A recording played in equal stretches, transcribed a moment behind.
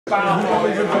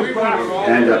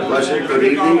And a pleasant good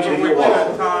evening to you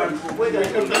all. My name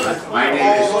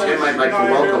is Tim. I'd like to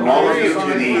welcome all of you to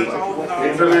the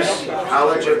infamous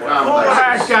College of Complex. All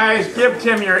right, guys, give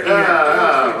Tim your ear.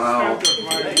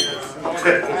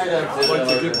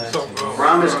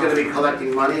 Ram is going to be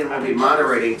collecting money and will be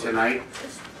moderating tonight.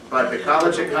 But the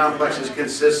College of Complexes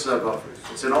consists of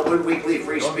it's an open weekly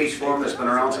free speech forum that's been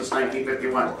around since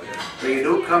 1951. For you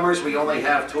newcomers, we only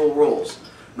have two rules.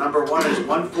 Number one is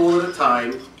one fool at a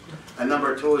time, and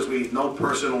number two is we no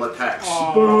personal attacks.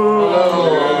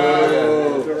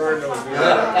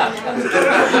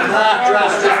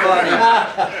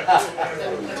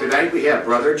 Tonight we have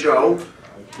Brother Joe,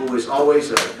 who is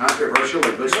always a controversial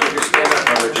and good speaker. Stand up,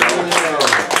 Brother Joe.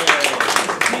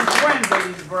 Since when there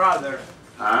is brother?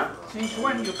 Huh? Since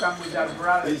when you come with that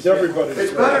brother? He's everybody's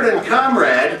It's better than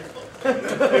comrade.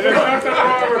 There's nothing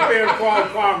wrong with being called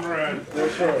comrade.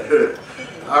 That's right.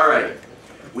 All right.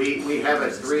 We have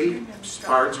it three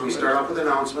parts. We start off with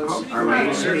announcements, our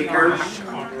main speaker,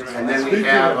 and then we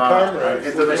have an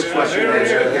infamous question and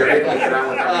answer period. We get on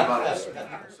with our rebuttals.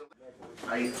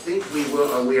 I think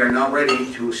we are now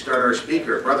ready to start our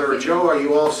speaker. Brother Joe, are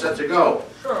you all set to go?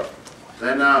 Sure.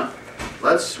 Then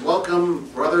let's welcome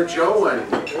Brother Joe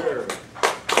and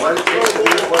what it takes to be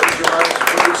a 4th of July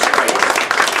food strike.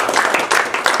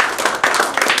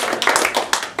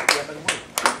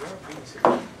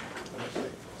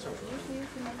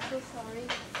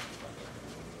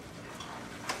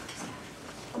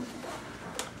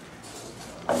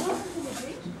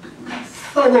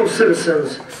 Fellow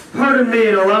citizens, pardon me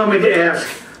and allow me to ask,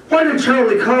 why did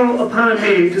Charlie call upon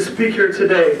me to speak here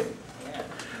today?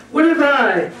 What have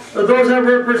I, or those I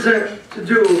represent, to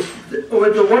do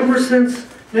with the 1%'s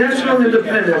national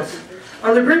independence?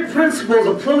 Are the great principles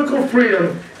of political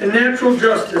freedom and natural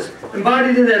justice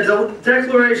embodied in that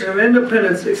Declaration of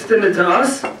Independence extended to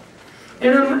us?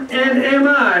 And am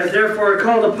I, therefore,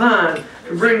 called upon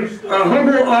to bring a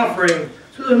humble offering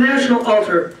to the national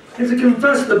altar and to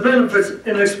confess the benefits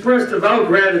and express devout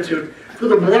gratitude for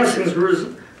the blessings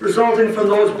resulting from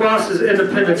those bosses'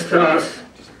 independence to us?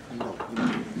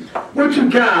 Would to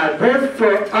God, both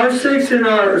for our sakes and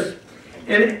ours,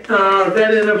 and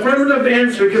that an affirmative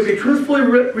answer could be truthfully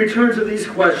returned to these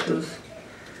questions.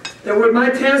 That would my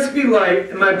task be light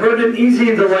and my burden easy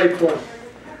and delightful.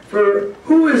 For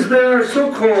who is there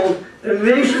so cold that a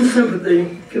nation's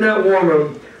sympathy cannot warm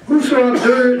him? Who so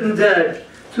obdurate and dead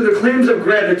to the claims of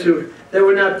gratitude that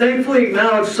would not thankfully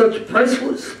acknowledge such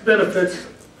priceless benefits?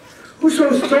 Who so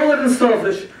stolid and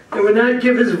selfish that would not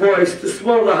give his voice to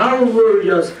swell the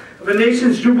hallelujahs of a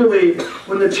nation's jubilee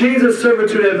when the chains of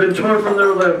servitude have been torn from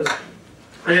their limbs?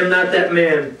 I am not that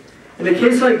man. In a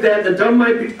case like that, the dumb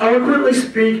might eloquently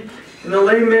speak and the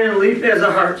lame man leap as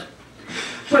a hart.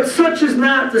 But such is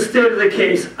not the state of the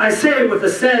case. I say it with a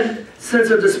sad sense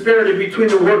of disparity between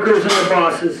the workers and the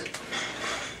bosses.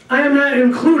 I am not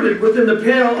included within the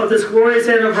pale of this glorious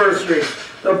anniversary.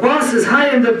 The boss's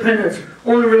high independence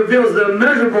only reveals the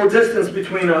immeasurable distance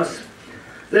between us.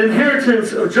 The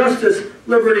inheritance of justice,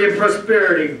 liberty, and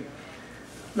prosperity.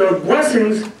 The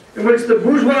blessings in which the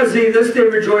bourgeoisie this day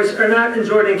rejoice are not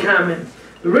enjoyed in common.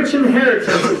 The rich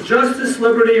inheritance of justice,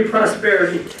 liberty, and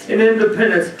prosperity and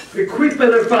independence bequeathed by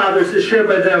their fathers is shared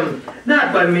by them,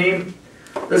 not by me.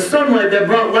 The sunlight that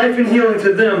brought life and healing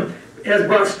to them has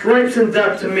brought stripes and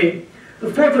death to me. The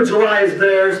 4th of July is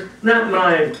theirs, not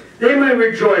mine. They might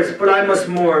rejoice, but I must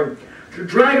mourn. To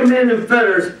drag a man in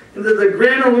fetters into the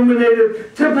grand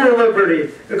illuminated Temple of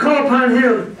Liberty and call upon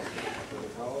him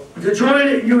to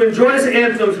join you in joyous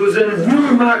anthems was in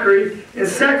human mockery and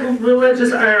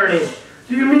sacrilegious irony.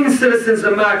 Do you mean, citizens,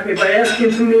 to mock me by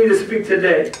asking me to speak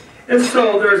today? If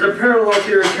so, there is a parallel to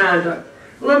your conduct.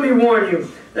 Let me warn you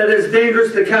that it is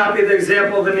dangerous to copy the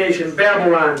example of a nation,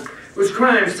 Babylon, whose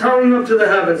crimes, towering up to the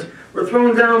heavens, were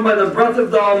thrown down by the breath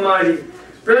of the Almighty,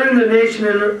 burying the nation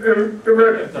in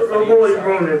irreparable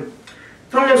ruin.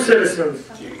 Fellow citizens,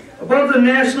 above the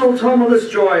national tumultuous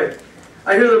joy,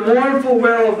 I hear the mournful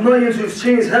wail of millions whose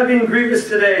chains heavy and grievous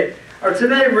today are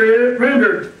today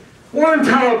rendered more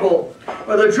intolerable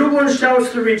by the jubilant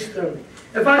shouts to reach them.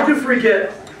 If I do forget,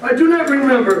 if I do not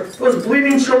remember those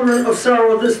bleeding children of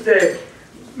sorrow this day,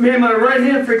 may my right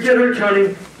hand forget her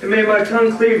cunning, and may my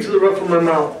tongue cleave to the roof of my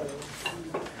mouth.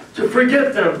 To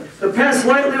forget them, to pass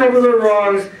lightly over their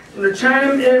wrongs, and to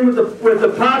chime in with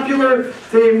the popular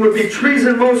theme would be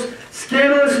treason most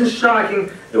scandalous and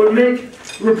shocking that would make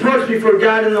reproach before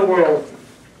God in the world.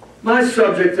 My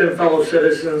subject, then, fellow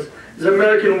citizens, is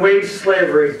American wage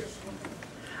slavery.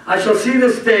 I shall see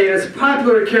this day in its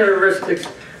popular characteristics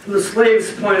from the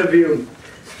slave's point of view.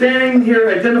 Standing here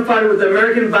identified with the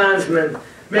American bondsman,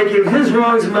 making his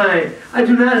wrongs mine, I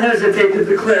do not hesitate to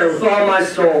declare with all my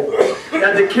soul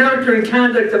that the character and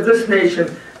conduct of this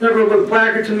nation never looked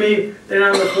blacker to me than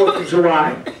on the 4th of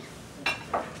July.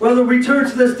 Whether we turn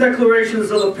to this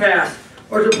declarations of the past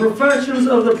or to professions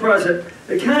of the present,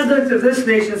 the conduct of this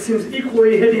nation seems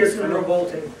equally hideous and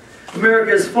revolting.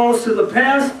 America is false to the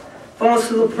past, false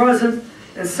to the present,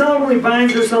 and solemnly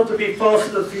binds herself to be false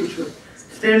to the future,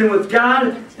 standing with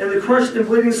God and the crushed and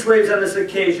bleeding slaves on this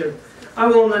occasion. I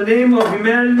will, in the name of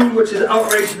humanity, which is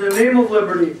outraged, in the name of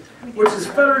liberty, which is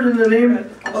fettered in the name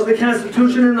of the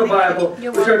Constitution and the Bible,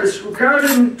 which are disregarded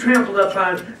and trampled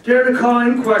upon, dare to call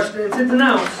in question and to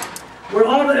denounce, with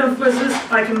all the emphasis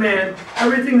I command,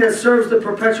 everything that serves to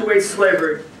perpetuate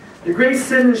slavery, the great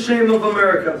sin and shame of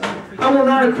America. I will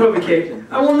not equivocate.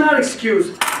 I will not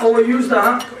excuse. I will use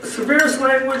the severest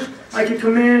language I can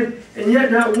command, and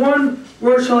yet not one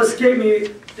word shall escape me,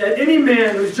 that any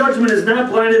man whose judgment is not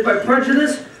blinded by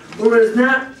prejudice, or is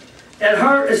not at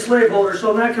heart a slaveholder,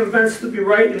 shall not convince to be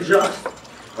right and just.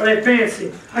 But I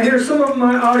fancy, I hear some of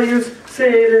my audience say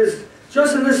it is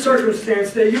just in this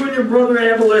circumstance that you and your brother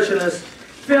abolitionists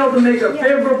failed to make a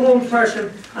favorable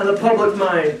impression on the public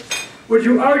mind. Would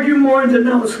you argue more and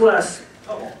denounce less?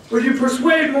 Would you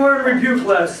persuade more and rebuke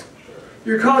less?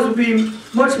 Your cause would be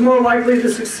much more likely to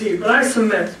succeed. But I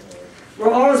submit,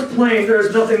 where all is plain, there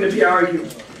is nothing to be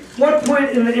argued. What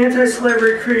point in the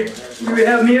anti-slavery creed do you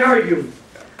have me argue?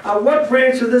 What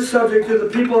branch of this subject do the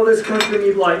people of this country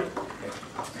need light?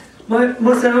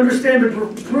 Must I understand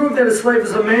to prove that a slave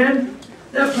is a man?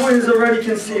 That point is already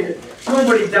conceded.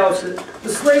 Nobody doubts it. The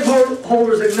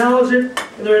slaveholders acknowledge it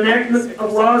in their enactment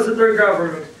of laws of their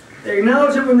government. They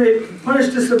acknowledge it when they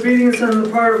punish disobedience on the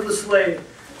part of the slave,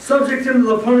 subject him to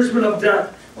the punishment of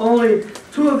death. Only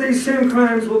 2 of these same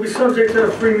crimes will be subject to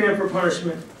a free man for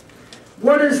punishment.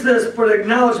 What is this but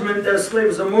acknowledgement that a slave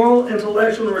is a moral,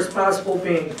 intellectual, and responsible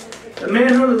being? The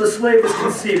manhood of the slave is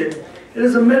conceded. It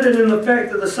is admitted in the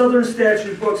fact that the Southern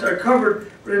statute books are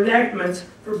covered with enactments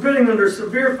forbidding under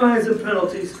severe fines and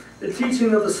penalties the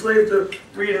teaching of the slave to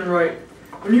read and write.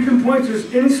 When you can point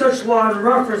to any such law in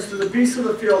reference to the beasts of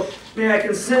the field, may I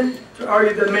consent to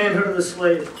argue the manhood of the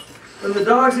slave. When the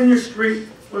dogs in your street,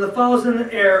 when the fowls in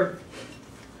the air,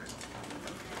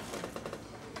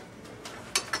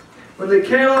 when the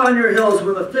cattle on your hills,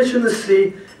 when the fish in the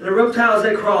sea, and the reptiles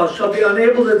that crawl shall be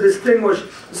unable to distinguish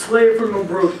the slave from a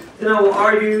brute, then I will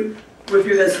argue with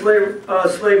you that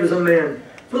slave is a man.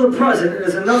 For the present, it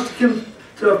is enough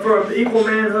to affirm the equal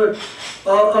manhood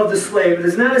of the slave. It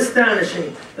is not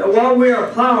astonishing that while we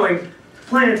are plowing,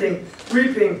 planting,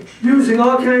 reaping, using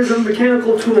all kinds of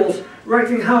mechanical tools,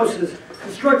 erecting houses,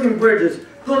 constructing bridges,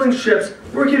 building ships,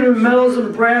 working with metals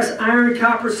and brass, iron,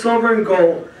 copper, silver, and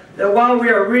gold, that while we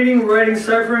are reading, writing,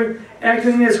 ciphering,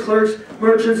 acting as clerks,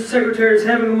 merchants, secretaries,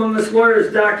 having among us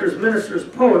lawyers, doctors, ministers,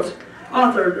 poets,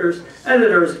 authors,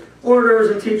 editors,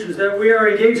 orators, and teachers, that we are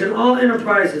engaged in all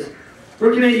enterprises,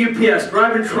 working at UPS,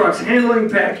 driving trucks, handling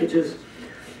packages,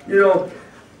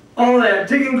 all that,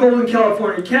 digging gold in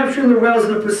California, capturing the whales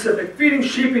in the Pacific, feeding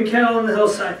sheep and cattle on the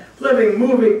hillside, living,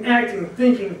 moving, acting,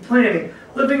 thinking, planning,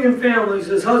 living in families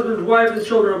as husbands, wives, and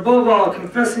children, above all,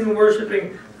 confessing and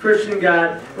worshiping Christian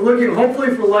God, and looking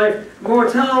hopefully for life,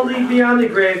 mortality beyond the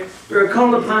grave, we are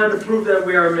called upon to prove that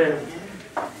we are men.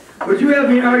 Would you have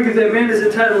me argue that man is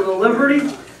entitled to liberty,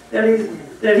 that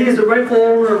he is the rightful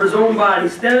owner of his own body,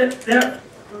 that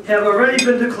have already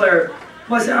been declared?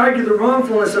 Must I argue the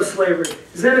wrongfulness of slavery?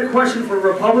 Is that a question for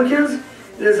Republicans?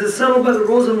 Is it settled by the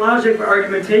rules and logic of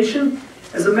argumentation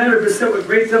as a matter beset with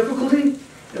great difficulty,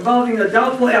 involving a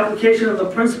doubtful application of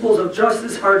the principles of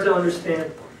justice hard to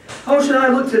understand? How should I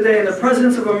look today in the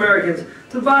presence of Americans,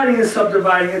 dividing and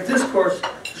subdividing a discourse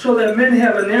to show that men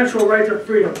have a natural right to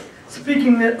freedom,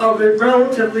 speaking of it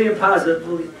relatively and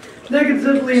positively,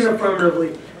 negatively and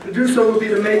affirmatively? To do so would be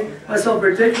to make myself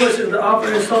ridiculous and to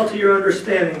offer insult to your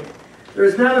understanding. There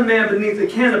is not a man beneath the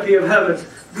canopy of heavens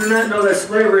who do not know that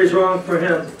slavery is wrong for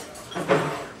him.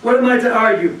 What am I to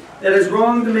argue? That it is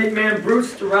wrong to make man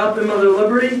brutes, to rob them of their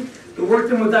liberty, to work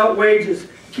them without wages,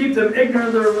 keep them ignorant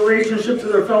of their relationship to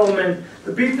their fellow men,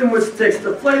 to beat them with sticks,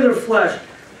 to flay their flesh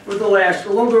with the lash,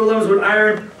 to load their limbs with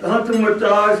iron, to hunt them with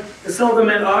dogs, to sell them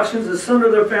at auctions, to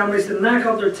sunder their families, to knock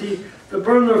out their teeth, to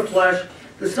burn their flesh,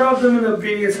 to starve them in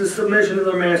obedience and submission to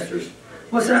their masters?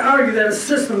 Must I argue that a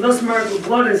system thus marked with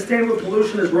blood and stained with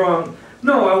pollution is wrong?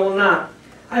 No, I will not.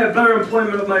 I have better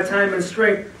employment of my time and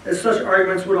strength as such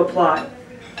arguments would apply.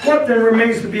 What then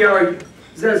remains to be argued?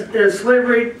 Is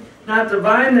slavery not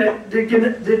divine?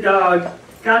 Did God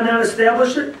not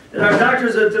establish it? That our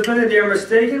doctors of divinity are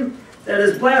mistaken? That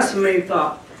is blasphemy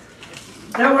thought.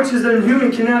 That which is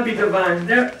inhuman cannot be divine.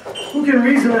 Who can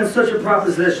reason on such a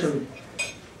proposition?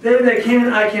 They that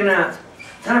can, I cannot.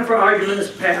 Time for argument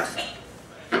is past.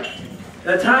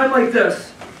 At a time like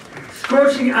this,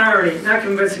 scorching irony, not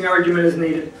convincing argument is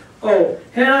needed. Oh,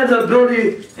 had I the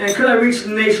ability and could I reach the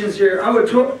nation's ear, I would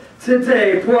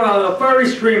today pour out a fiery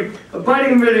stream of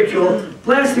biting ridicule,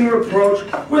 blasting reproach,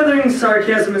 withering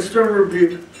sarcasm, and stern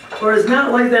rebuke. For it is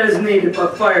not light that is needed,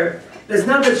 but fire. It is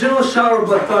not the gentle shower,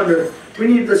 but thunder. We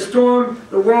need the storm,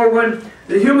 the whirlwind,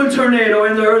 the human tornado,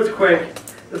 and the earthquake.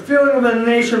 The feeling of the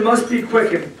nation must be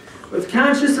quickened. The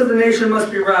conscience of the nation must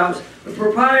be roused. The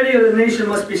propriety of the nation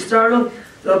must be startled.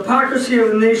 The hypocrisy of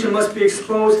the nation must be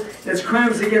exposed, and its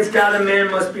crimes against God and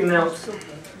man must be denounced.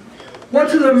 What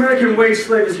to the American wage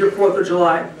slave is your 4th of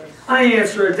July? I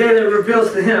answer, a day that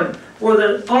reveals to him, more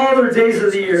than all other days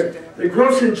of the year, the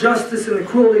gross injustice and the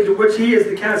cruelty to which he is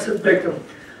the constant victim.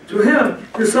 To him,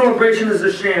 your celebration is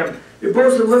a sham. Your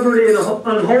boast of liberty and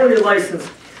unholy license.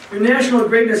 Your national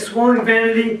greatness, swelling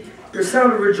vanity, your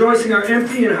sound of rejoicing are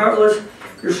empty and heartless.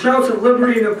 Your shouts of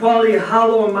liberty and equality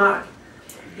hollow and mock.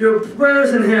 Your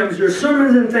prayers and hymns, your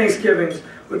sermons and thanksgivings,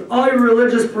 with all your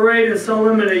religious parade and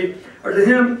solemnity, are to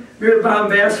him mere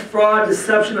bombast, fraud,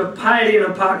 deception of piety and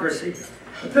hypocrisy.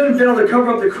 A thin veil to cover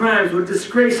up the crimes would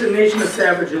disgrace a nation of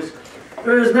savages.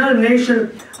 There is not a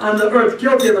nation on the earth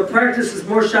guilty of a practice is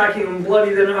more shocking and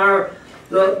bloody than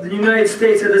the United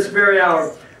States at this very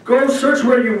hour. Go search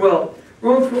where you will.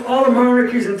 Roam through all the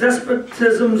monarchies and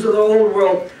despotisms of the old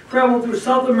world. Travel through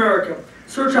South America.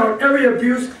 Search out every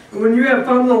abuse, and when you have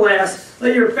found the last,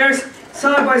 lay your facts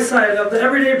side by side of the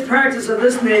everyday practice of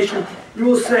this nation. You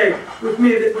will say with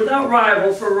me that without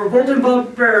rival, for revolting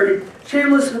barbarity,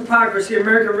 shameless hypocrisy,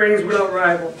 America reigns without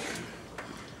rival.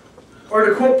 Or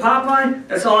to quote Popeye,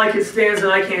 that's all I can stand, and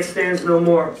I can't stand no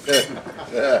more.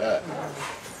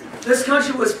 This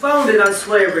country was founded on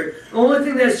slavery. The only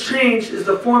thing that's changed is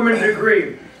the form and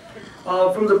degree.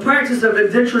 From the practice of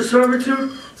indentured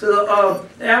servitude to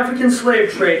the African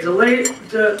slave trade,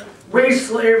 to wage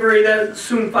slavery that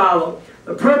soon followed.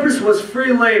 The purpose was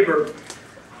free labor.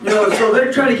 So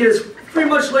they tried to get as free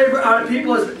much labor out of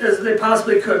people as they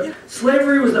possibly could.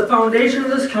 Slavery was the foundation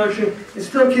of this country and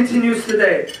still continues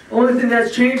today. The only thing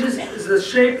that changes is the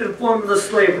shape and form of the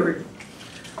slavery.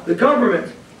 The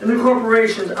government and the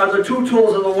corporations are the two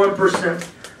tools of the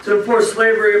 1% to enforce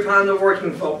slavery upon the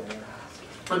working folk.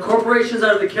 The corporations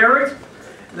are the carrot,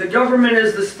 and the government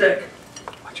is the stick.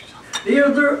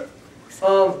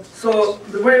 So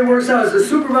the way it works out is the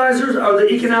supervisors are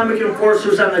the economic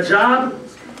enforcers on the job,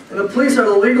 and the police are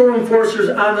the legal enforcers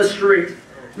on the street.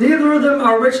 Neither of them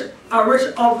are rich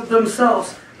of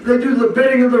themselves. They do the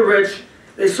bidding of the rich.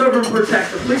 They serve and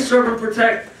protect. The police serve and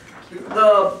protect.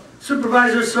 The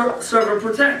supervisors serve and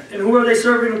protect. And who are they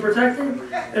serving and protecting?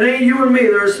 It ain't you and me.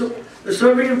 They're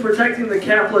serving and protecting the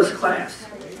capitalist class.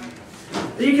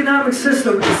 The economic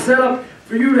system is set up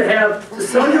for you to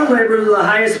sell your labor to the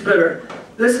highest bidder.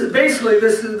 This is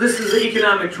the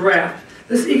economic draft.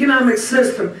 This economic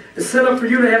system is set up for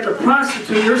you to have to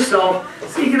prostitute yourself.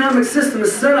 This economic system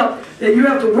is set up that you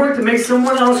have to work to make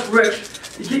someone else rich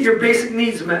to get your basic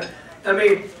needs met. I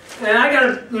mean, and I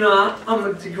gotta, I'm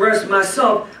gonna digress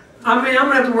myself. I mean, I'm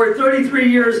gonna have to work 33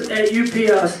 years at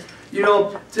UPS,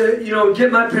 to,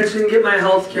 get my pension, get my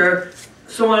health care,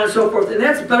 so on and so forth. And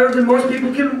that's better than most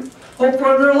people can hope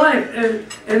for in their life.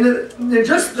 And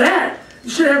just that, you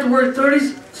should have to work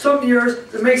 30-something years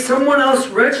to make someone else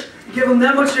rich, give them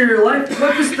that much of your life.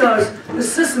 What this does, the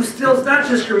system steals not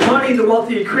just your money, the wealth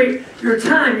that you create, your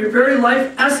time, your very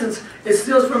life essence. It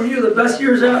steals from you the best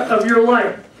years of your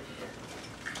life.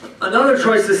 Another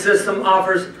choice the system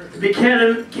offers to be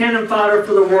cannon fodder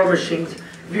for the war machines.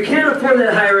 If you can't afford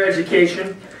that higher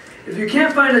education, if you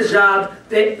can't find a job,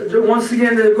 once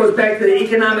again it goes back to the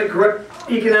economic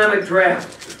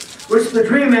draft, which the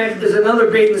DREAM Act is another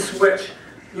bait and switch.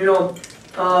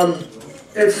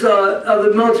 It's of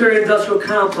the military-industrial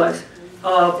complex.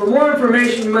 For more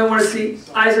information, you might want to see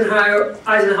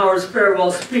Eisenhower's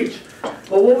farewell speech.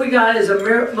 But what we got is a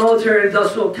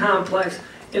military-industrial complex,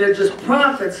 and it just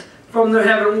profits from their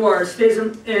having war. It stays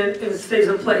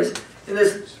in place. In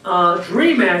this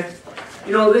DREAM Act,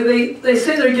 they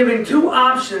say they're giving two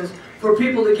options for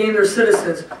people to gain their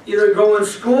citizens: either go in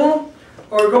school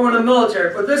or go in the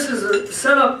military. But this is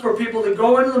set up for people to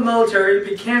go into the military to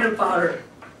be cannon fodder.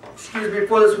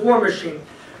 For this war machine.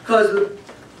 Because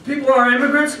people are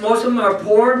immigrants, most of them are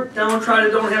poor,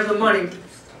 downtrodden, don't have the money.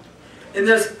 In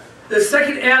the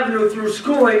Second Avenue through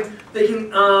schooling, they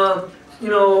can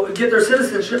get their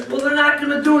citizenship. Well, they're not going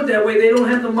to do it that way. They don't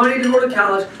have the money to go to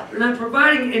college. They're not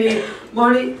providing any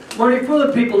money for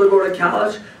the people to go to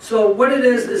college. So what it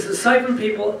is to siphon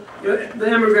people, the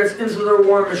immigrants, into their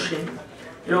war machine.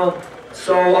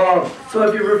 So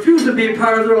if you refuse to be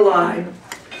part of their lie,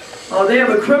 they have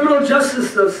a criminal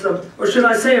justice system, or should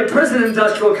I say a prison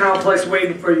industrial complex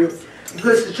waiting for you.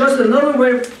 This is just another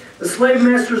way the slave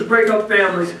masters break up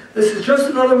families. This is just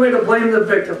another way to blame the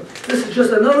victim. This is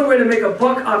just another way to make a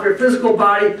buck off your physical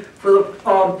body for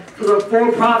the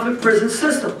for-profit prison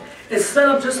system. It's set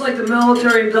up just like the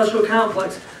military-industrial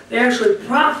complex. They actually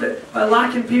profit by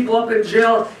locking people up in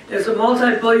jail. It's a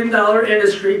multi-billion-dollar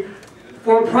industry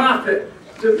for profit.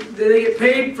 They get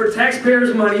paid for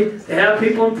taxpayers' money to have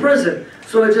people in prison.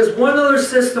 So it's just one other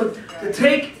system to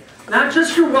take not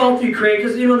just your wealth you create,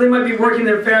 because they might be working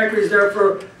in factories there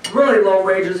for really low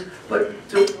wages, but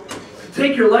to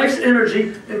take your life's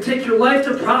energy and take your life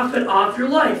to profit off your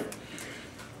life.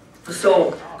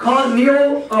 So call it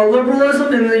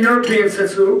neoliberalism in the European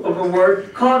sense of a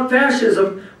word. Call it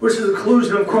fascism, which is the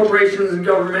collusion of corporations and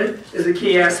government, is a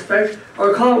key aspect.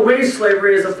 Or call it wage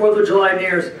slavery, as the 4th of July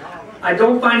nears. I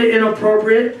don't find it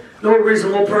inappropriate. No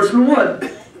reasonable person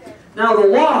would. Now the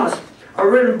laws are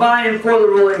written by and for the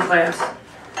ruling class.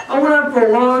 I went on for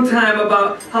a long time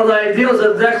about how the ideals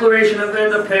of the Declaration of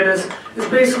Independence is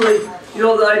basically,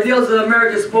 the ideals that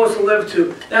America is supposed to live up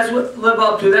to. That's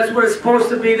what it's supposed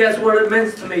to be. That's what it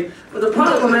means to me. But the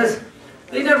problem is,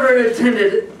 they never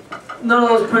intended none of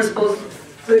those principles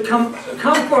to come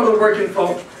for the working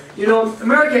folk.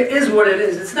 America is what it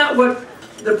is. It's not what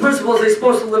the principles they're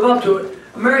supposed to live up to. It.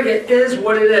 America is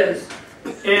what it is,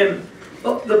 and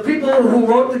the people who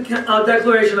wrote the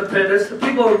Declaration of Independence, the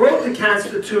people who wrote the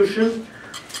Constitution,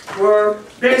 were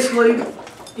basically,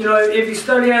 if you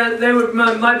study it, they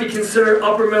might be considered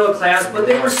upper middle class, but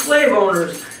they were slave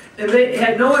owners, and they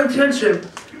had no intention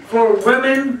for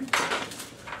women,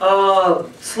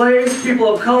 slaves,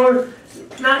 people of color.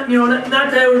 Not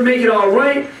that it would make it all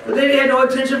right, but they had no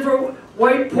intention for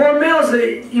white poor males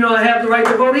to have the right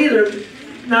to vote either.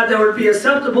 Not that it would be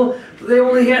acceptable, but they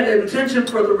only had an intention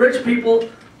for the rich people,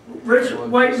 rich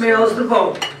white males to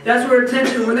vote. That's their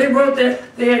intention. When they wrote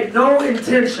that, they had no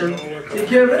intention to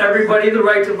give everybody the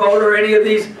right to vote or any of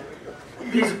these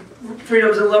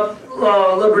freedoms and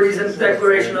liberties in the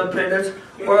Declaration of Independence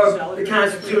or the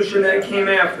Constitution that came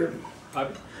after.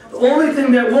 The only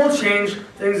thing that will change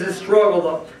things is struggle,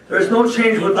 though. There's no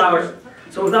change without it.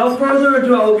 So without further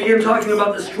ado, I will begin talking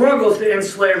about the struggles to end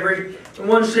slavery in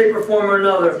one shape or form or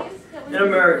another in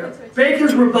America.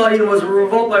 Bacon's Rebellion was a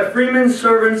revolt by freemen,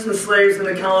 servants, and slaves in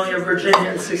the colony of Virginia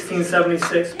in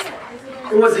 1676.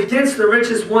 It was against the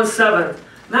richest 1/7.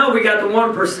 Now we got the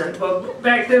 1%, but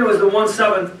back then it was the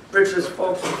 1/7 richest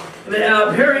folks. And the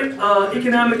apparent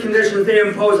economic conditions they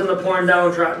imposed on the poor and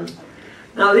downtrodden.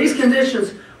 Now these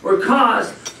conditions were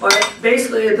caused by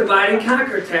basically a divide and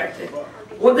conquer tactic.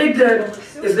 What they did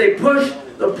is they pushed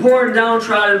the poor and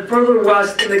downtrodden further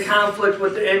west into conflict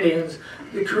with the Indians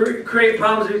to create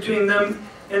problems between them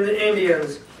and the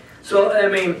Indians. So,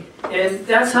 and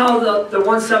that's how the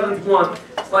 1/7 won,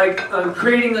 by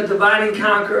creating a divide and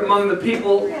conquer among the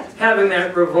people having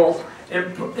that revolt.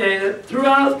 And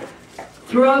throughout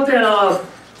that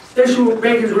issue of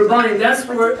Bacon's Rebellion, that's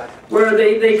where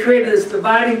they created this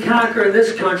divide and conquer in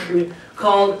this country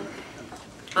called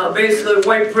basically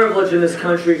white privilege in this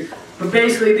country. But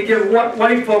basically to give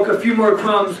white folk a few more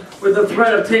crumbs with the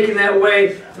threat of taking that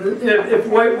away if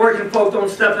white working folk don't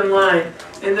step in line.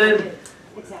 And then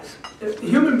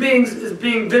human beings is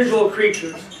being visual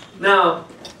creatures. Now,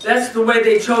 that's the way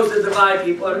they chose to divide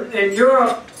people. In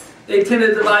Europe, they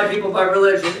tended to divide people by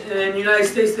religion. And in the United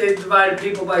States, they divided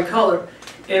people by color.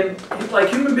 And like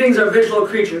human beings are visual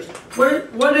creatures.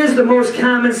 What is the most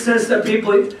common sense that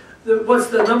people, what's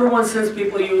the number one sense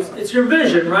people use? It's your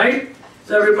vision, right?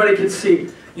 So everybody can see.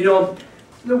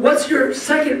 What's your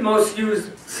second most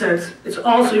used sense? It's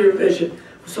also your vision.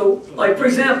 So, like for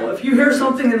example, if you hear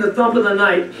something in the thump of the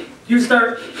night, you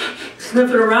start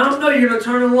sniffing around? No, you're going to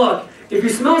turn and look. If you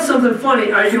smell something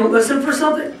funny, are you going to listen for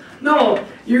something? No,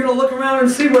 you're going to look around and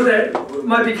see what that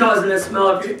might be causing that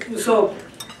smell. So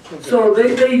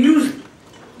they use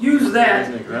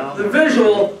that, the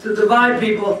visual, to divide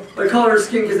people by color of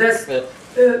skin, because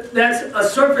that's a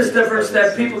surface difference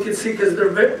that people can see because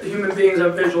human beings are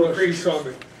visual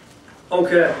creatures.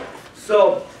 Okay,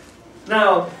 so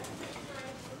now,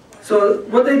 so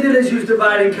what they did is use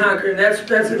divide and conquer, and that's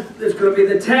going to be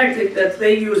the tactic that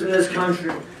they use in this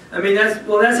country. I mean, that's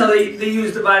how they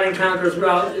use divide and conquer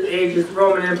throughout the ages. The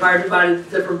Roman Empire divided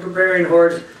different barbarian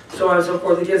hordes, so on and so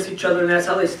forth, against each other, and that's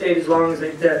how they stayed as long as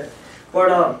they did.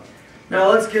 But Now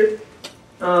let's get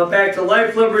back to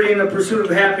life, liberty, and the pursuit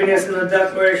of happiness and the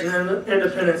Declaration of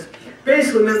Independence.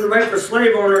 Basically meant the right for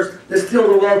slave owners to steal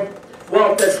the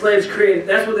wealth that slaves created.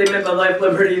 That's what they meant by life,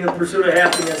 liberty, and the pursuit of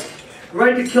happiness. The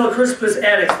right to kill Crispus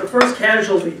Attucks, the first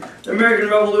casualty of the American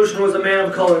Revolution, was a man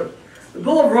of color. The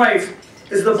Bill of Rights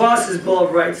is the boss's Bill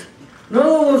of Rights. None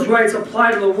of those rights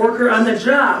apply to the worker on the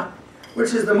job,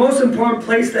 which is the most important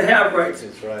place to have rights.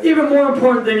 Right. Even more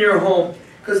important than your home,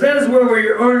 because that is where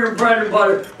you earn your bread and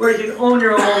butter, where you can own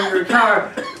your home, your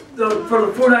car, for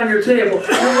the food on your table.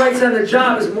 Your rights on the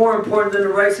job is more important than the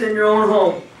rights in your own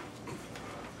home.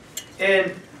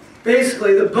 And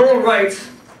basically, the Bill of Rights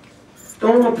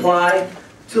don't apply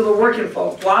to the working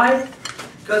folk. Why?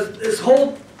 Because this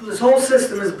whole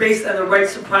system is based on the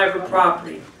rights to private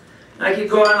property. And I could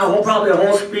go on probably a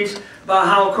whole speech about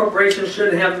how corporations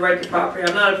shouldn't have the right to property.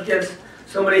 I'm not against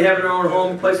somebody having their own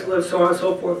home, place to live, so on and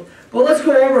so forth. But let's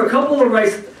go over a couple of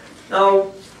rights.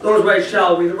 Now, those rights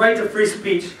shall we. The right to free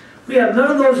speech. We have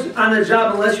none of those on the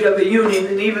job unless you have a union,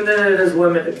 and even then it is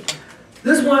limited.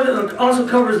 This one also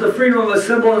covers the freedom of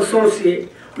assemble and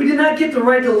associate. We did not get the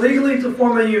right to legally to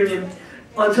form a union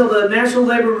until the National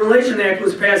Labor Relations Act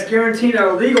was passed, guaranteeing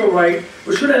our legal right,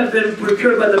 which should have been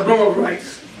procured by the Bill of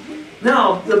Rights.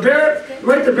 Now, the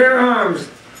right to bear arms.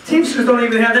 Teamsters don't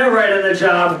even have that right on the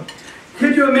job.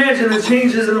 Could you imagine the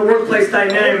changes in the workplace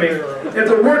dynamic if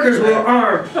the workers were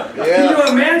armed? Can you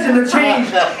imagine the change?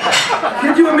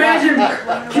 Can you imagine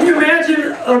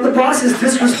the bosses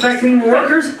disrespecting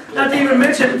workers? Not to even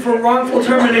mention for wrongful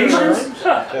terminations.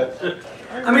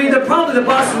 I mean, probably the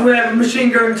bosses would have a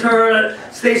machine gun turret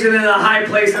stationed in a high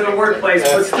place in the workplace,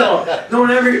 but still,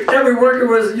 knowing every worker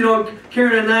was,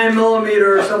 carrying a 9mm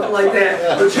or something like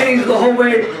that, would change the whole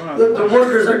way the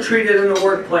workers are treated in the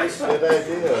workplace. Good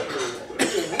idea.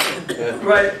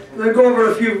 Right. We'll go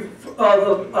over a few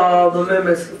of the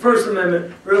amendments. The First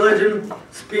Amendment: religion,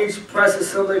 speech, press,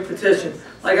 assembly, petition.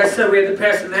 Like I said, we had to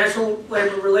pass the National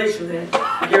Labor Relations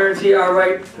Act to guarantee our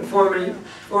right to form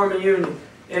a union.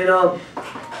 And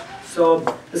so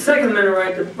the Second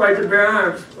Amendment, the right to bear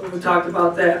arms. We talked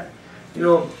about that.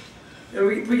 And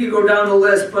we could go down the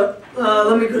list, but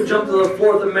let me go jump to the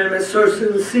Fourth Amendment: search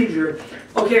and seizure.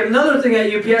 Okay, another thing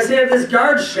at UPS, they have this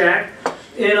guard shack,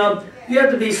 and you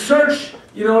have to be searched,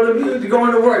 to go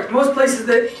into work. Most places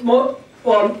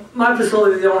my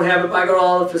facility, they don't have it, but I go to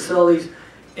all the facilities,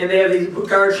 and they have these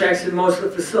guard shacks in most of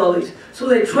the facilities. So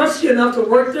they trust you enough to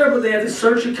work there, but they have to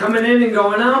search you coming in and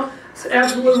going out. It's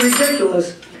absolutely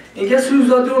ridiculous. And guess who's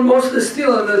doing most of the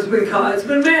stealing that's been caught? It's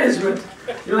been management.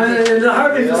 In the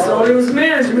Harvey facility, it was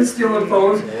management stealing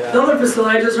phones. The other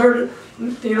facility, I just heard,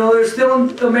 they're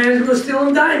stealing, the management was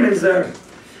stealing diamonds there.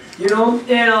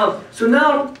 And so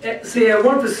now, see, at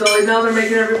one facility, now they're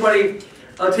making everybody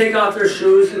take off their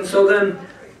shoes, and so then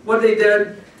what they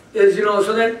did is,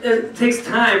 so that it takes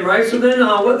time, right? So then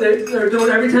what they're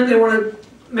doing, every time they want to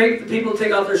make the people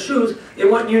take off their shoes, they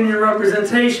want union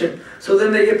representation. So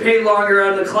then they get paid longer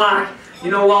on the clock,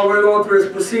 while we're going through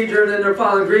this procedure, and then they're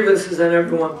filing grievances on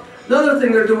everyone. Another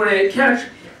thing they're doing at Catch,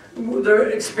 they're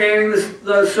expanding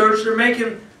the search. They're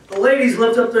making the ladies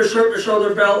lift up their shirt to show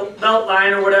their belt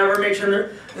line or whatever, make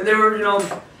sure and they were,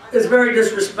 it's very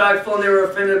disrespectful, and they were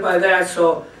offended by that.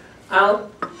 So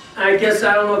I guess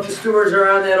I don't know if the stewards are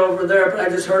on that over there, but I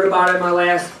just heard about it my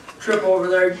last trip over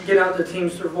there, get out the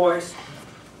Teamster voice.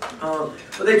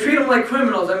 But they treat them like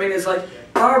criminals. I mean, it's like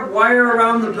barbed wire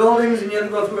around the buildings, and you have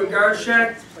to go through a guard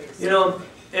shack,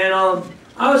 And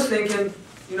I was thinking,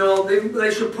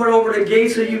 they should put over the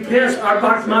gates of UPS, our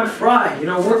box not fry.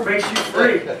 Work makes you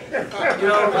free.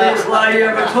 The biggest lie you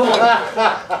ever told.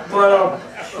 But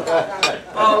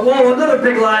well, another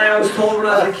big lie I was told when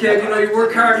I was a kid. You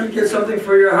work hard, you get something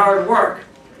for your hard work.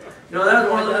 That's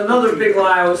another big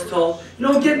lie I was told. You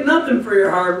don't get nothing for your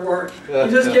hard work. You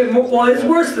just get more, well, it's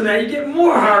worse than that. You get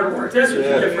more hard work. That's what you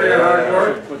get for your hard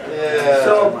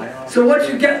work. So what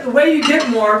you get, the way you get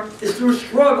more is through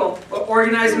struggle,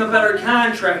 organizing a better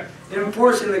contract, and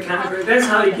enforcing the contract. That's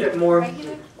how you get more.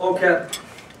 Okay.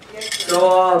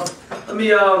 So let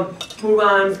me move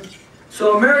on.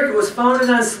 So America was founded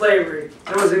on slavery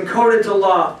and was encoded to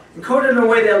law, encoded in a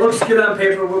way that looks good on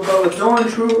paper, but with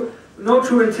no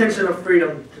true intention of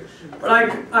freedom. But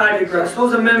I digress.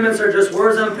 Those amendments are just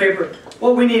words on paper.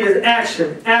 What we need is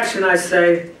action. Action, I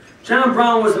say. John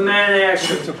Brown was a man in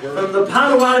action. From the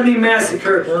Potawatomi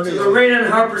Massacre to the raid on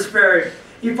Harper's Ferry,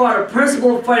 he fought a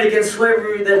principled fight against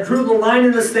slavery that drew the line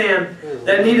in the sand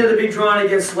that needed to be drawn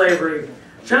against slavery.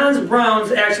 John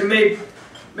Brown's action made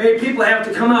people have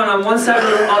to come out on one side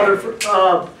or the other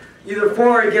either for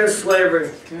or against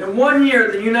slavery. In 1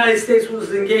 year, the United States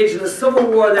was engaged in a civil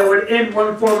war that would end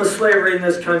one form of slavery in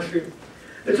this country.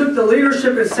 It took the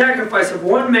leadership and sacrifice of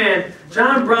one man,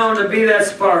 John Brown, to be that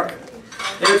spark.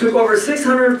 And it took over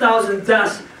 600,000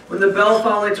 deaths when the bell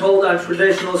finally tolled on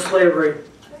traditional slavery.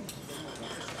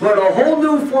 But a whole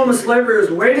new form of slavery was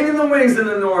waiting in the wings in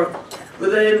the North.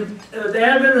 With the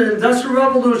advent of the Industrial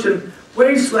Revolution,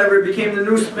 wage slavery became the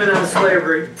new spin on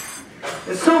slavery.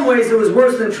 In some ways, it was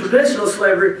worse than traditional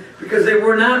slavery because they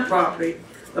were not property.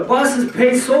 The bosses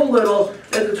paid so little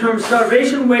that the term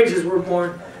starvation wages were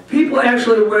born. People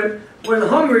actually went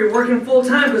hungry working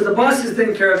full-time because the bosses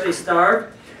didn't care if they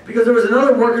starved, because there was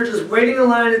another worker just waiting in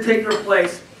line to take their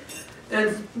place.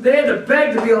 And they had to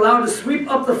beg to be allowed to sweep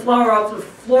up the flour off the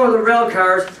floor of the rail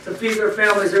cars to feed their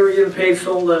families. They were getting paid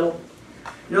so little.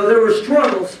 You know, there were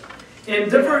struggles in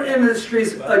different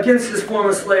industries against this form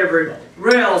of slavery.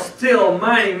 Rail, steel,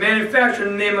 mining,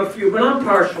 manufacturing, to name a few, but I'm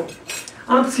partial.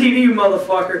 I'm TV, you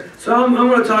motherfucker. So I'm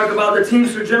going to talk about the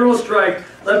Teamsters general strike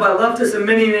led by leftists in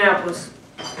Minneapolis.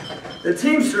 The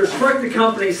Teamsters struck the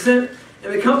company,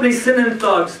 and the company sent in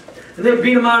thugs, and they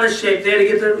beat them out of shape. They had to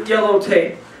get the yellow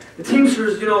tape. The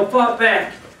Teamsters, you know, fought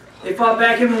back. They fought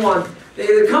back and won.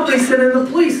 The company sent in the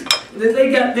police.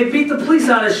 They beat the police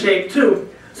out of shape too.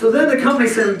 So then the company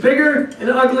sent bigger and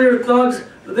uglier thugs,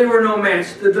 but they were no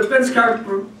match. The defense guard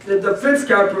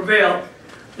prevailed.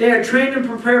 They had trained and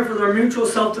prepared for their mutual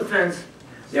self-defense.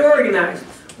 They organized.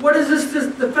 What is this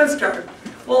defense guard?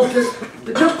 Well,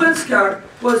 the defense guard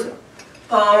was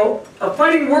a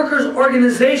fighting workers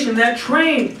organization that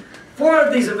trained for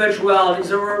these eventualities.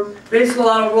 There were basically a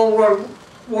lot of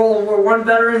World War I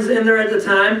veterans in there at the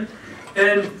time,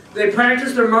 and they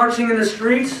practiced their marching in the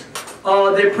streets.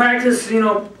 They practiced, you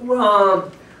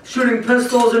know, shooting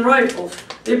pistols and rifles.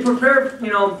 They prepared,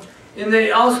 you know, and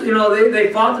they also, you know,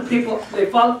 they fought the people. They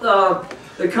fought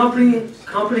the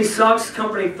company sucks,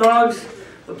 company thugs,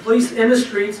 the police in the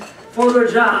streets for their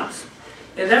jobs.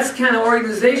 And that's the kind of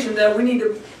organization that we need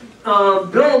to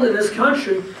build in this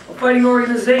country, a fighting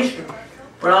organization.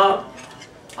 But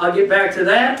I'll get back to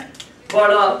that.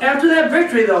 But after that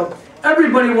victory, though,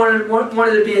 everybody wanted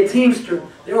to be a Teamster.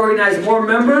 They organized more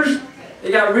members.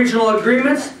 They got regional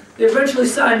agreements. They eventually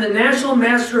signed the National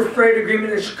Master of Freight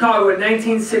Agreement in Chicago in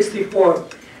 1964,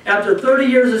 after 30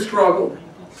 years of struggle.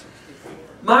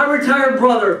 My retired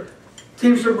brother,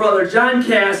 Teamster brother, John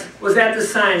Cass, was at the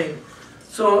signing.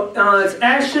 So it's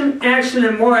action, action,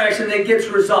 and more action that gets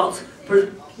results.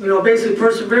 You know, basically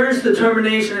perseverance,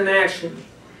 determination, and action.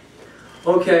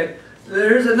 Okay,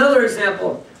 here's another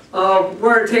example of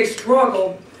where it takes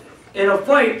struggle and a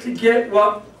fight to get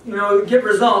get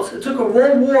results. It took a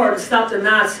world war to stop the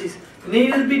Nazis. It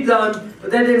needed to be done,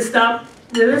 but that didn't stop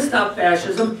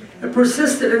fascism. It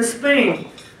persisted in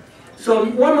Spain. So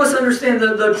one must understand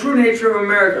the true nature of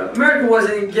America. America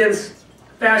wasn't against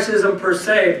fascism per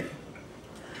se.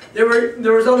 There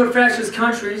was other fascist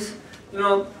countries, you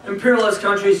know, imperialist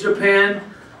countries, Japan,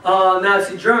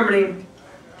 Nazi Germany,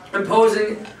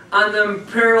 imposing on the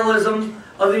imperialism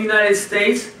of the United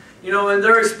States, you know, and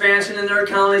their expansion and their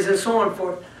colonies and so on and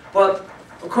forth. But,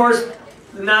 of course,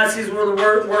 the Nazis were the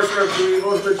worst of two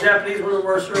evils, the Japanese were the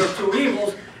worst of two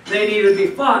evils. They needed to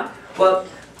be fought, but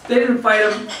they didn't fight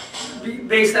them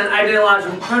based on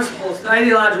ideological principles. The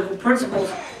ideological principles,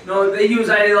 you know, they use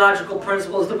ideological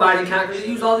principles, divide and conquer. They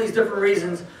use all these different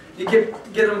reasons to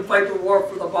get them to fight the war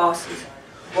for the bosses.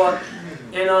 But,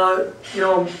 and, you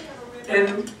know,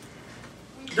 and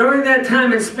during that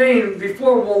time in Spain,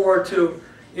 before World War II,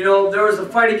 you know, there was a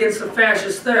fight against the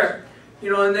fascists there.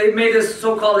 You know, and they made this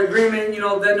so-called agreement, you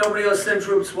know, that nobody will send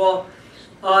troops. Well,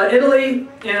 Italy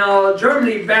and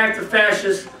Germany backed the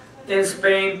fascists in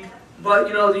Spain, but,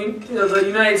 you know, the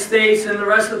United States and the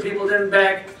rest of the people didn't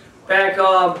back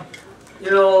you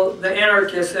know, the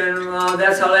anarchists, and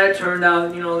that's how that turned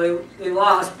out. You know, they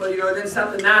lost, but, you know, it didn't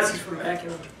stop the Nazis from backing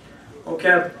them.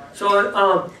 Okay,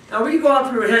 so now we can go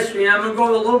out through history, and I'm going to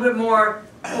go a little bit more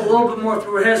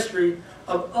through history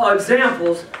of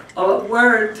examples of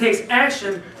where it takes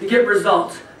action to get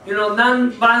results. You know,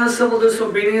 non-violent civil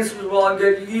disobedience was well and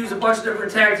good. You use a bunch of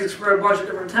different tactics for a bunch of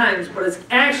different times, but it's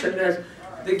action that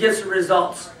gets the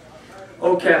results.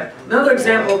 Okay, another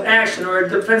example of action, or a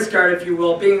defense guard, if you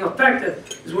will, being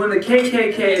effective, is when the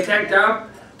KKK attacked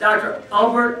Dr.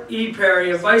 Albert E. Perry,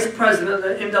 a vice president of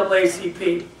the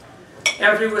NAACP.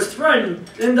 After he was threatened,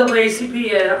 the NAACP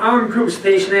had an armed group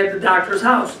stationed at the doctor's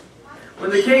house. When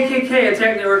the KKK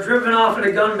attacked, they were driven off in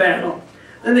a gun battle.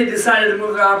 Then they decided to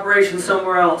move their operation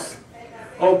somewhere else.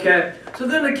 Okay, so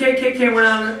then the KKK went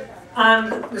on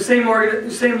on the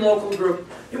same local group.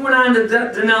 He went on to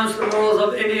denounce the morals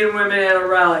of Indian women at a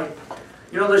rally.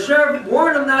 You know, the sheriff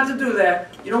warned them not to do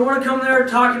that. You don't want to come there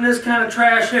talking this kind of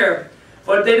trash here.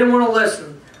 But they didn't want to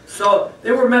listen. So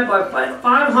they were met by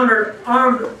 500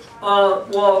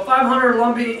 500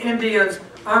 lumpy Indians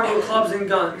armed with clubs and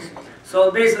guns.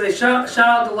 So basically they shot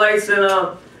out the lights and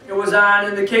it was on,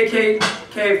 and the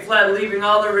KKK fled, leaving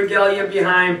all their regalia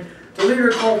behind. The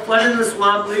leader Cole fled in the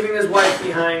swamp, leaving his wife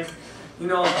behind. You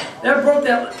know, that broke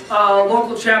that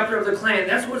local chapter of the Klan.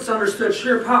 That's what's understood,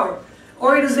 sheer power.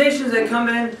 Organizations that come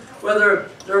in, whether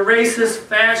they're racist,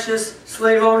 fascist,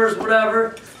 slave owners,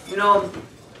 whatever, you know,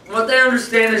 what they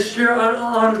understand is sheer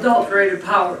unadulterated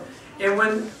power. And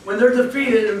when they're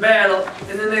defeated in battle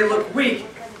and then they look weak,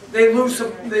 they lose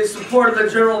the support of the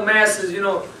general masses. You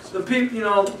know, the people. You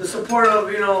know, the support of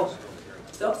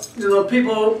the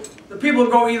people. The people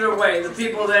go either way. The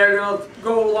people that are going to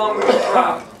go along with the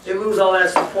crowd, they lose all that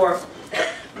support.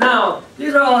 Now,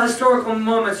 these are all historical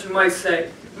moments, you might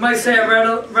say. You might say I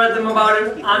read them about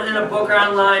it in a book or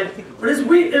online. But it's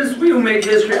we who make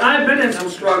history. I've been in some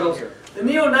struggles. The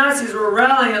neo-Nazis were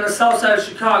rallying on the south side of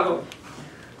Chicago.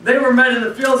 They were met in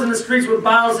the fields and the streets with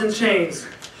bottles and chains.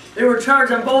 They were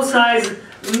charged on both sides.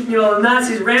 You know, the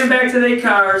Nazis ran back to their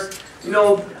cars, you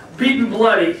know, beaten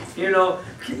bloody. You know,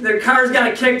 their cars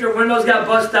got kicked, their windows got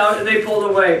busted out, and they pulled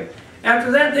away.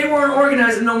 After that, they weren't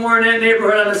organizing no more in that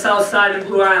neighborhood on the south side in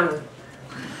Blue Island.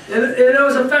 It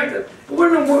was effective. It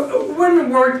wouldn't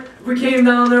have worked if we came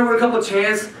down there with a couple of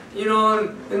chants, you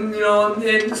know,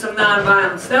 and some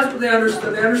non-violence. That's what they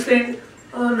understood. They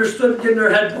understood getting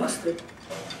their head busted.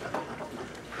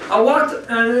 I walked,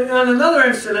 on another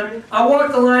incident, I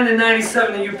walked the line in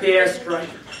 '97, the UPS strike.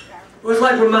 It was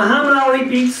like when Muhammad Ali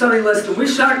beat Sonny Liston. We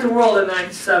shocked the world in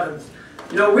 '97.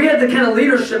 You know, we had the kind of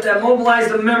leadership that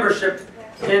mobilized the membership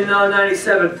in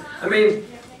 '97. I mean,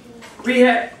 we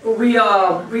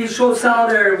showed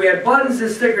solidarity. We had buttons and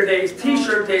sticker days,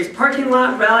 T-shirt days, parking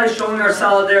lot rallies showing our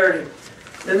solidarity.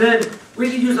 And then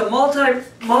we could use a multi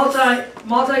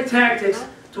tactics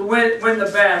to win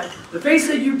the battle. The face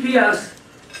of UPS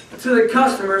to the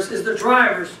customers is the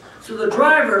drivers. So the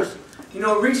drivers, you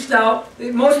know, reached out.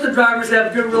 Most of the drivers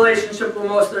have a good relationship with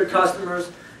most of their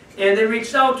customers, and they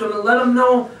reached out to them and let them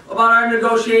know about our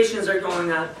negotiations that are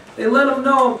going on. They let them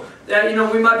know that, you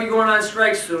know, we might be going on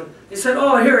strike soon. They said,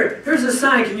 "Oh, here's a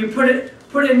sign. Can you put it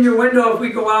in your window if we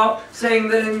go out, saying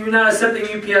that you're not accepting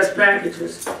UPS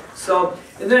packages?" So,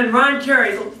 and then Ron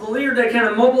Carey, the leader that kind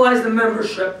of mobilized the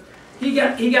membership, he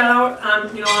got out on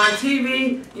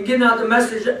TV and getting out the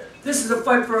message. This is a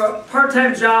fight for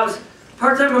part-time jobs.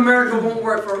 Part-time America won't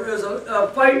work for. It was a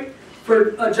fight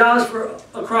for jobs for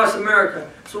across America.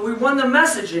 So we won the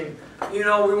messaging. You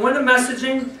know, we won the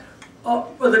messaging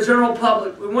for the general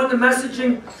public. We won the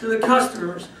messaging to the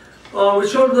customers. We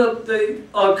showed the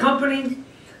company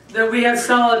that we had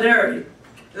solidarity.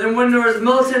 And then when there was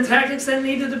militant tactics that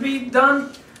needed to be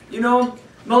done, you know,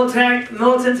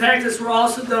 militant tactics were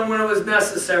also done when it was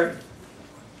necessary.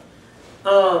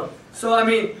 So I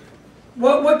mean,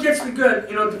 what gets the good?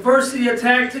 You know, diversity of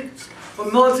tactics,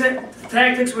 but militant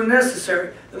tactics when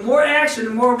necessary. The more action,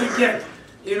 the more we get.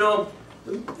 You know,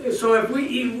 so if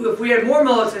we had more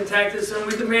militant tactics and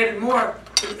we demanded more,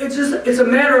 it's a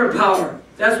matter of power.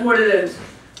 That's what it is.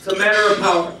 It's a matter of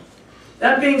power.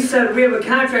 That being said, we have a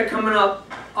contract coming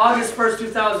up August 1st,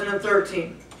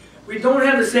 2013. We don't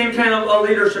have the same kind of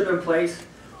leadership in place.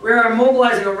 We are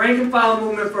mobilizing a rank and file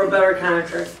movement for a better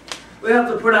contract. We have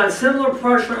to put on similar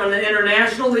pressure on the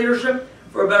international leadership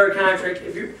for a better contract.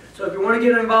 So if you want to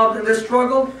get involved in this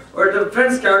struggle or a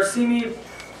defense guard, see me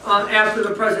after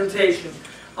the presentation.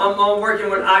 I'm working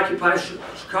with Occupy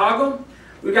Chicago.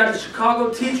 We got the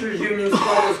Chicago Teachers Union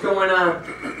struggles going on.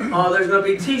 There's going to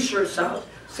be T-shirts out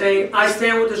saying, "I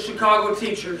stand with the Chicago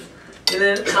teachers." And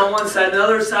then on one side, the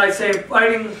other side saying,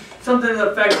 fighting something to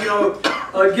the effect, you know,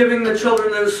 giving the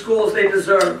children those schools they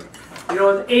deserve. You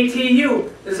know, and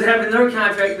ATU is having their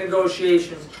contract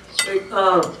negotiations.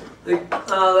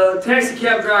 The taxi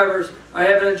cab drivers are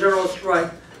having a general strike.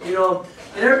 You know,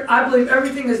 and I believe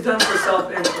everything is done for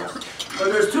self-interest.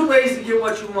 But there's two ways to get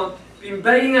what you want. Being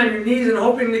begging on your knees and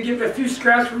hoping to get a few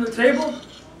scraps from the table,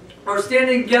 or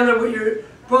standing together with your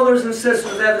brothers and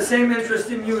sisters that have the same interest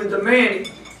in you and demanding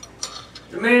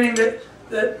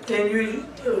that and you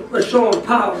a show of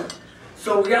power.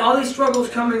 So we got all these struggles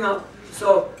coming up.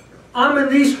 So I'm in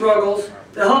these struggles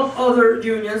to help other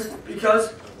unions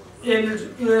because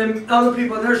and other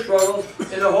people in their struggles, and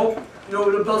to hope, you know,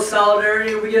 to build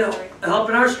solidarity, and we get help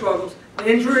in our struggles. An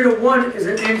injury to one is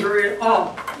an injury to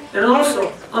all. And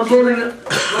also, I'm building a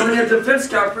defense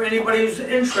card for anybody who's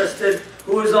interested,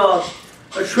 who is a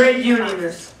trade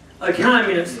unionist, a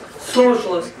communist,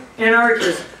 socialist,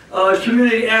 anarchist,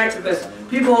 community activist,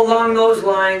 people along those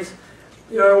lines,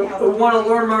 who want to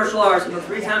learn martial arts. I'm a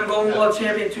 3-time Golden Glove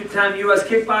champion, 2-time U.S.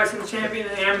 kickboxing champion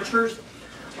in amateurs,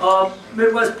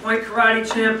 Midwest Point Karate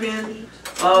champion,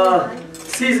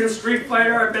 seasoned street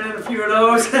fighter. I've been in a few of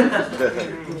those.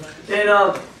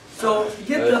 And so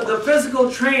get the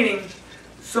physical training,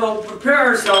 so prepare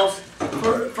ourselves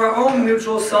for our own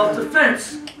mutual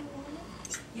self-defense.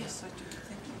 Yes, I do.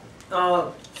 Thank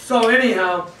you. So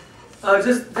anyhow,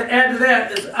 just to add to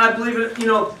that is I believe in,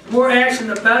 more action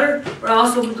the better, but I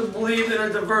also believe in a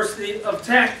diversity of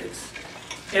tactics.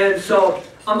 And so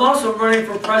I'm also running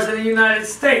for President of the United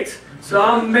States. So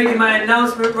I'm making my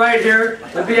announcement right here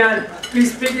to be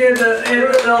speaking at the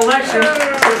election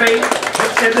debate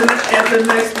at the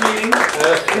next meeting.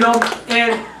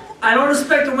 And I don't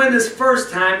expect to win this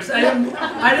first time, because I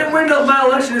didn't win my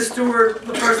election as Stewart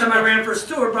the first time I ran for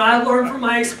Stewart, but I learned from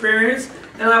my experience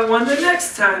and I won the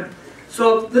next time.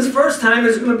 So this first time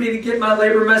is going to be to get my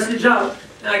labor message out,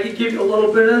 and I can give you a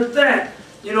little bit of that.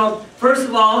 First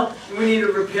of all, we need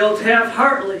to repeal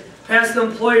Taft-Hartley, pass the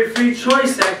Employee Free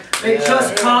Choice Act, make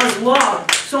just cause law,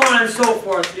 so on and so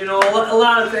forth. A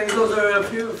lot of things. Those are a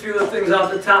few of the things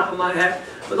off the top of my head.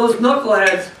 But those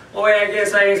knuckleheads, oh wait, I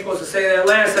guess I ain't supposed to say that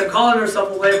last time, calling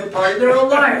themselves a Labor Party, they're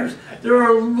liars.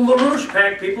 They're a LaRouche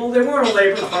PAC people. They weren't a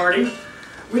Labor Party.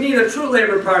 We need a true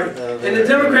Labor Party. And the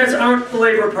Democrats aren't the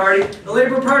Labor Party. The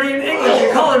Labor Party in England,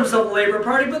 they call themselves a Labor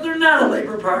Party, but they're not a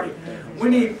Labor Party. We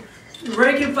need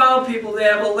rank and file people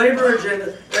that have a labor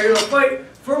agenda. They're going to fight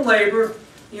for labor,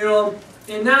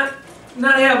 and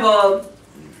not have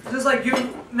just like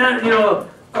a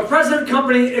present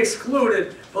company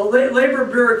excluded, but labor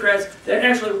bureaucrats that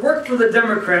actually work for the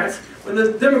Democrats when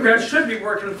the Democrats should be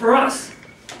working for us.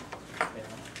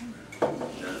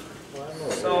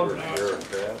 So,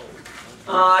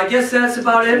 I guess that's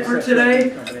about it for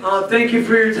today. Thank you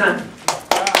for your time.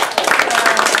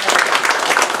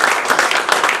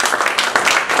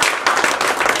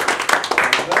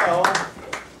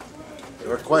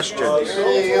 Your questions.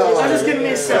 Just give me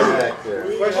a second.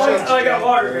 I got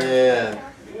water. Yeah.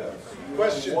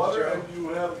 Questions, Joe? You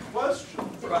have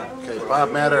questions? Okay,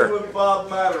 Bob Matter. With Bob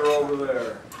Matter over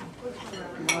there.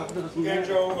 Yeah,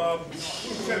 Joe,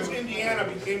 since Indiana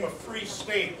became a free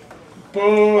state,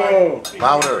 Boo!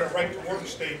 Louder. right to work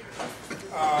state,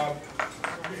 have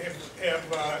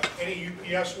any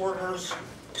UPS workers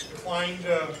declined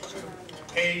to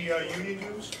pay union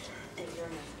dues?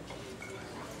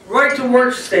 Right to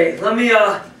work state. Let me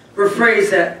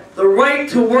rephrase that. The right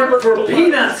to work for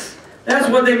peanuts. That's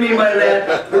what they mean by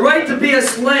that. The right to be a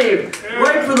slave.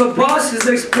 Right for the bosses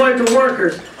to exploit the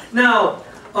workers. Now,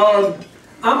 I'm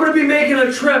going to be making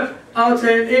a trip out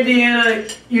to Indiana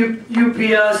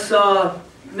UPS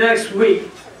next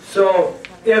week. So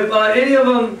if any of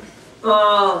them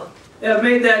have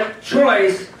made that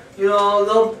choice,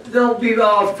 they'll be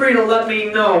free to let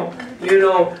me know.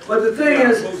 But the thing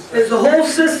is the whole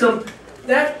system,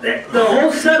 the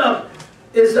whole setup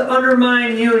is to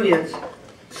undermine unions.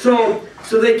 So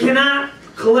they cannot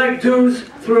collect dues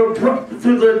through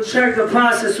the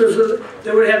processors.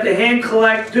 They would have to hand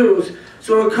collect dues.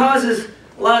 So it causes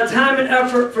a lot of time and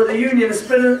effort for the union.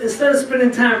 Instead of spending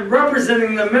time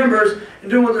representing the members and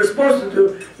doing what they're supposed to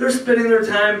do, they're spending their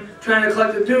time trying to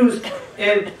collect the dues.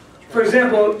 And for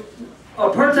example,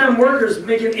 part-time workers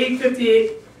making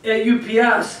 $8.58 at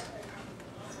UPS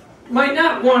might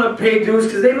not want to pay dues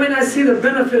because they might not see the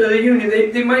benefit of the union.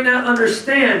 They might not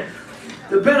understand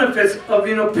the benefits of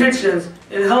pensions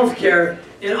and health care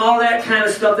and all that kind of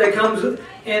stuff that comes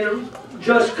in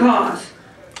just cause.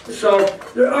 So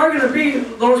there are going to be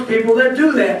those people that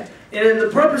do that, and the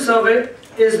purpose of it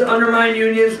is to undermine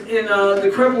unions and to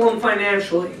cripple them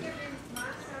financially.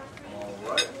 All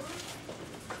right.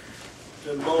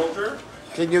 Tim Bolger?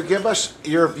 Can you give us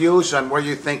your views on where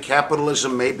you think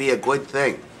capitalism may be a good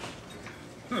thing?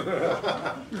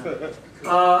 I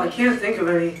can't think of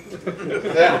any.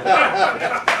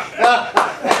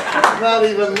 Not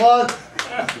even one.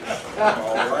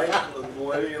 All right, the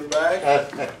lady in back.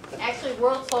 Actually,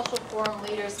 World Social Forum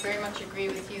leaders very much agree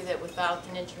with you that without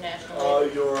an international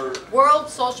World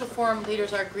Social Forum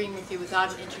leaders are agreeing with you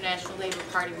without an international labor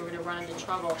party, we're going to run into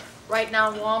trouble. Right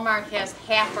now, Walmart has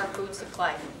half our food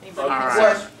supply. Anybody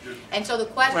concerned? And so the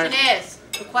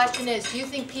question is, do you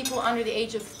think people under the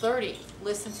age of 30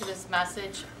 listen to this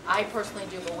message? I personally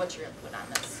do, but what's your input on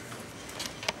this?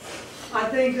 I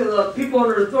think the people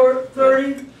under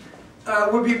 30,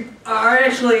 are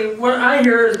actually, what I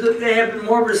hear is that they have been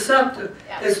more receptive.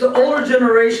 It's the older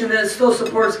generation that still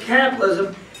supports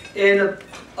capitalism, and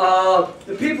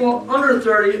the people under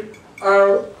 30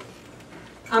 are,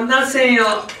 I'm not saying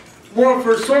more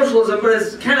for socialism, but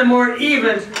it's kind of more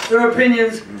even, their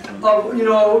opinions of, you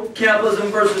know, capitalism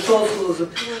versus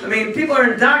socialism. I mean, people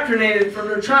are indoctrinated from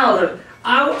their childhood.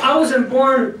 I wasn't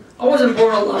born a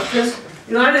leftist.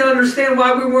 You know, I didn't understand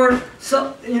why we weren't,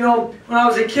 you know, when I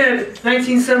was a kid,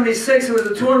 1976, it was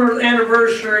the 200th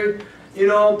anniversary, you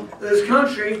know, of this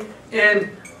country, and,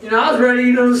 you know, I was ready,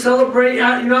 you know, to celebrate. You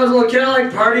know, I was a little kid, I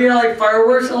like party, I like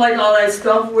fireworks, I like all that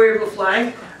stuff, wave a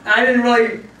flag. I didn't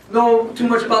really know too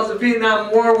much about the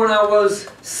Vietnam War when I was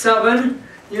 7.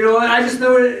 You know, I just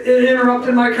knew it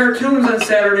interrupted my cartoons on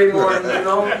Saturday morning, you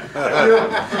know.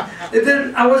 It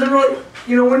didn't, I wasn't really,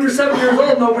 you know, when you're 7 years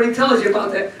old, nobody tells you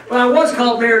about that. But I was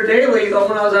called Mayor Daley, though,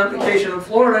 when I was on vacation in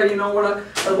Florida, you know, when I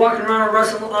was walking around and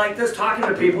wrestling like this, talking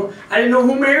to people. I didn't know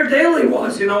who Mayor Daley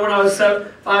was, you know, when I was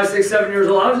 5, 6, 7 years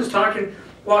old. I was just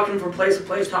walking from place to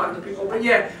place, talking to people. But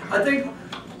yeah, I think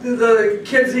the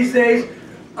kids these days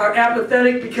are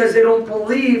apathetic because they don't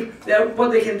believe that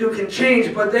what they can do can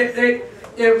change. But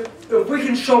if we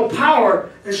can show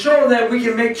power and show that we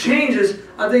can make changes,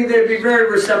 I think they'd be very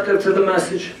receptive to the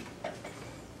message.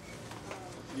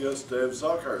 Yes, Dave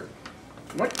Zucker.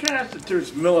 What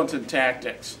constitutes militant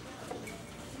tactics?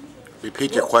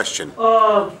 Repeat your question.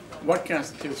 What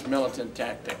constitutes militant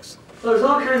tactics? There's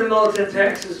all kinds of militant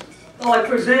tactics. Like,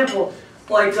 for example,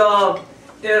 like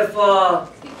if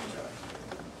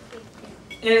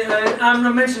and I'm going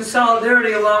to mention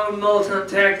solidarity along with militant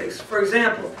tactics. For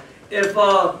example, if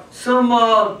some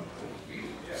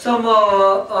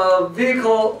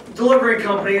vehicle delivery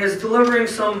company is delivering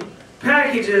some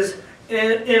packages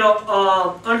in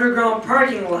a underground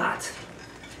parking lot,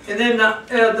 and then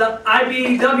the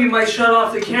IBEW might shut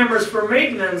off the cameras for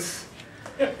maintenance,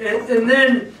 and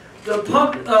then the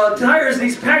tires of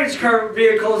these package car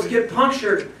vehicles get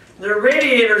punctured, their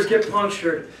radiators get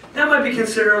punctured. That might be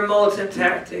considered a militant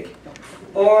tactic.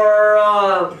 Or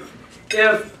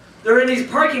if they're in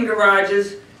these parking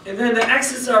garages and then the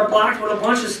exits are blocked with a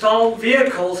bunch of stalled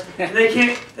vehicles and they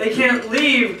can't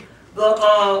leave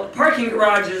the parking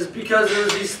garages because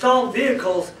there's these stalled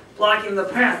vehicles blocking the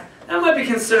path. That might be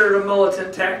considered a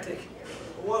militant tactic.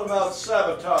 What about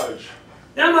sabotage?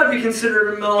 That might be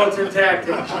considered a militant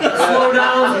tactic.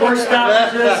 Slowdowns, work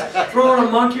stoppages, throwing a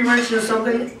monkey wrench or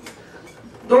something.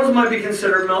 Those might be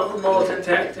considered militant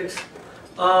tactics.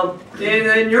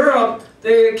 In Europe,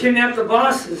 they kidnap the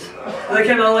bosses. They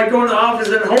kind of like go in the office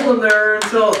and hold them there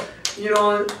until, you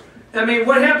know, I mean,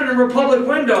 what happened in Republic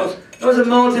Windows? That was a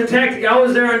militant tactic. I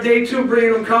was there on day 2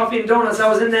 bringing them coffee and donuts. I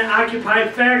was in that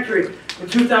occupied factory in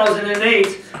 2008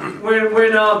 when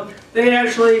they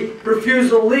actually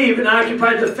refused to leave and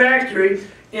occupied the factory,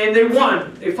 and they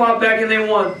won. They fought back and they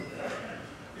won.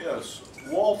 Yes,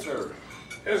 Walter.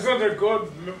 Isn't a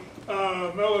good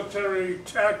military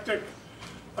tactic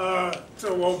to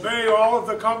obey all of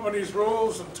the company's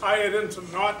rules and tie it into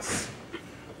knots?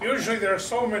 Usually there are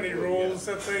so many rules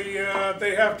that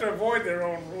they have to avoid their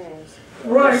own rules.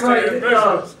 Right. Isn't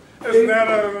that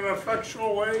an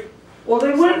effectual way? Well,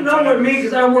 they wouldn't know with me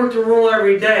because I work the rule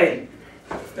every day.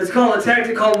 It's called a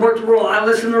tactic called work the rule. I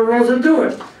listen to the rules and do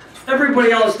it. Everybody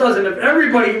else doesn't. If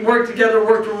everybody worked together,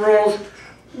 worked the rules,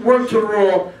 worked to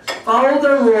rule, follow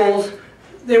their rules,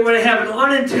 they would have an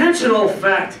unintentional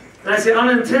effect. And I say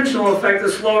unintentional effect to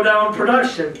slow down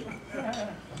production.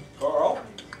 Carl?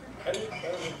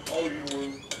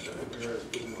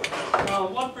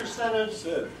 What percentage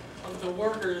of the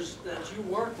workers that you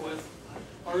work with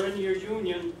are in your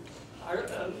union?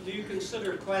 Do you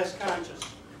consider class conscious?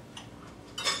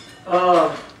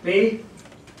 Me?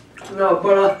 No,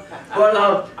 but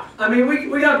I mean,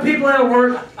 we got people at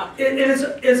work.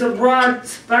 It's a broad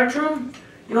spectrum.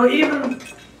 You know, even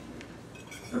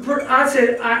I'd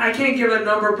say I can't give a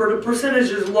number, but the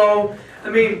percentage is low. I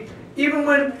mean, even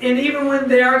when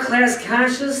they are class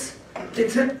conscious, they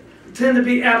tend to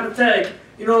be apathetic.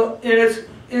 You know,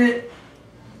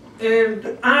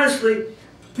 and honestly,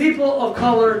 people of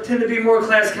color tend to be more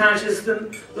class conscious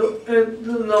than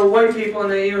the white people in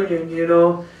the union. You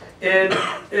know. And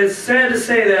it's sad to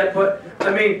say that, but I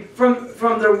mean, from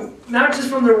their, not just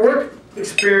from their work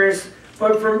experience,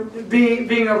 but from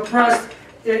being oppressed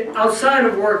outside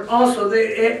of work, also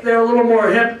they're a little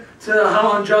more hip to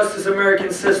how unjust this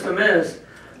American system is,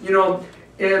 you know.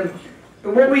 And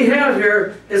what we have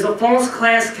here is a false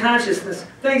class consciousness.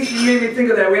 Thanks, you made me think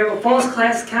of that. We have a false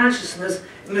class consciousness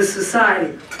in this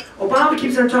society. Obama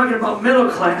keeps on talking about middle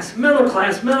class, middle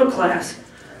class, middle class.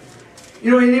 You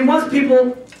know, and he wants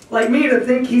people like me to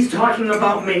think he's talking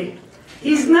about me.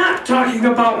 He's not talking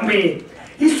about me.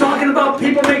 He's talking about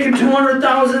people making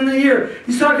 $200,000 a year.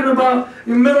 He's talking about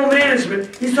middle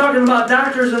management. He's talking about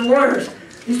doctors and lawyers.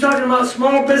 He's talking about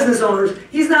small business owners.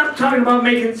 He's not talking about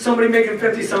somebody making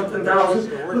 50-something thousand.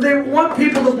 But they want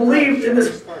people to believe in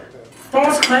this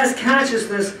false class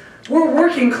consciousness. We're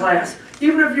working class.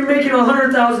 Even if you're making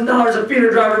 $100,000 a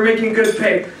feeder driver making good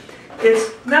pay.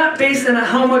 It's not based on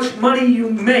how much money you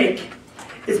make.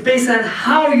 It's based on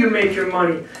how you make your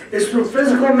money. It's through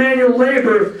physical manual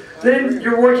labor, then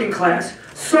you're working class.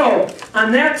 So,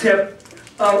 on that tip,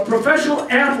 a professional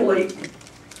athlete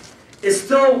is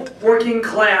still working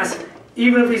class,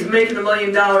 even if he's making $1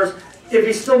 million, if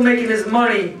he's still making his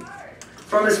money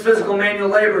from his physical manual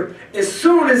labor. As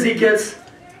soon as he gets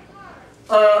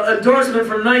an endorsement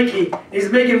from Nike, he's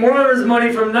making more of his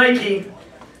money from Nike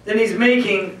than he's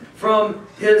making from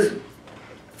his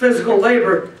physical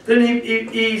labor, then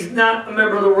he's not a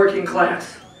member of the working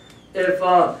class.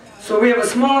 So we have a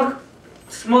small,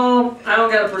 I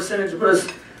don't got a percentage, but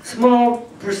a small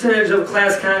percentage of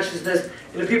class consciousness,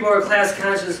 and the people who are class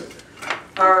conscious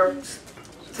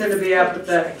tend to be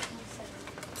apathetic.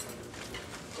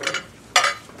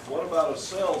 What about a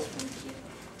salesman?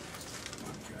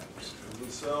 Is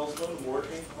the salesman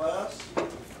working class?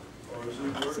 Or is he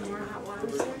working for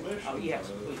the commission? Oh, yes,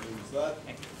 please. Is that?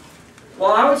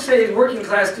 Well, I would say he's working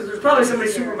class because there's probably somebody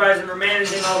supervising or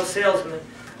managing all the salesmen.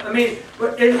 I mean,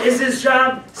 is his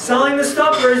job selling the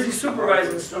stuff or is he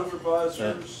supervising the stuff?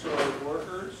 Supervisors,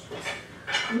 workers?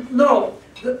 No,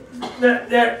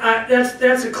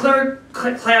 that's a clear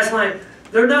class line.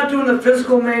 They're not doing the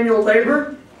physical manual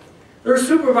labor. They're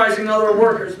supervising other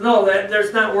workers. No,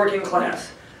 that's not working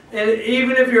class. And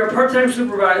even if you're a part-time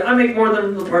supervisor, I make more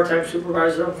than the part-time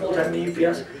supervisor. I'm full-time at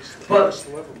UPS, but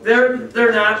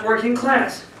they're not working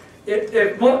class.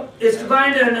 It's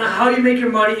defined on how you make your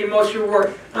money and most of your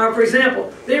work. For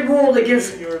example, they ruled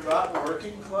against. You're not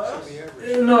working class?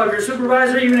 No, if you're a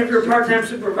supervisor, even if you're a part-time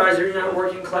supervisor, you're not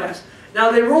working class.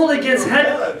 Now they ruled against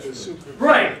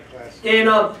right,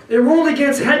 and they ruled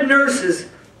against head nurses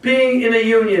being in a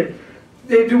union.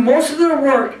 They do most of their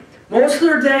work, most of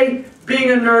their day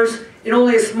being a nurse, and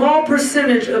only a small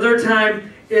percentage of their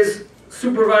time is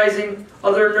supervising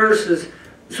other nurses.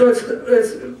 So it's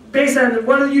based on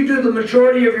what do you do the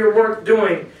majority of your work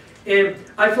doing. And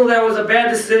I feel that was a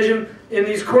bad decision, and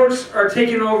these courts are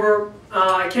taking over,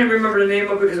 I can't remember the name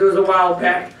of it because it was a while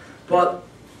back, but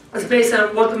it's based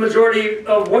on what the majority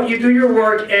of what you do your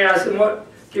work as and what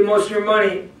get most of your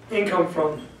money income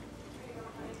from.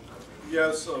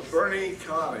 Yes, Bernie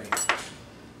Connie.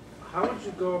 How would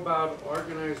you go about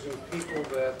organizing people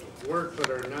that work but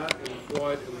are not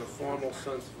employed in the formal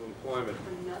sense of employment,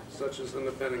 such as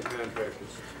independent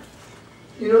contractors?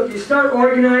 You know, you start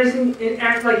organizing and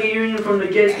act like a union from the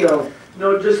get-go.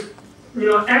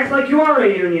 Act like you are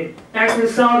a union. Act in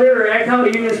solidarity, act how a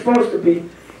union is supposed to be.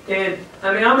 And,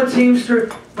 I mean, I'm a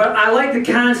Teamster, but I like the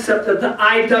concept of the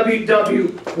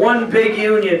IWW, one big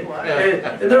union.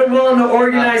 And they're willing to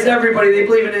organize everybody. They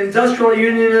believe in industrial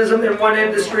unionism in one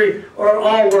industry or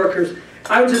all workers.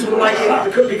 I just would like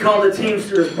it to be called the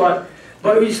Teamsters, but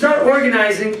when you start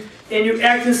organizing and you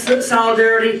act in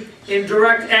solidarity in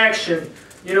direct action,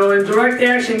 and direct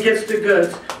action gets the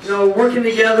goods. Working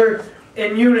together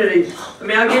in unity. I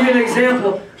mean, I'll give you an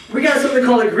example. We got something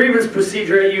called a grievance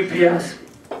procedure at UPS.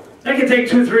 That can take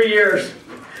 2-3 years,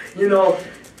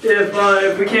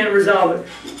 if we can't resolve it.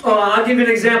 I'll give you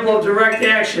an example of direct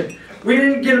action. We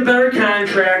didn't get a better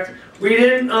contract. We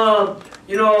didn't,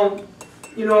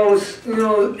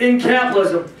 in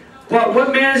capitalism. But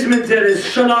what management did is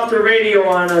shut off the radio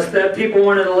on us that people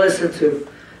wanted to listen to.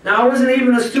 Now, I wasn't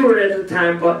even a steward at the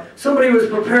time, but somebody was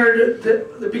prepared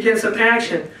to begin some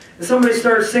action. And somebody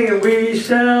started singing, "We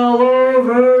shall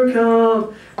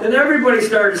overcome." Then everybody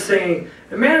started singing.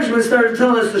 And management started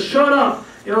telling us to shut up.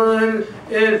 And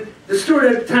the steward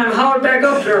at the time hollered back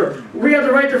up there, "We have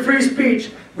the right to free speech."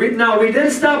 We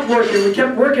didn't stop working. We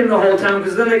kept working the whole time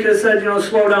because then they could have said,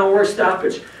 slow down, work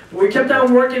stoppage. But we kept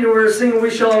on working and we were singing,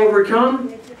 "We shall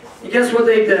overcome." And guess what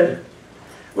they did?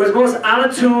 It was the most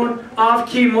out-of-tune,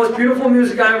 off-key, most beautiful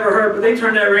music I ever heard, but they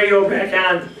turned that radio back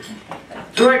on.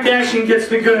 Direct action gets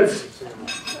the goods.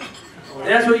 And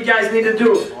that's what you guys need to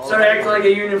do. Start acting like a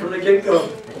union from the get-go.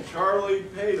 Charlie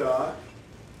Paydock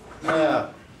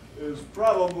is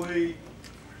probably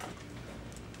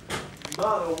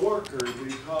not a worker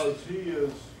because he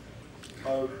is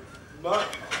not...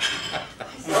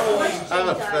 I'm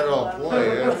a federal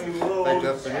employee. By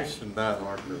definition, not a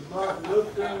worker. He's not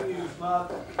lifting, he's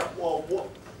not... Well,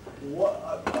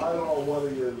 what, I don't know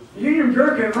what he is. Union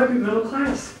bureaucrat might be middle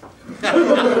class. One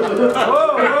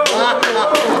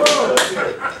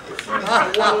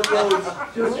of those,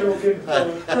 Just joking.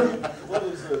 what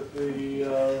is it,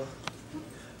 the,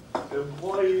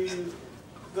 employees,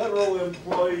 federal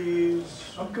employees?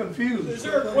 I'm confused. Is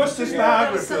there a question? This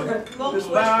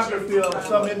biography of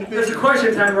some There's a individual.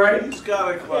 question time, right? He's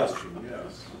got a question,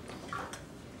 yes.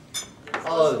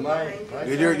 Oh,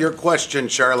 Your question,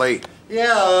 Charlie.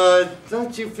 yeah,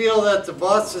 don't you feel that the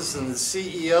bosses and the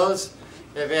CEOs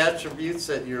have attributes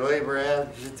that your labor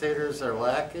agitators are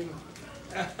lacking?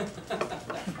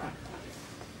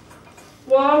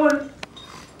 Well,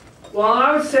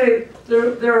 I would say they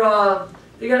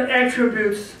got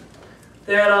attributes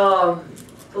that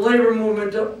the labor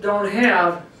movement don't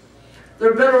have.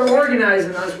 They're better organized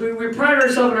than us. We pride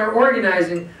ourselves in our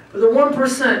organizing, but the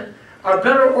 1% are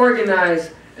better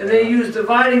organized, and they use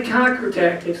divide and conquer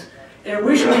tactics. And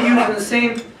we should be using the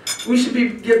same. We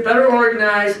should get better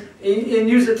organized and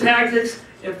use the tactics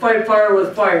and fight fire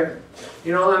with fire.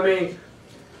 You know, I mean,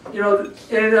 you know,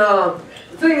 and the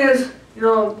thing is, you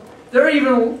know, they're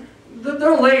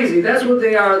lazy. That's what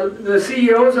they are. The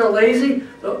CEOs are lazy.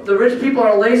 The rich people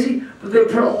are lazy, but they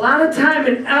put a lot of time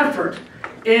and effort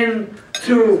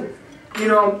into, you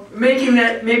know, making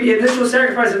that maybe initial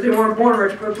sacrifice if they weren't born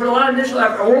rich, but put a lot of initial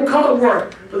effort. I won't call it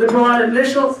work, but they put a lot of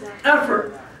initial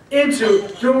effort into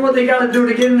doing what they got to do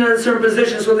to get into a certain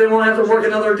position so they won't have to work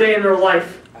another day in their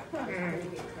life.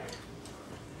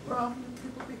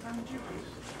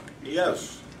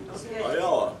 Yes,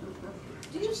 Ayala.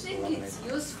 Do you think it's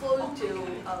useful to,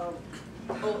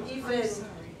 or even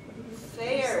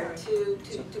fair to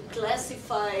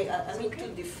classify, I mean to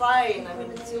define, I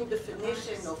mean it's your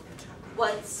definition of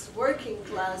what's working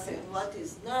class and what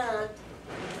is not,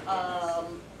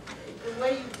 the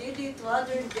way you did it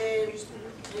rather than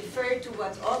refer to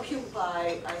what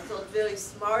Occupy, I thought very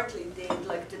smartly did,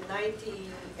 like the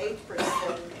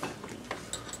 98%,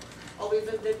 or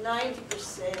even the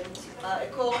 90%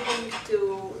 according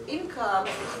to income,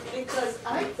 because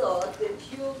I thought that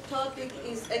your topic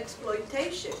is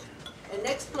exploitation. And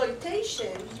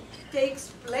exploitation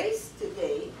takes place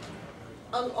today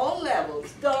on all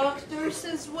levels, doctors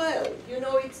as well. You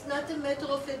know, it's not a matter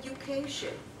of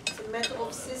education, it's a matter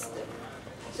of system.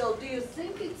 So do you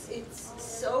think it's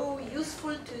so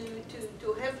useful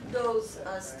to have those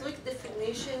strict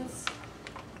definitions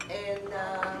and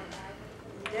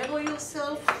narrow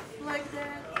yourself like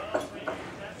that?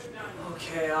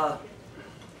 Okay, I'll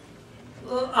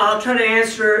try to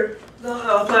answer. I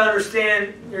hope I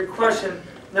understand your question.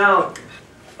 Now,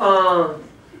 and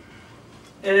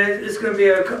it's going to be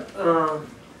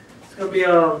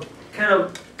a kind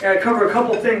of, I cover a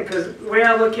couple things because the way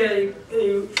I look at it,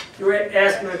 you were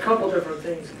asking a couple different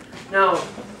things. Now,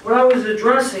 what I was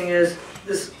addressing is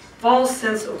this false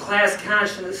sense of class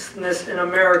consciousness in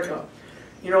America.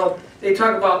 You know, they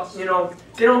talk about, you know,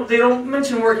 they don't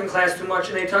mention working class too much,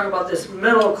 and they talk about this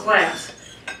middle class.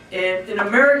 And in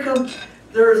America,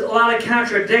 there's a lot of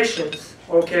contradictions.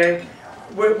 Okay,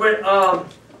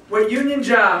 with union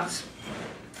jobs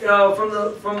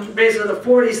from basically the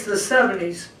 40s to the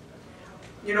 70s,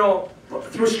 you know,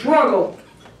 through struggle,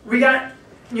 we got,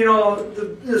 you know,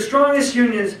 the strongest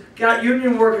unions got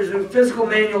union workers in physical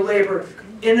manual labor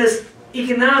in this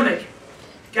economic.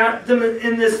 Got them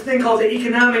in this thing called the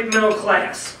economic middle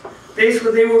class.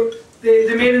 Basically,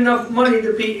 they made enough money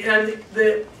to be in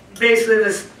basically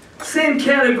this same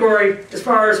category as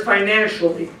far as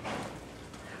financially.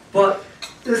 But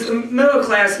this middle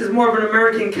class is more of an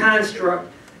American construct,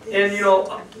 and you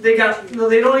know they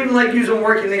don't even like using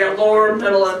working. They got lower,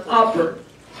 middle, and upper,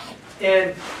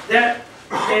 and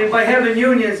by having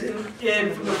unions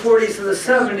in from the 40s to the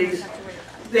 70s,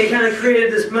 they kind of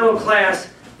created this middle class.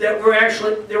 That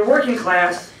they're working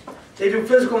class, they do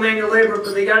physical manual labor,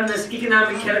 but they got in this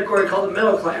economic category called the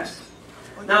middle class.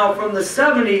 Now, from the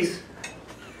 70s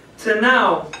to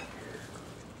now,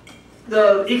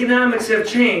 the economics have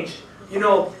changed. You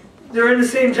know, they're in the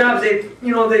same jobs, they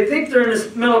think they're in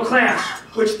this middle class,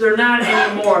 which they're not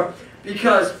anymore,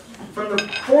 because from the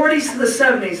 40s to the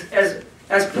 70s,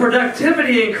 as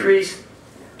productivity increased,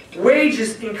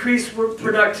 wages increased with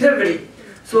productivity.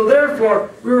 So therefore,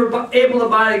 we were able to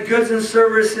buy the goods and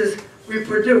services we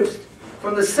produced.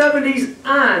 From the 70s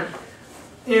on,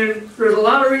 and there's a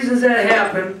lot of reasons that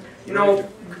happened, you know,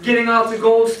 getting off the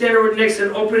gold standard with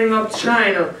Nixon, opening up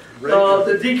China,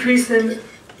 the decrease in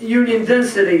union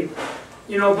density,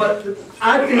 you know, but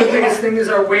I think the biggest thing is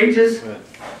our wages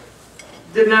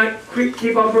did not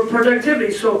keep up with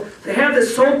productivity. So to have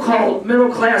this so-called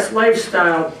middle-class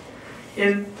lifestyle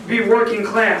and be working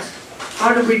class,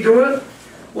 how did we do it?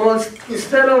 Well,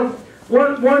 instead of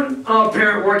one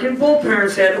parent working, both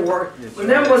parents had to work. When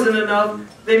that wasn't enough,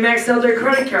 they maxed out their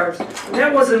credit cards. When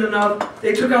that wasn't enough,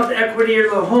 they took out the equity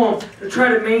of the home to try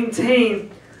to maintain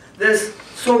this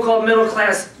so-called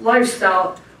middle-class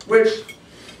lifestyle, which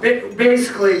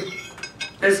basically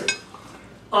is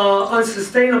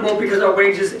unsustainable because our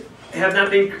wages have not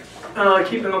been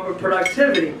keeping up with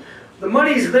productivity. The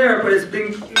money's there, but it's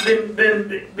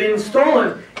been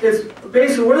stolen. It's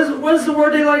basically, what is the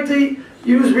word they like to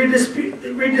use?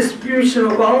 Redistribution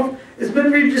of wealth. It's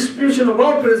been redistribution of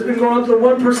wealth, but it's been going up to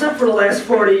 1% for the last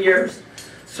 40 years.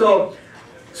 So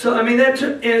I mean it's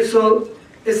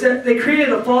that they created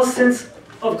a false sense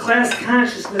of class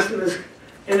consciousness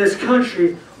in this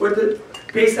country,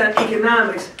 based on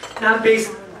economics, not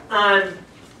based on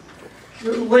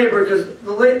labor, because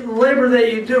the labor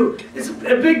that you do, it's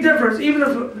a big difference. Even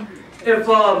if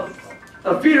a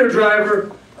feeder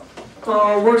driver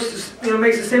works,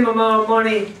 makes the same amount of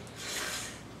money,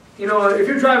 if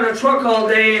you're driving a truck all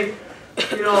day,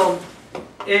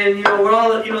 and with all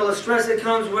the stress that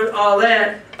comes with all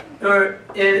that,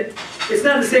 and it's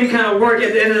not the same kind of work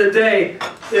at the end of the day.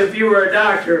 If you were a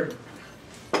doctor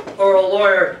or a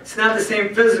lawyer, it's not the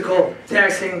same physical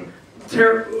taxing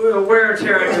wear and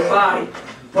tear on your body,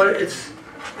 but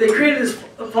they created this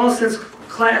false sense of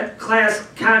class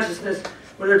consciousness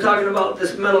when they're talking about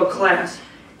this middle class.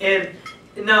 And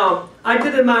now, I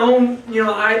did it in my own,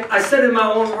 I said it in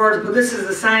my own words, but this is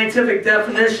the scientific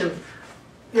definition,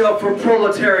 for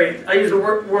proletariat. I use the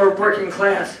word working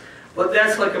class, but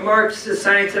that's like a Marxist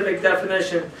scientific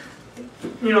definition,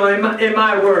 in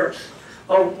my words,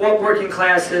 of what working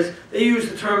class is. They use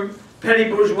the term petty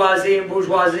bourgeoisie and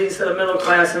bourgeoisie instead of middle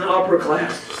class and upper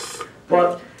class.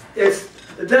 But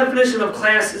the definition of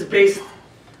class is based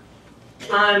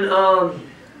on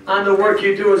the work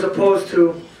you do as opposed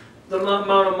to the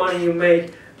amount of money you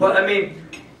make. But I mean,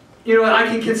 I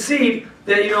can concede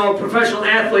that professional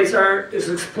athletes aren't as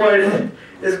exploited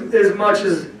as much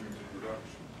as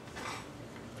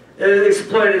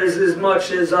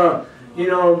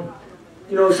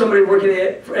somebody working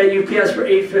at UPS for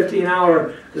 $8.50 an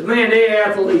hour. Because man, they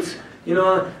athletes. I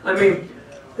mean,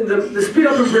 the speed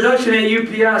up in production at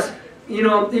UPS.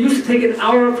 It used to take an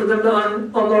hour for them to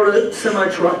unload a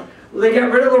semi-truck. Well, they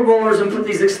got rid of the rollers and put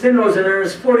these extendos in there.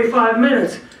 It's 45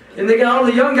 minutes, and they got all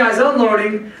the young guys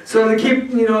unloading, so they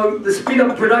keep the speed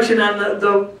up production on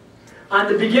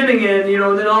the beginning end.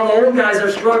 Then all the old guys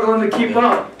are struggling to keep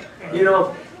up.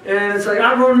 And it's like,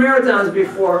 I've run marathons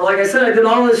before. Like I said, I did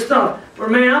all this stuff. But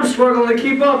man, I'm struggling to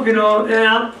keep up, and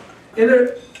I'm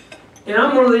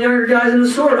one of the younger guys in the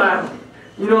sort aisle.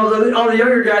 All the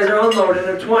younger guys are unloading in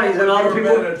their 20s, and all the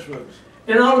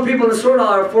people in the sort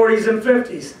aisle are 40s and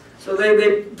 50s. So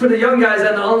they put the young guys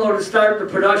on the unload to start the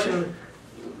production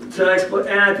to exploit.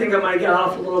 And I think I might get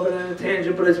off a little bit on a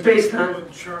tangent, but it's based on. You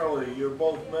and Charlie, you're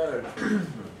both managers.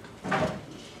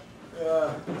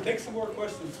 Take some more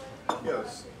questions.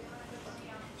 Yes.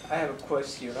 I have a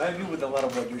question. I agree with a lot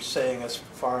of what you're saying as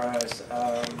far as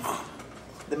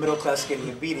the middle class getting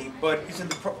a beating, but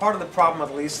isn't part of the problem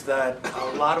at least that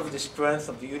a lot of the strength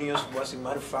of the unions was in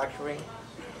manufacturing,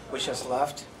 which has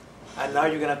left, and now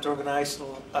you're going to have to organize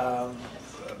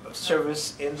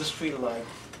service industry like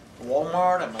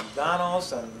Walmart and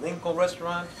McDonald's and Lincoln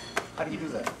Restaurant? How do you do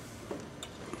that?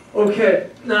 Okay,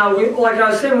 now, like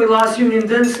I was saying, we lost union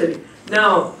density.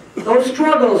 Now, those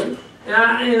struggles,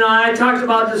 I talked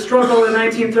about the struggle in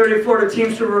 1934, the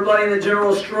Teamsters rebelling the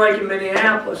general strike in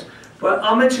Minneapolis. But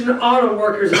I'll mention the auto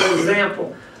workers as an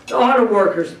example. The auto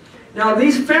workers. Now,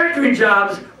 these factory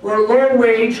jobs were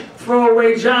low-wage,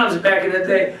 throwaway jobs back in the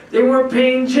day. They weren't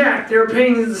paying jack. They were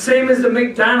paying the same as the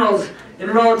McDonald's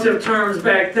in relative terms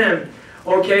back then.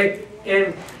 Okay?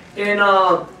 And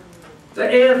the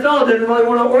AFL didn't really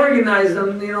want to organize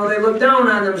them. They looked down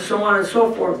on them, so on and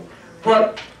so forth.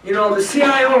 But, the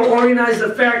CIO organized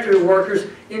the factory workers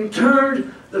and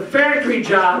turned the factory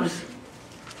jobs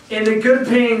into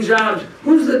good-paying jobs.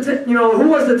 Who was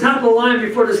the top of the line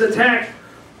before this attack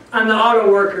on the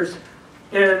auto workers?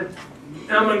 And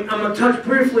I'm going to touch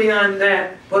briefly on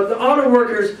that. But the auto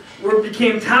workers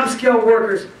became top-scale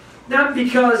workers, not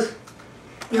because,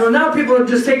 now people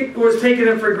was taking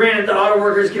it for granted. The auto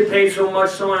workers get paid so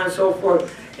much, so on and so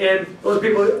forth. And those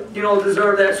people,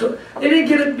 deserve that. So they didn't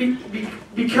get it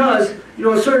because,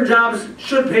 certain jobs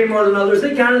should pay more than others.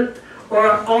 They got it,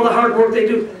 or all the hard work they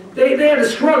do. They had to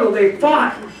struggle. They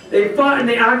fought. And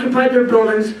they occupied their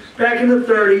buildings back in the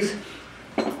 30s.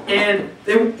 And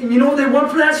you know what they won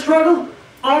for that struggle?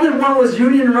 All they won was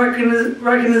union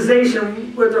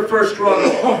recognition with their first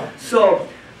struggle. So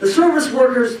the service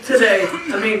workers today,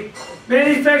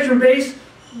 manufacturing base,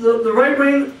 the right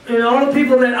wing and all the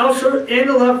people that outsource, and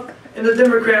the left and the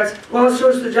Democrats who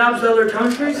outsource the jobs to other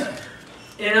countries.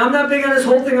 And I'm not big on this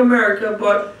whole thing America,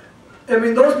 but I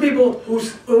mean those people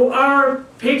who are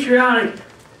patriotic,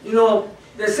 you know,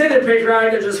 they say they're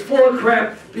patriotic are just full of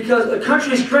crap, because a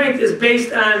country's strength is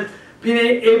based on being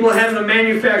able to have a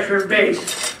manufacturing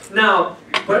base. Now,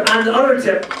 but on the other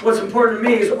tip, what's important to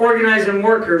me is organizing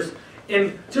workers.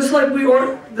 And just like the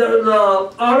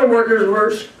auto workers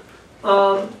were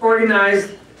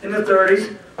organized in the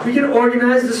 30s, we can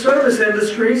organize the service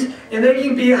industries, and they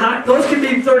can be high, those can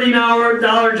be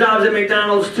 $30 jobs at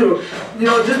McDonald's too. You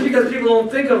know, just because people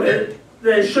don't think of it,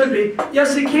 that it should be.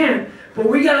 Yes, it can. But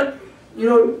we got, you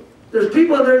know, there's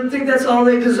people out there that think that's all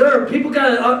they deserve. People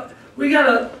got, we got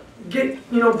to get,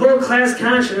 you know, build class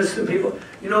consciousness in people.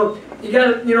 You know, you got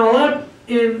to, you know, a lot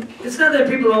in, it's not that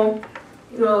people don't,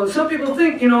 you know, some people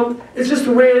think, you know, it's just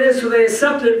the way it is, so they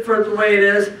accept it for the way it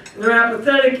is, and they're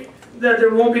apathetic that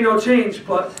there won't be no change.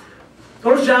 But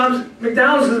those jobs,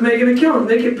 McDonald's is making a killing.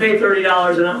 They can pay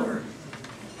 $30 an hour.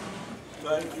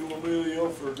 Thank you, Emilio,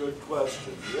 for a good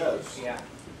question. Yes. Yeah.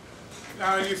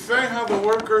 Now, you say how the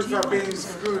workers are being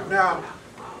screwed now,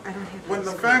 when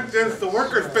the fact is the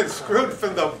workers been screwed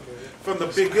from the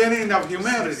beginning of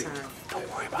humanity.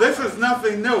 This is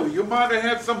nothing new. You might have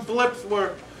had some blips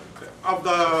where, of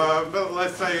the,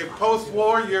 let's say,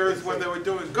 post-war years when they were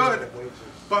doing good,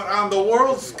 but on the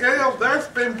world scale, there's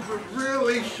been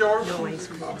really short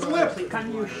blips.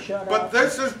 But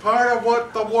this is part of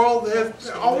what the world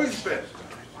has always been.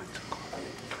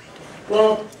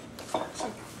 Well,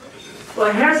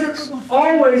 it hasn't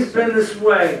always been this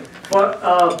way, but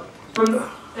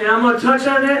and I'm going to touch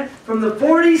on that, from the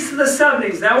 40s to the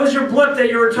 70s, that was your blip that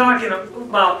you were talking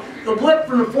about. The blip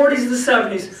from the 40s to the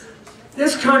 70s,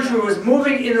 this country was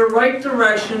moving in the right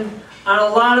direction on a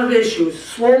lot of issues,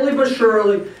 slowly but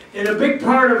surely, and a big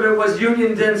part of it was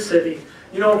union density,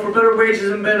 you know, for better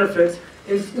wages and benefits.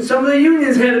 And some of the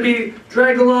unions had to be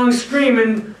dragged along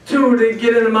screaming, too, to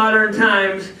get into modern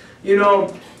times, you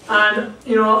know,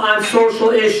 on social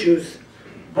issues.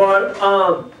 But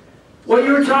what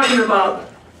you were talking about,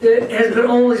 it has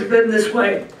always been this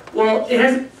way. Well, it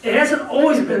hasn't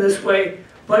always been this way,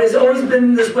 but it's always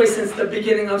been this way since the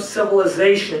beginning of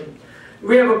civilization.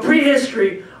 We have a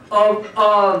prehistory of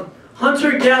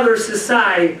hunter-gatherer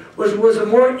society, which was a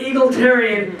more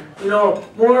egalitarian, you know,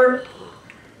 more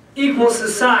equal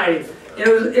society. And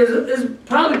it was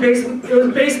probably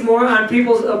based more on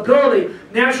people's ability,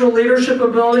 natural leadership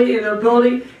ability, and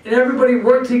everybody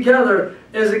worked together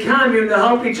as a commune to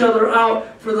help each other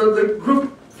out for the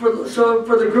group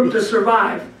to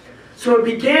survive. So it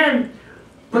began,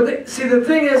 but see the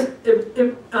thing is,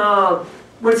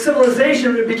 with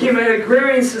civilization, it became an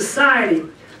agrarian society.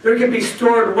 There could be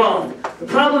stored wealth. The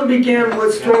problem began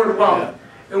with stored wealth,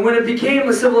 and when it became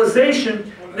a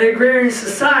civilization, an agrarian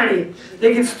society,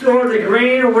 they could store the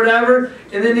grain or whatever,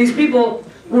 and then these people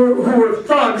who were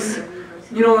thugs,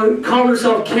 you know, called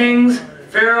themselves kings,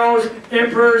 pharaohs,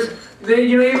 emperors. They,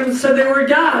 you know, even said they were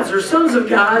gods or sons of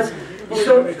gods.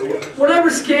 So whatever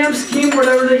scam, scheme,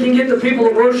 whatever, they can get the people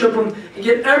to worship them and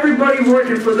get everybody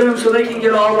working for them so they can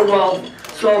get all the wealth.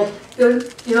 So,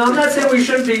 you know, I'm not saying we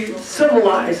shouldn't be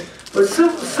civilized, but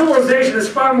civilization is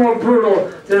far more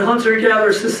brutal than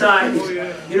hunter-gatherer societies.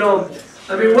 You know,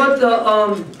 I mean, what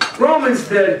the Romans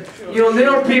did, you know,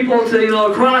 nailed people to, you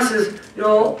know, crosses, you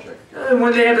know,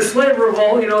 when they had the slave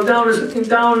revolt, you know, down,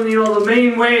 you know, the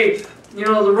main way, you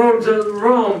know, the road to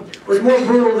Rome was more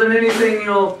brutal than anything, you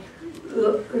know,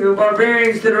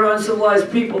 barbarians did or uncivilized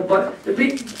people. It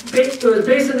was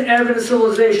based on the advent of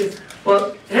civilization,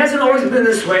 but it hasn't always been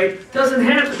this way. It doesn't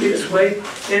have to be this way,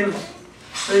 and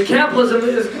capitalism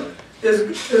is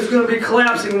going to be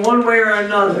collapsing one way or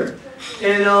another.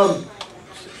 And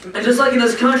just like in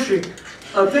this country,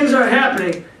 things are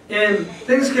happening, and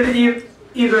things can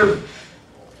either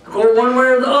go one way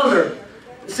or the other.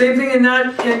 Same thing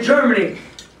in Germany.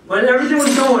 When everything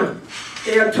was going,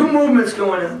 they had two movements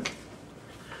going on.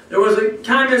 There was a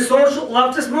communist social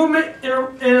leftist movement and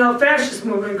a fascist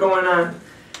movement going on.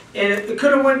 And it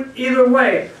could have went either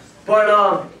way. But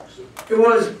it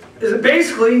was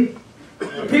basically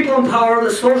the people in power,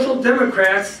 the social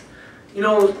democrats, you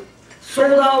know,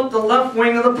 sold out the left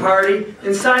wing of the party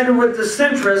and sided with the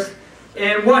centrists.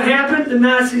 And what happened? The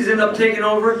Nazis ended up taking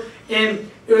over. And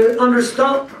under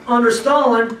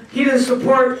Stalin, he didn't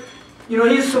support, you know,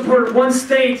 he supported one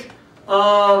state,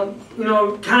 you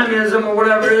know, communism or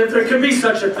whatever, if there could be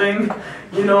such a thing,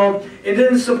 you know. It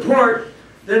didn't support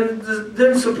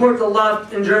the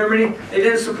left in Germany. They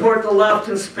didn't support the left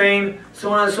in Spain,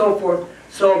 so on and so forth.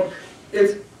 So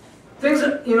things,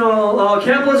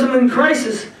 capitalism in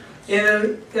crisis,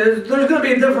 and there's going to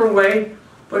be a different way.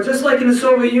 But just like in the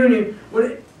Soviet Union,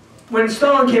 when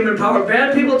Stalin came in power,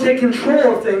 bad people take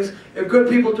control of things, and good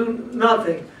people do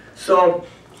nothing. So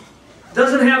it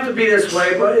doesn't have to be this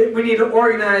way, but we need to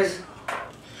organize.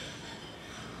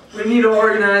 We need to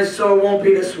organize so it won't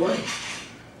be this way.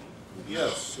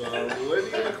 Yes, lady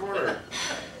in the corner.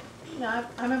 Now,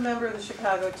 I'm a member of the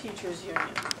Chicago Teachers Union,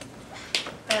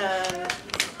 and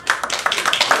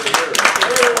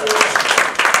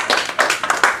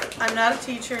I'm not a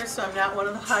teacher, so I'm not one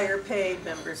of the higher paid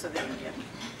members of the union.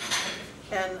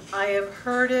 And I have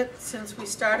heard it since we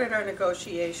started our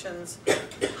negotiations,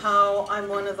 how I'm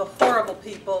one of the horrible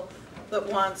people that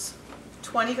wants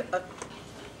a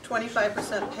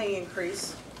 25% pay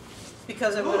increase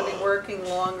because I'm going to be working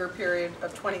longer period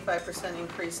of 25%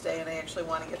 increased day and I actually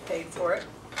want to get paid for it.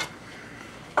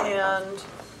 And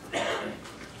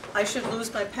I should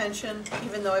lose my pension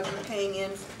even though I've been paying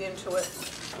into it.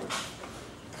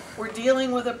 We're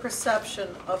dealing with a perception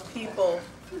of people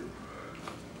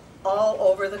all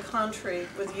over the country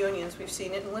with unions. We've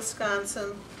seen it in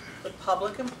Wisconsin with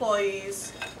public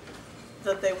employees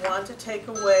that they want to take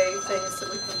away things that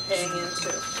we've been paying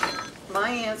into. My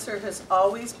answer has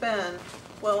always been,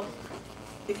 well,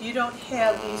 if you don't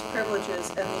have these privileges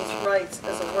and these rights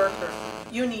as a worker,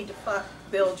 you need to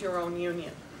build your own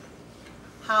union.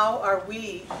 How are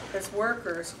we as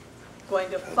workers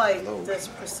going to fight this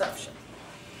perception?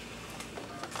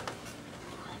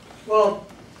 Well,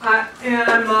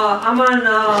 I'm on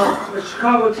the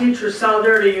Chicago Teachers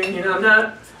Solidarity Union. I'm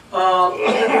not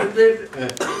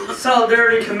the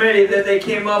Solidarity Committee that they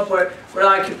came up with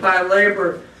Occupy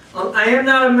Labor. I am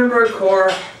not a member of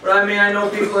CORE, but I know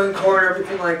people in CORE and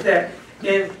everything like that.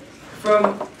 And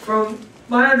from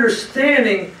my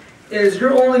understanding is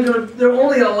they're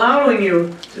only allowing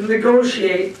you to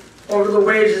negotiate over the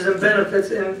wages and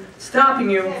benefits and stopping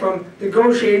you from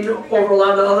negotiating over a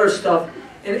lot of other stuff.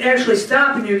 And actually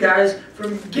stopping you guys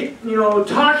from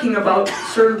talking about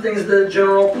certain things to the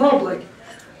general public.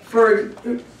 For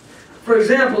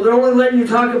example, they're only letting you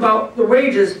talk about the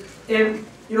wages, and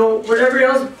whatever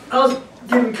else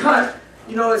getting cut,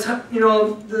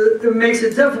 it makes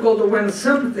it difficult to win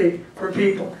sympathy for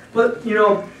people. But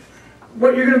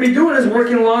what you're going to be doing is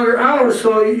working longer hours,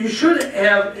 so you should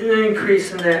have an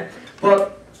increase in that.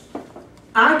 But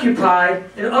Occupy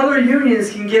and other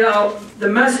unions can get out the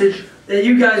message that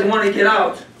you guys want to get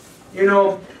out,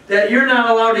 that you're not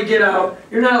allowed to get out,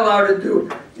 you're not allowed to do.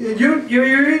 Your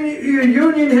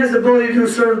union has the ability to do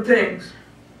certain things,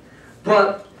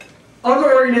 but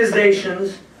other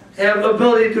organizations have the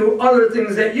ability to do other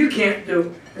things that you can't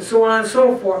do, and so on and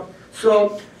so forth.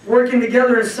 So working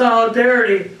together in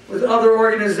solidarity with other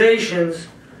organizations,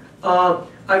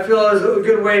 I feel is a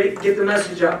good way to get the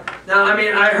message out. Now,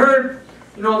 I heard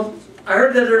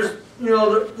that there's,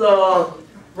 the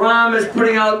ROM is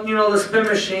putting out, the spin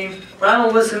machine, but I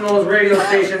don't listen to those radio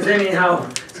stations anyhow.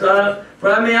 So,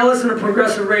 but I listen to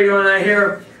progressive radio and I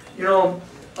hear,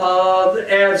 the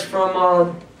ads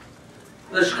from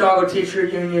the Chicago Teacher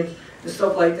Union and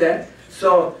stuff like that.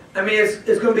 So,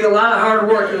 it's going to be a lot of hard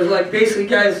work. It was like basically,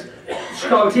 guys,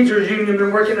 Chicago Teachers Union have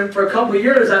been working for a couple of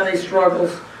years on these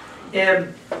struggles.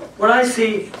 And what I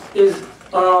see is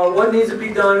what needs to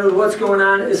be done, or what's going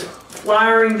on, is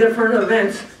flyering different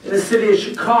events in the city of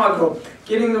Chicago,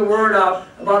 getting the word out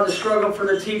about the struggle for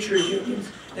the teachers unions.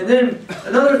 And then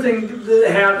another thing that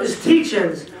they have is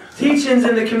teach-ins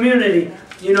in the community,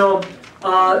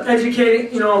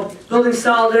 educating, building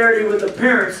solidarity with the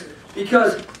parents,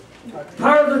 because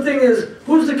part of the thing is,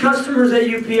 who's the customers at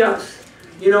UPS?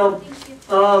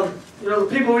 The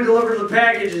people we deliver the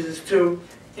packages to,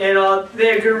 and they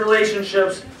have good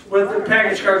relationships with the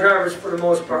package car drivers for the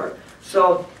most part.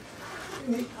 So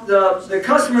the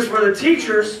customers for the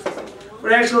teachers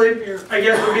would actually, I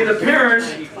guess, would be the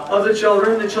parents of the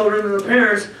children and the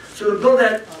parents. So to build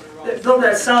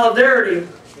that solidarity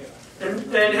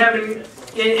and having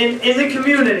in the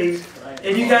communities,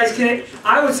 and you guys can,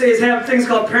 I would say, is have things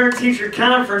called parent-teacher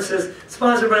conferences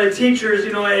sponsored by the teachers,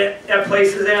 at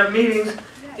places. They have meetings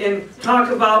and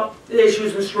talk about the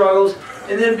issues and struggles,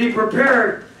 and then be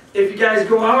prepared if you guys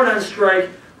go out on strike,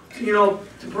 to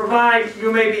provide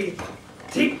maybe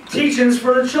teach-ins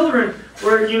for the children,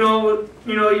 where you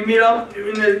meet up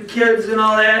and the kids and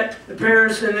all that, the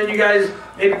parents, and then you guys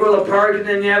maybe go to the park and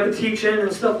then you have a teach-in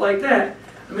and stuff like that.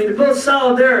 To build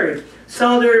solidarity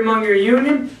among your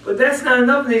union, but that's not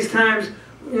enough in these times,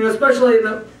 especially in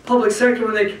the public sector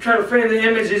when they try to frame the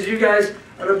image as you guys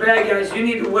are the bad guys. You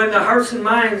need to win the hearts and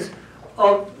minds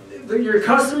of your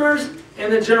customers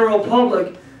and the general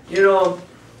public.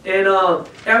 And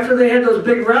after they had those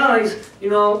big rallies,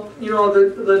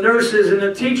 the nurses and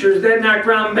the teachers, that knocked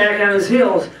Brown back on his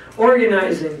heels,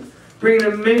 organizing,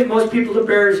 bringing the most people to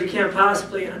bear as you can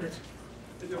possibly on it.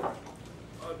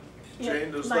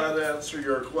 Jane, does that answer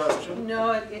your question?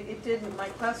 No, it didn't. My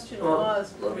question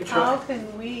was, how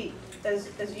can we, as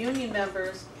union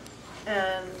members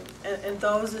and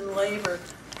those in labor,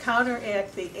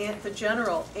 counteract the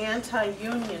general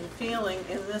anti-union feeling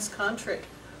in this country?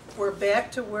 We're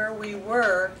back to where we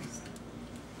were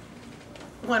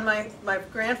when my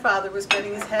grandfather was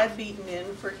getting his head beaten in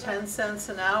for 10 cents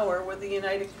an hour with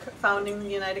founding the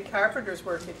United Carpenters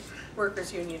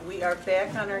Workers Union. We are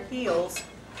back on our heels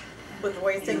with the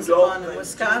way things have gone in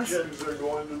Wisconsin. Teach-ins are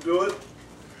going to do it?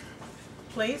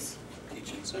 Please?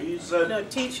 He said, no,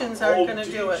 teach-ins aren't going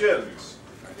to do it.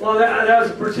 Well, that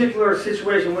was a particular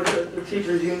situation with the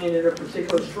teachers' union in a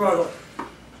particular struggle.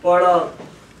 But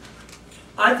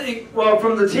I think, well,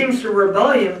 from the Teamster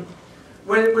Rebellion,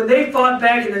 when they fought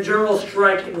back in the general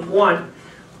strike and won,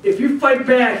 if you fight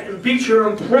back and beat your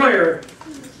employer,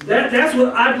 that's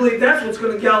what I believe. That's what's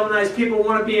going to galvanize people who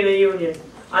want to be in a union.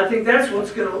 I think that's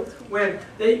what's going to win.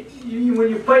 When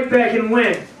you fight back and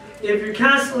win. If you're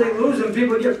constantly losing,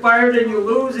 people get fired and you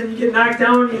lose, and you get knocked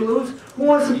down and you lose. Who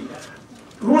wants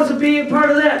to be a part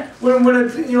of that? When a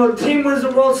team wins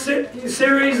the World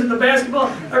Series in the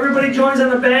basketball, everybody joins on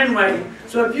the bandwagon.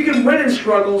 So if you can win in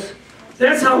struggles,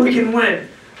 that's how we can win.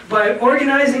 By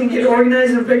organizing and get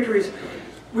organized in victories.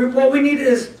 What we need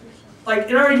is, like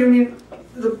in our union,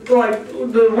 the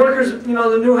workers, the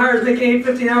new hires making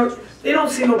 $8.50 an hour, they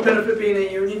don't see no benefit being in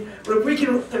a union. But if we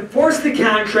can enforce the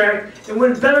contract and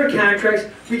win better contracts,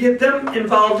 we get them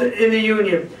involved in the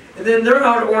union. And then they're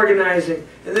out organizing.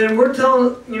 And then we're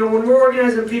telling, when we're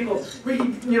organizing people, we,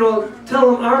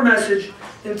 tell them our message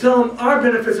and tell them our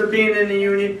benefits of being in the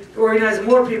union, to organize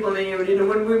more people in the union. And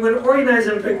when we win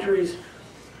organizing victories,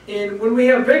 and when we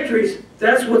have victories,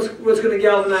 that's what's going to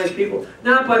galvanize people.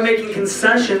 Not by making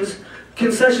concessions to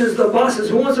the bosses.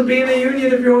 Who wants to be in a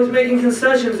union if you're always making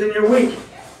concessions and you're weak?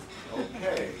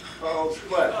 Okay, Carl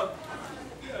Sweat. A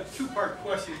two-part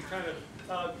question, kind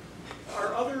of.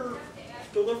 Are other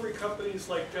delivery companies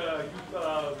like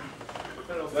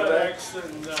FedEx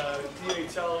and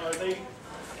DHL, are they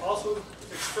also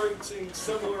experiencing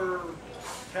similar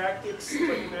tactics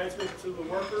like management to the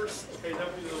workers? Okay, that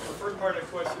would be the first part of the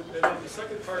question. And then the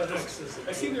second part is,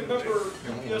 I seem to remember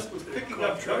UPS was picking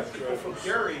up young people from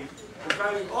Gary and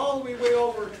driving all the way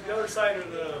over to the other side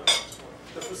of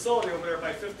the facility over there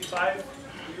by 55,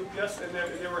 the UPS, and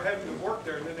they were having to work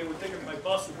there, and then they would take them by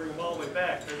bus and bring them all the way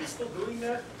back. Are they still doing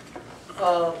that?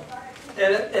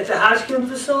 At the Hodgkin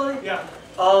facility? Yeah.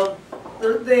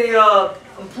 They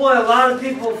employ a lot of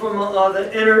people from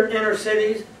the inner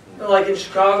cities, like in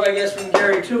Chicago, I guess, from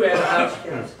Gary too, at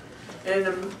Hodgkins.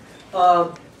 And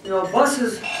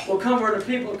buses will come where the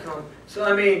people come. So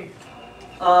I mean,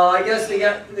 I guess they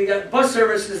got bus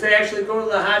services. They actually go to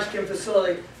the Hodgkin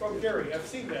facility. From Gary, I've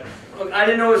seen that. I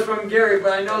didn't know it was from Gary,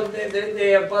 but I know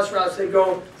they have bus routes that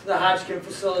go to the Hodgkin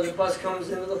facility. The bus comes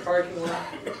into the parking lot,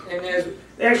 and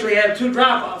they actually have two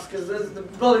drop-offs because the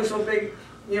building's so big.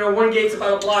 One gate's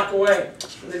about a block away.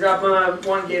 And they drop them on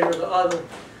one gate or the other.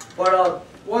 But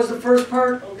what was the first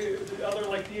part? Okay, the other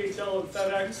like DHL and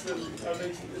FedEx,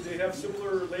 and they have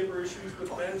similar labor issues with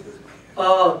management?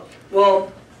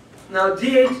 Well, now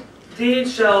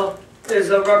DHL is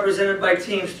represented by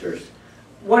Teamsters.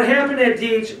 What happened at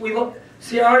DHL?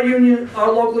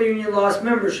 Our local union lost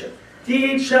membership.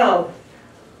 DHL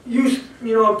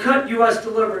cut U.S.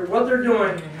 delivery. What they're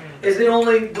doing is they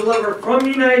only deliver from the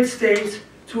United States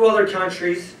to other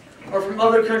countries, or from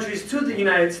other countries to the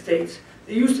United States.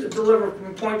 They used to deliver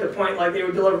from point to point, like they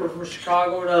would deliver from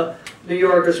Chicago to New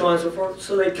York or so on and so forth.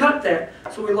 So they cut that.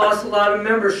 So we lost a lot of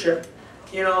membership,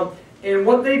 And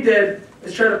what they did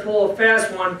is try to pull a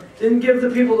fast one. Didn't give the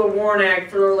people the WARN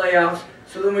Act for their layoffs.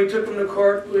 So then we took them to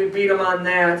court. We beat them on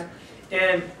that.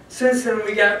 And since then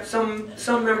we got some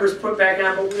members put back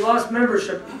on, but we lost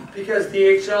membership because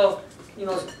DHL,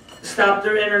 stopped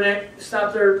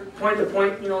their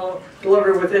point-to-point,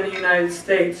 delivery within the United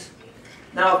States.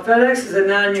 Now, FedEx is a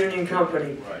non-union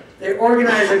company. Right. They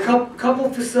organize a couple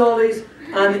facilities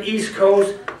on the East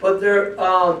Coast, but they're,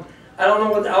 I don't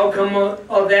know what the outcome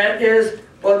of that is,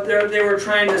 but they were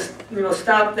trying to,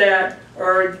 stop that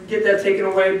or get that taken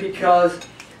away because,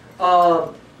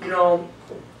 a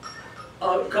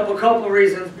couple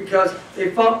reasons. Because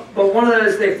but one of them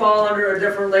is they fall under a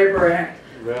different labor act.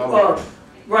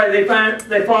 Right, they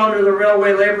fall under the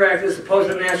Railway Labor Act as opposed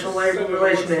to the National Labor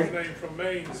Relations Act.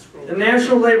 The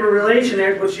National Labor Relations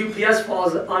Act, which UPS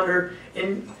falls under,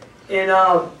 and And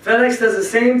FedEx does the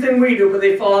same thing we do, but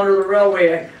they fall under the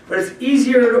Railway Act. But it's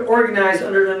easier to organize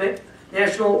under the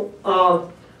National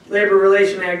Labor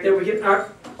Relations Act, that we can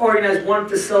organize one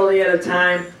facility at a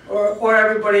time, or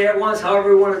everybody at once,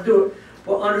 however we want to do it.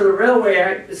 But under the Railway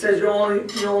Act, it says you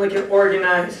only can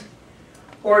organize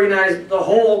the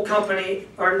whole company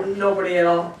or nobody at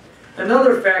all.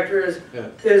 Another factor is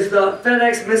the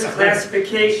FedEx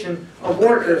misclassification of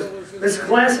workers,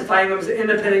 misclassifying them as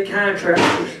independent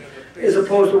contractors as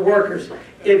opposed to workers.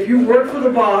 If you work for the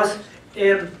boss,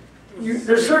 and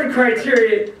there's certain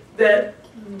criteria that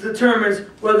determines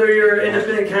whether you're an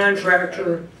independent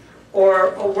contractor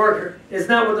or a worker. It's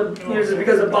not what it's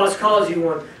because the boss calls you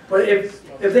one. But if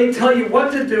they tell you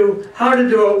what to do, how to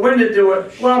do it, when to do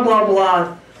it, blah, blah,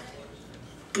 blah,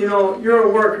 you're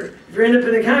a worker. If you're an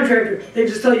independent contractor, they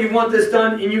just tell you want this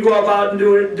done, and you go about and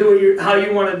do it how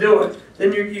you want to do it.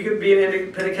 Then you could be an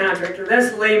independent contractor.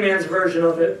 That's the layman's version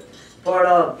of it.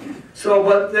 But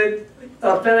the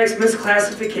FedEx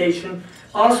misclassification.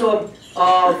 Also,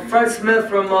 Fred Smith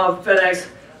from FedEx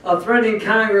threatening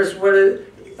Congress with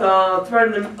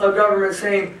threatening a government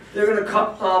saying they're going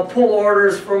to pull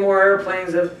orders for more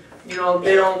airplanes if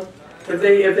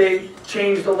they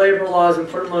change the labor laws and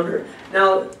put them under.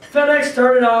 Now, FedEx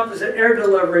started off as an air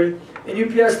delivery, and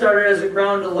UPS started as a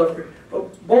ground delivery.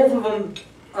 But both of them,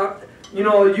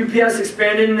 UPS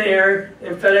expanded in the air,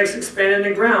 and FedEx expanded in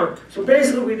the ground. So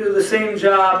basically, we do the same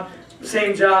jobs,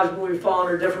 but we fall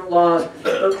under different laws.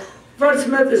 But Fred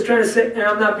Smith is trying to say, and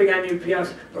I'm not big on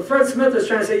UPS, but Fred Smith is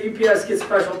trying to say UPS gets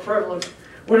special privilege.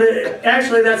 When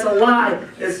actually that's a lie.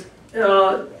 It's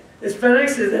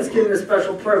FedEx that's getting a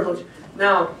special privilege.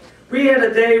 Now, we had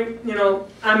a day,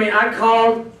 I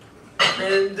called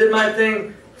and did my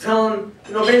thing, telling,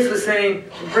 basically saying,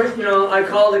 I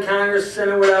called the Congress,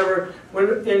 Senate, whatever,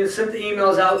 and sent the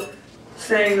emails out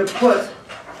saying to put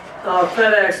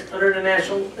FedEx under the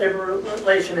National Labor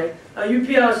Relations Act. Now,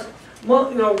 UPS,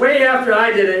 way after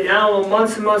I did it, I don't know,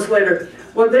 months and months later,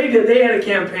 what they did, they had a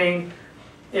campaign,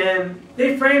 and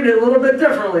they framed it a little bit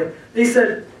differently. They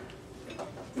said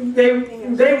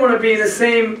they want to be in the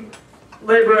same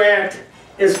Labor Act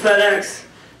as FedEx.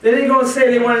 They didn't go and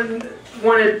say they wanted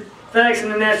FedEx in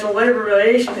the National Labor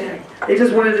Relations Act. They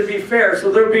just wanted to be fair,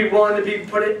 so they'll be willing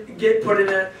to get put in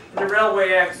the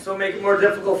Railway Act, so make it more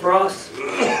difficult for us.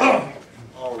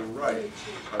 All right.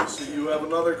 I see you have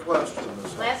another question.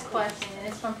 Last question, and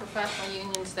it's from professional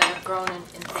unions that have grown in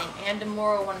fame. Ann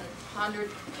DeMora, one of the 100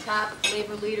 top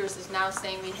labor leaders, is now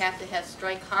saying we have to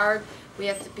strike hard. We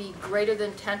have to be greater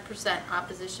than 10%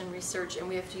 opposition research, and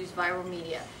we have to use viral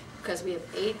media because we have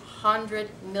 800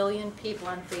 million people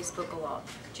on Facebook alone.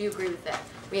 Do you agree with that?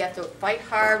 We have to fight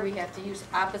hard. We have to use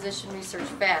opposition research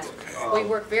fast. We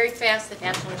work very fast at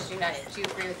Nationalists United. Do you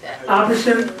agree with that?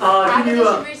 Opposition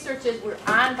research is we're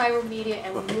on viral media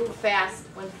and we move fast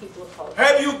when people oppose.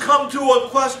 Have you come to a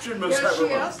question, Ms. Heberman?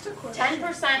 She asked a question.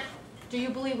 10%. Do you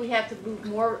believe we have to move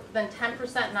more than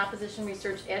 10% in opposition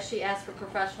research, as she asked for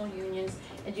professional unions?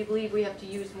 And do you believe we have to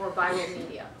use more viral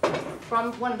media?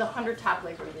 From one of the 100 top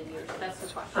labor leaders. That's the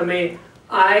question.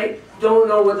 I don't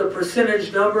know what the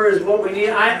percentage number is, what we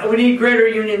need. We need greater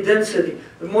union density.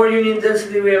 The more union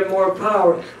density, we have more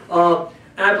power. And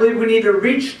I believe we need to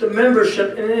reach the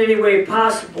membership in any way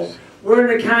possible.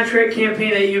 We're in a contract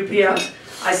campaign at UPS.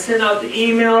 I send out the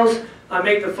emails, I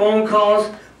make the phone calls,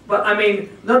 but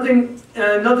nothing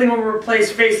will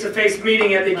replace face-to-face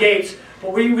meeting at the gates.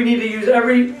 But we need to use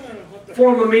every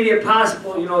form of media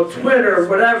possible, Twitter,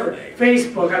 whatever,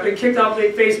 Facebook. I've been kicked off of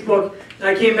Facebook, and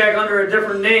I came back under a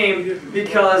different name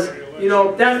because,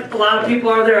 that a lot of people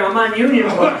are there. I'm on union,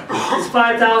 but it's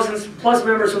 5,000 plus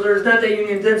members, so there's not that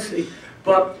union density.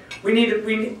 But we need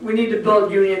to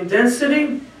build union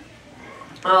density.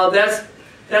 That's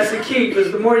the key,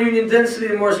 because the more union density,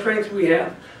 the more strength we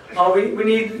have. We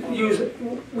need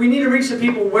to reach the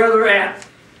people where they're at.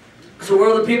 So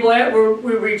where the people at,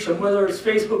 we reach them, whether it's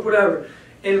Facebook, whatever.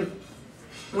 And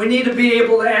we need to be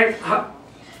able to act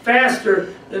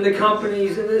faster than the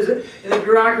companies and the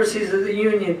bureaucracies of the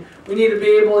union. We need to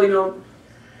be able,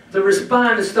 to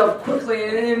respond to stuff quickly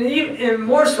and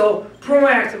more so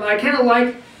proactive. I kind of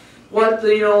like what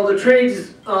the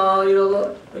trades,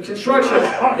 the construction,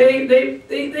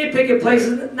 they pick at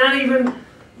places, not even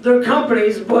their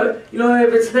companies, but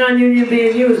if it's non-union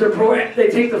being used, they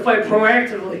take the fight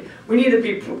proactively. We need to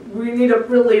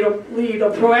really lead a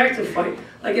proactive fight.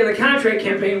 Like in a contract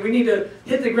campaign, we need to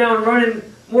hit the ground running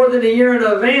more than a year in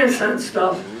advance on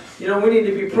stuff. We need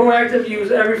to be proactive,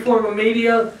 use every form of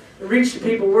media, reach the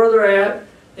people where they're at.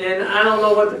 And I don't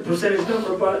know what the percentage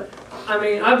number, but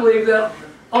I believe that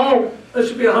oh, there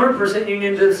should be 100%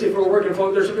 union density for working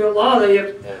folk. There should be a law that you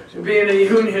have to be in a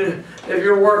union if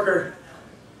you're a worker.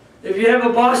 If you have a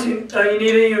boss, you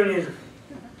need a union.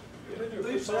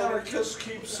 These anarchists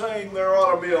keep saying there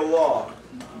ought to be a law.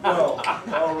 Well,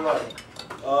 all right.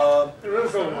 There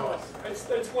is a law. I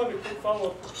just wanted a quick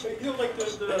follow-up. You know, like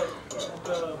the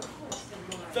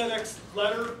FedEx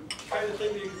letter kind of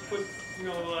thing that you put, you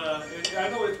know, I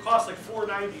know it costs like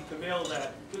 $4.90 to mail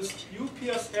that. Does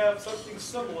UPS have something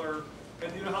similar,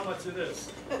 and do you know how much it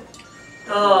is?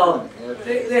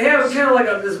 They have kind of like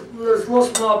this little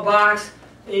small box,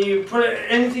 and you put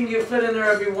anything you fit in there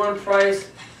would be one price.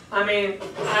 I mean,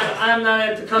 I'm not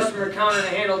at the customer counter to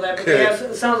handle that, but they have,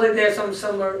 it sounds like they have something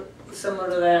similar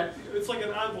to that. It's like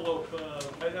an envelope.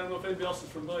 I don't know if anybody else is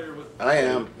familiar with. I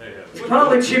am. It's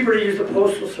probably cheaper to use the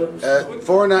postal service.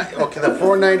 Okay, the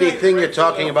 $4.90 thing you're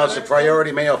talking about is the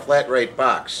priority mail flat rate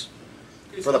box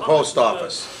for the post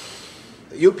office.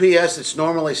 UPS, it's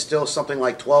normally still something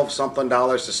like $12-something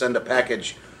to send a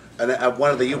package,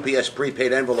 one of the UPS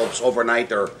prepaid envelopes overnight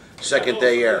or second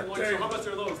day air. So how much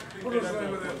are those?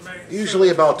 Usually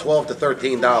about $12 to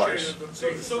 $13.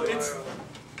 So it's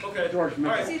okay. All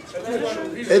right.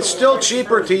 It's still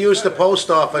cheaper to use the post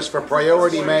office for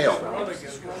priority mail.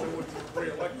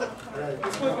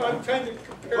 That's what I'm trying to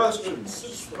compare.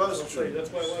 Questions?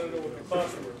 That's why I want to know what the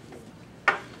costs were.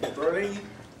 Bernie?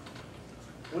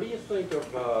 What do you think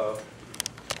of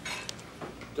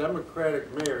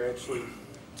Democratic mayor, actually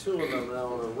two of them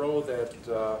now in a row that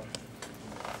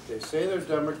they say they're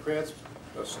Democrats,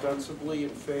 ostensibly in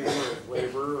favor of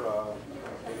labor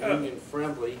and union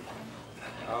friendly,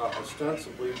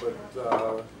 ostensibly, but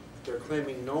they're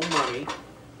claiming no money,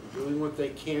 doing what they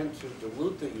can to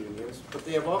dilute the unions, but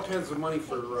they have all kinds of money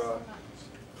for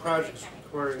projects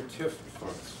requiring TIF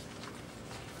funds.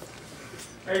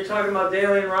 Are you talking about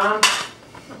Daley and Ron?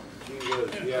 Gee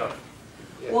whiz, yeah.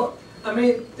 Well, I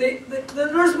mean,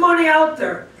 there's money out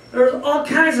there. There's all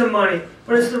kinds of money,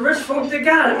 but it's the rich folk that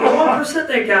got it. The 1%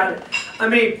 that got it. I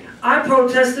mean, I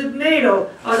protested NATO.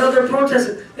 I was out there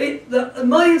protesting. The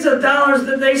millions of dollars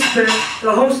that they spent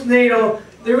to host NATO,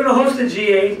 they were going to host the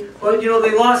G8, but you know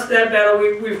they lost that battle.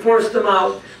 We forced them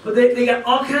out. But they got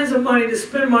all kinds of money to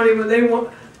spend money when they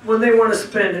want to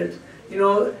spend it. You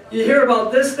know, you hear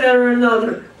about this, that, or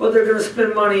another, what they're going to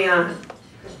spend money on.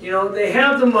 You know, they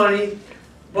have the money,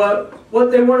 but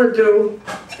what they want to do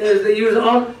is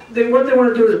what they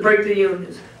want to do is break the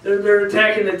unions. They're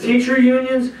attacking the teacher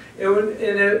unions, and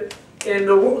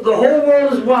the whole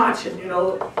world is watching. You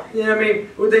know what I mean?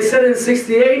 What they said in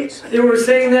 '68, they were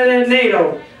saying that at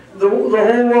NATO. The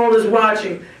whole world is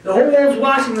watching. The whole world's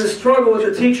watching the struggle with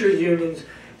the teachers unions.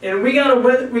 And we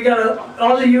gotta,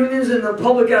 all the unions and the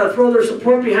public gotta throw their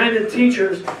support behind the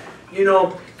teachers, you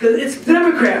know, because it's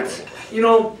Democrats, you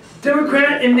know,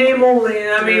 Democrat in name only.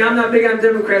 And I mean, I'm not big on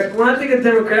Democrats, but when I think of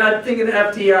Democrat, I think of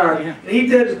FDR. And he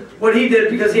did what he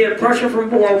did because he had pressure from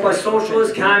below by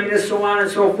socialists, communists, so on and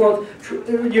so forth,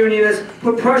 unionists,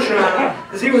 put pressure on him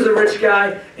because he was a rich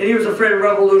guy and he was afraid of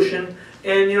revolution.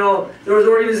 And, you know, there was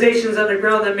organizations on the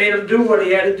ground that made him do what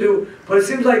he had to do. But it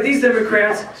seems like these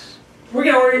Democrats, we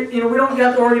don't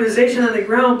got the organization on the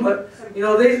ground, but, you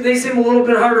know, they seem a little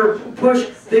bit harder to push.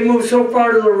 They move so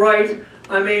far to the right.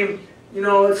 I mean, you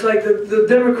know, it's like the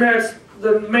Democrats,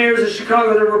 the mayors of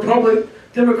Chicago, they're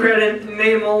Democrat in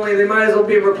name only. They might as well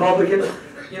be Republican,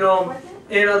 you know.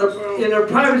 And their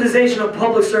privatization of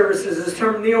public services is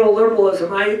termed neoliberalism.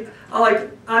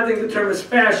 I think the term is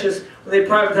fascist when they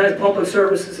privatize public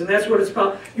services, and that's what it's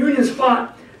about. Unions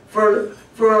fought for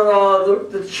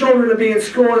the children to be in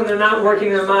school and they're not working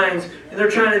their minds, and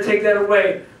they're trying to take that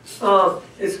away.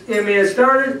 It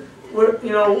started with,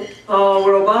 you know, with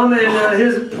Obama and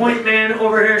his point man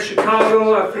over here in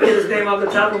Chicago. I forget his name off the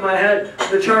top of my head.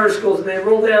 The charter schools, and they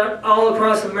rolled that all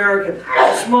across America.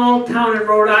 A small town in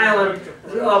Rhode Island,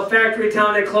 a factory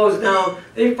town, they closed down.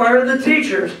 They fired the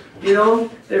teachers. You know,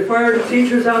 they fired the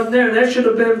teachers out there, and that should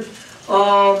have been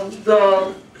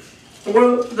the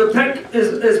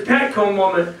Petco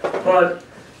moment. But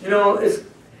you know, it's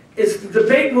the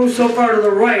debate moves so far to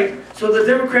the right, so the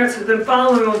Democrats have been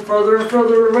following them further and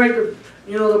further to the right,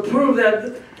 to prove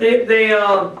that they're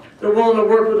willing to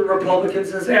work with the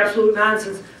Republicans. And it's absolute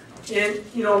nonsense. And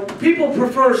you know, people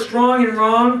prefer strong and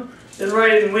wrong than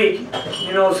right and weak.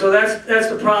 You know, so that's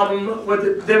the problem with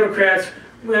the Democrats.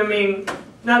 I mean,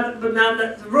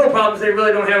 the real problem is they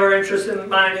really don't have our interest in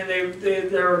mind, and they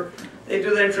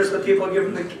do the interest of the people,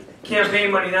 give them the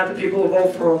campaign money, not the people who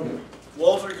vote for them.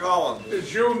 Walter Collins.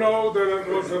 Did you know that it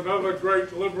was another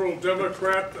great liberal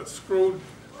Democrat that screwed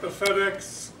the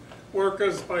FedEx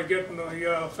workers by getting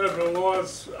the federal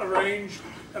laws arranged,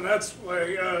 and that's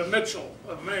why Mitchell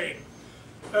of Maine.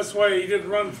 That's why he didn't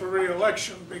run for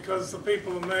re-election, because the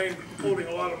people of Maine, including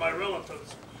a lot of my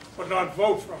relatives, would not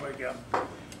vote for him again.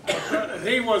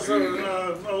 He was a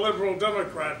liberal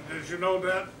Democrat, did you know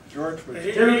that? George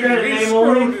He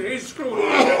screwed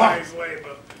organized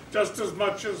labor just as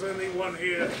much as anyone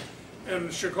here in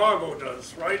Chicago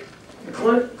does, right?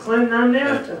 Clinton on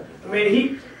NAFTA. I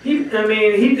mean, he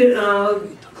did.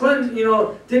 Clinton, you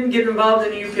know, didn't get involved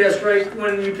in the UPS right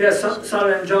when the UPS saw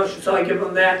that injunction, so I give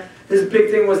him that. His big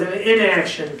thing was an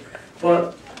inaction.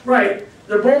 But right,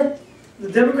 they're both. The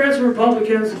Democrats and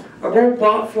Republicans are both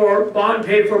bought and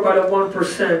paid for by the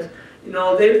 1%. You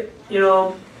know, they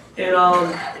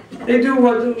do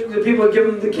what the people that give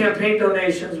them the campaign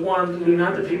donations want them to do,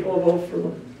 not the people who vote for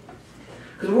them.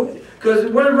 Because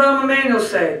what did Rahm Emanuel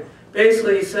say?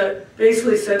 Basically he said,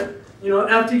 you know,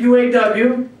 after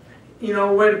UAW, you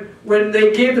know, when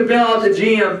they gave the bailout to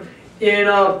GM, and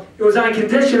it was on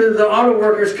condition that the auto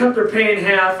workers cut their pay in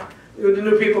half, with the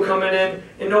new people coming in,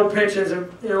 and no pensions, and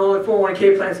you know, only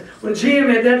 401k plans. When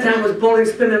GM at that time was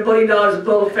spending $1 billion to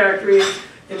build a factory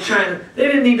in China, they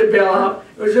didn't need to bail out.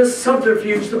 It was just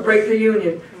subterfuge to break the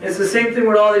union. And it's the same thing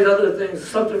with all these other things,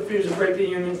 subterfuge to break the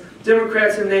union.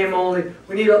 Democrats in name only.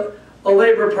 We need a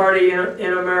labor party in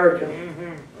America.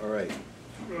 All right.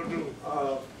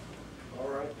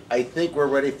 I think we're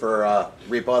ready for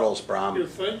rebuttals, Brom. You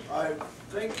think? I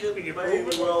think it may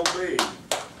well be.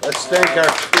 Let's thank our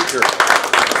speaker.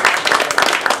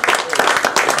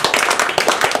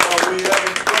 We have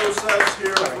a process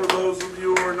here, for those of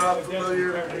you who are not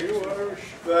familiar,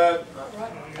 that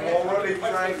already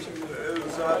Frank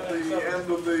is at the end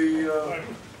of the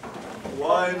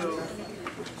line of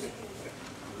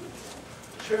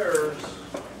chairs.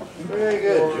 Very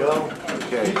good, Joe.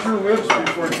 Okay. Eat your lips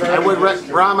before trying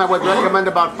Brom, I would recommend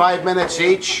about 5 minutes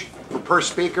each per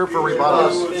speaker for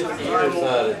rebuttals.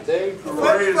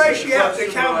 First, you have to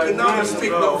count the numbers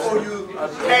before you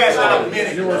pass out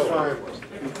minutes. You were fine.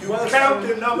 You count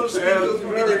the numbers and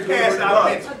you pass out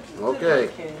minutes. Okay.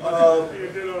 You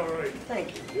did all right. Thank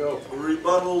you.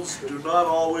 Rebuttals do not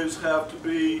always have to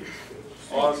be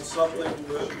on something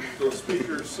that the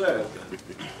speaker said,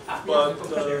 but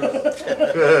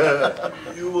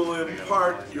you will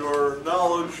impart your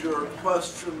knowledge, your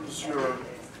questions, your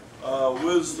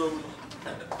wisdom,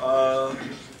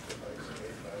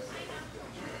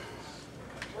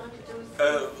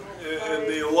 in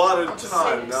the allotted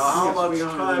time. Now, how much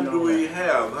time do we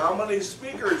have? How many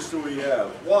speakers do we have?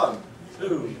 1,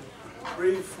 2,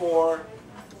 3, 4,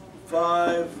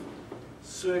 5,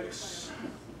 6,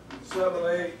 7,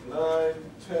 8, 9,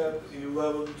 10,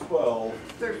 11, 12.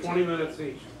 20 minutes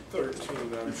each.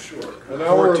 13, I'm sure.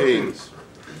 14.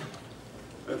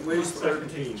 At least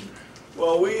 13.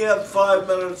 Well, we have 5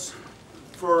 minutes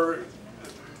for,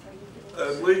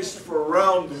 at least for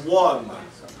round 1.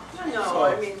 No,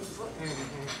 I mean...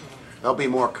 There'll be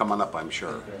more coming up, I'm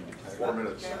sure. 4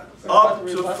 minutes. Up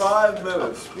to 5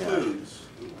 minutes, please.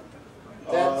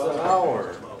 That's an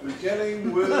hour.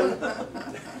 Beginning with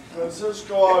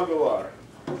Francisco Aguilar.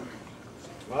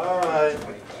 All right.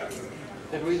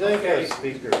 Did we thank our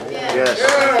speaker? Yes.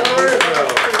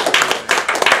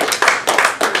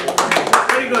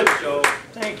 Very good, Joe.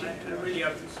 Thank you. I really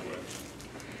appreciate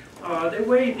it. The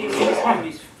way this system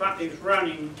is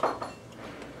running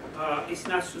is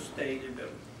not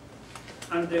sustainable.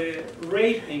 And the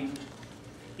rating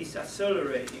is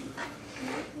accelerating.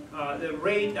 The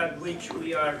rate at which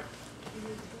we are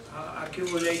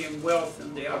accumulating wealth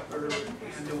in the upper,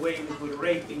 and the way we're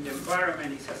rating the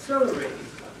environment is accelerating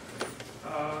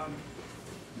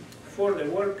for the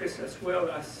workers, as well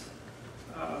as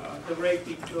the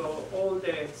rating to all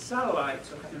the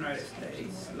satellites of the United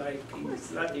States, like in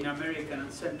Latin American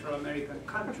and Central American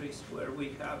countries, where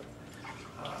we have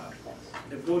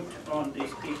the boot on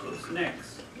these people's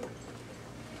necks.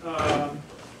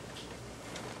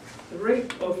 The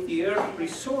rate of the earth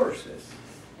resources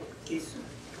is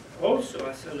also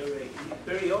accelerating. It's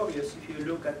very obvious if you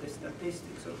look at the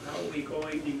statistics of how we're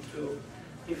going into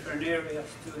different areas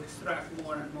to extract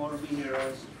more and more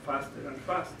minerals faster and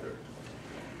faster.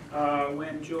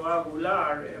 When Joe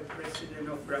Aguilar, president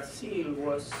of Brazil,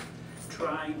 was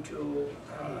trying to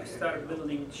start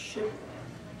building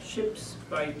ships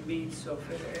by means of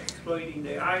exploiting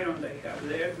the iron they have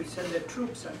there, we send the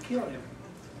troops and kill him.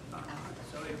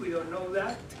 So if we don't know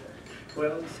that,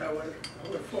 well, it's our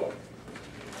fault.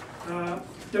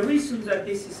 The reason that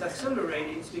this is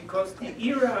accelerating is because the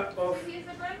era of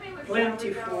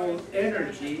plentiful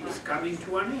energy is coming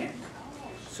to an end.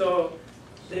 So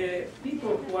the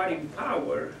people who are in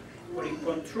power or in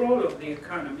control of the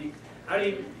economy are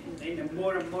in a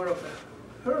more and more of a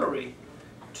hurry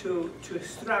to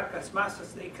extract as much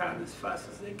as they can, as fast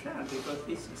as they can, because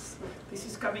this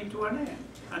is coming to an end,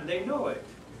 and they know it.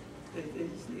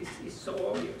 It's so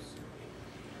obvious.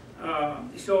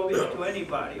 It's obvious to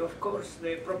anybody. Of course,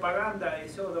 the propaganda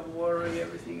is, oh, don't worry,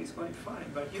 everything is going fine.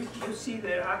 But you see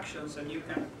their actions, and you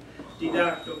can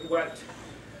deduct of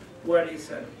what is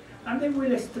it. And they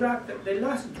will extract the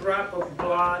last drop of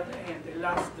blood and the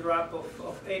last drop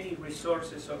of any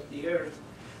resources of the earth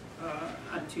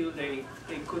until they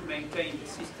could maintain the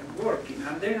system working.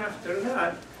 And then after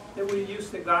that, they will use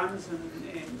the guns and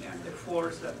the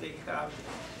force that they have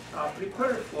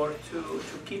prepared for to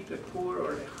keep the poor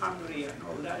or the hungry and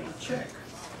all that in check.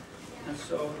 And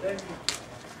so then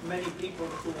many people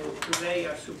who today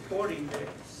are supporting the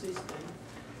system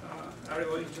are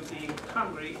going to be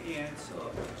hungry, and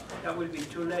so that will be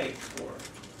too late for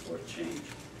change.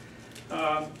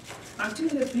 Until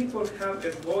the people have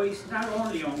a voice not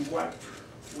only on what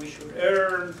we should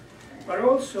earn, but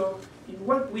also in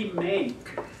what we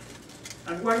make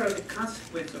and what are the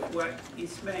consequences of what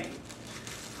is made.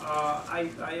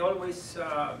 I always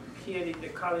here in the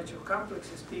College of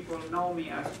Complexes, people know me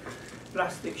as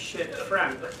Plastic Shit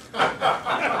Frank.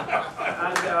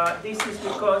 And this is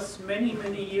because many,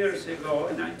 many years ago,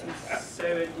 in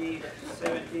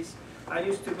 1970s, I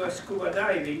used to go scuba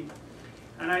diving,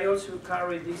 and I also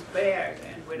carried this bag,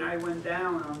 and when I went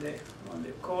down on the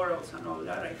corals and all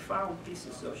that, I found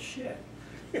pieces of shit,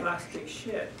 plastic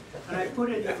shit, and I put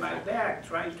it in my bag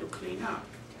trying to clean up.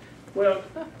 Well,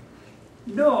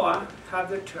 NOAA have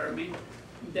determined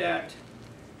that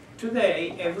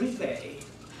today, every day,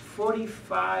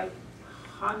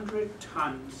 4,500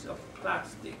 tons of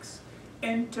plastics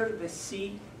enter the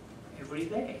sea every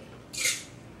day.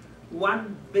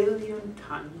 1 billion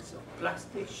tons of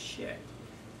plastic shit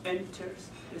enters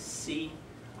the sea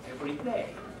every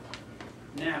day.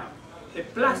 Now, the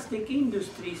plastic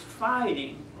industry is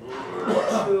fighting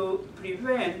to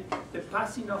prevent the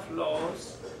passing of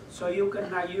laws so you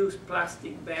cannot use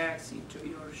plastic bags into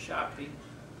your shopping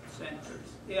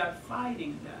centers. They are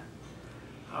fighting that.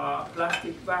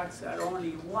 Plastic bags are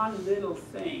only one little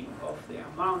thing of the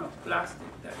amount of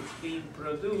plastic that is being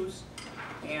produced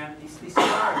and is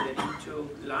discarded into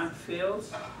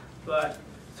landfills, but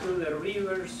through the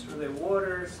rivers, through the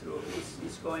waters,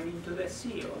 it's going into the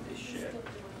sea, all this shit.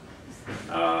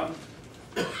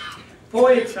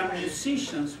 Poets and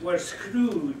musicians were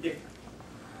screwed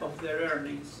of their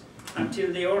earnings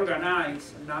until they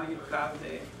organized, and now you have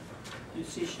the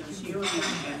musicians union,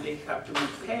 and they have to be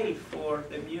paid for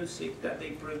the music that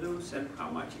they produce and how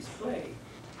much is played.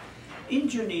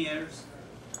 Engineers,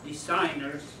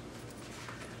 designers,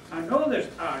 and other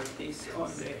artists on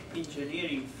the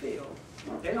engineering field,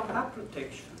 they don't have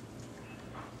protection.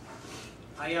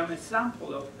 I am a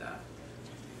sample of that.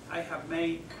 I have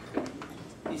made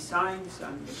designs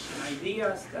and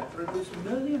ideas that produce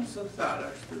millions of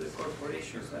dollars to the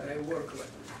corporations that I work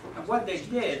with. And what they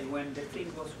did when the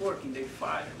thing was working, they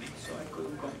fired me, so I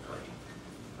couldn't complain.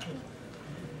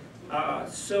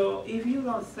 So if you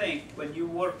don't think when you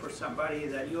work for somebody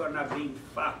that you are not being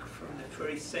fucked from the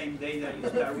very same day that you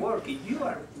start working, you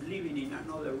are living in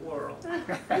another world.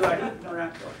 You are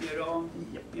ignorant of your own,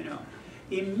 you know.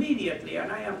 Immediately, and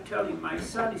I am telling, my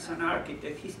son is an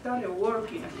architect, he started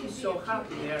working and he's so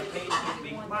happy. They are paying him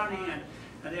big money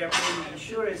and they are paying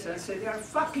insurance, and I said, they are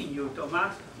fucking you,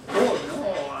 Tomas. Oh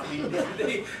no, I mean,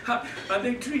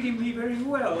 they treating me very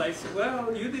well. I said,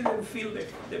 well, you didn't feel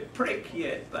the prick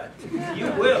yet, but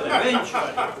you will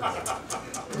eventually.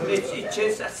 It's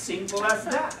just as simple as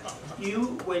that.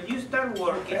 When you start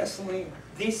working,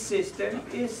 this system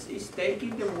is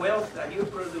taking the wealth that you're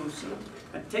producing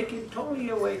and take it totally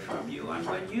away from you. And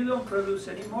when you don't produce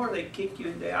anymore, they kick you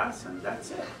in the ass, and that's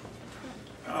it.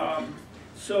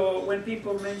 So when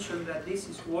people mention that this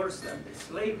is worse than the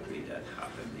slavery that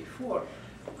happened before,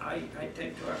 I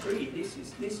tend to agree. This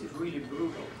is really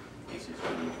brutal. This is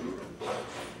really brutal.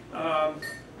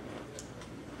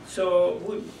 So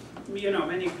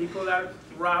many people are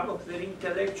robbed of their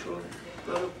intellectual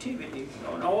productivity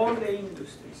on all the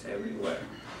industries everywhere.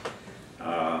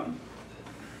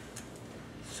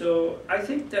 So I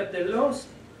think that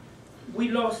we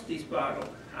lost this battle.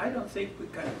 I don't think we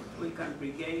can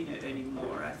regain it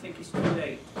anymore. I think it's too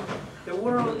late. The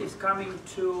world is coming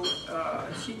to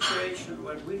a situation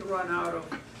where we run out of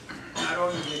not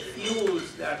only the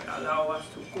fuels that allow us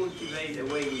to cultivate the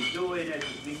way we're doing it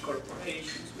with big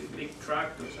corporations, with big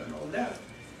tractors and all that.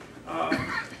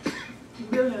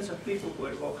 Millions of people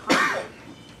will go hungry.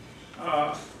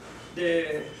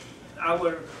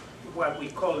 Our what we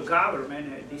call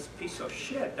government, this piece of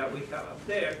shit that we have up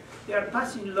there, they are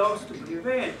passing laws to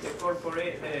prevent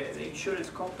the insurance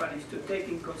companies to take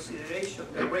in consideration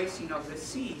the raising of the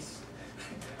seas.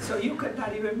 So you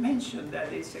cannot even mention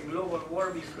that it's a global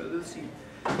warming producing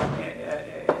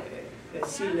a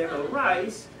sea level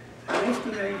rise, and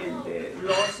estimating the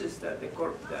losses that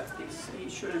this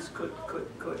insurance could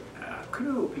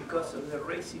accrue because of the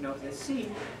raising of the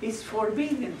sea. Is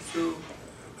forbidden to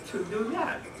do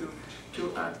that,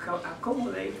 to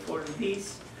accommodate for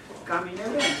these coming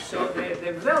events. So the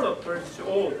developers,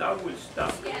 that will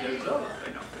stop the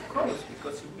development of the coast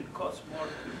because it will cost more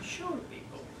to insure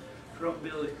people from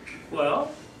building.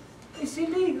 Well, it's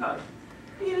illegal.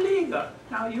 Illegal.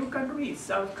 Now you can read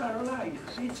South Carolina.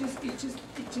 It's just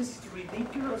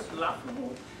ridiculous,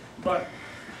 laughable, but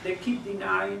they keep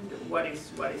denying what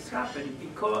is happening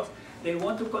because they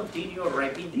want to continue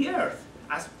raping the earth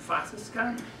as fast as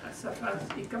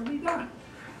it can be done.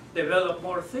 Develop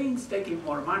more things, taking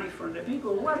more money from the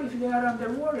people. What if they are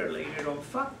underwater later on?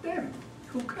 Fuck them.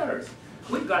 Who cares?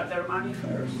 We got their money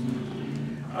first.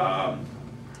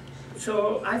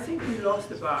 So I think we lost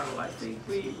the battle. I think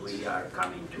we are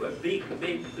coming to a big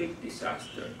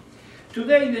disaster.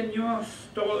 Today the news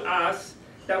told us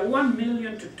that 1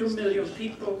 million to 2 million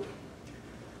people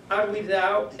are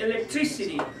without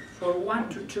electricity for 1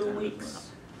 to 2 weeks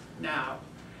now.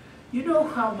 You know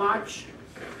how much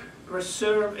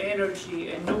reserve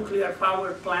energy a nuclear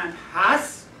power plant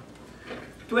has?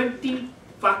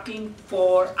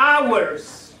 24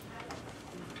 hours.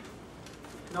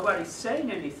 Nobody's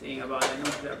saying anything about the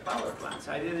nuclear power plants.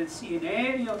 I didn't see in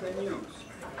any of the news.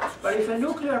 But if a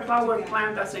nuclear power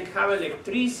plant doesn't have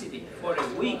electricity for a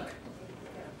week,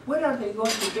 where are they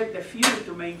going to get the fuel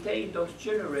to maintain those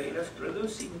generators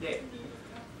producing the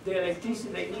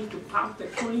electricity they need to pump the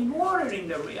cooling water in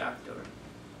the reactor?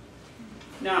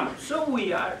 Now, so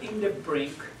we are in the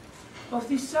brink of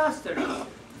disaster now.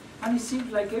 And it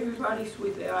seems like everybody's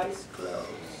with their eyes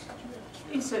closed.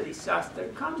 It's a disaster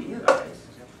coming, guys.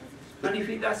 And if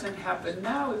it doesn't happen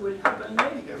now, it will happen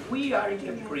later. We are in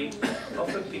the brink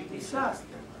of a big disaster.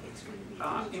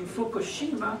 In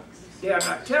Fukushima, they are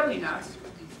not telling us,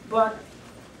 but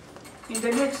in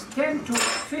the next 10 to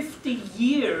 50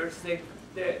 years,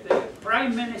 the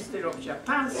Prime Minister of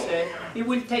Japan said it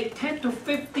will take 10 to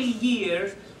 50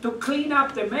 years to clean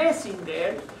up the mess in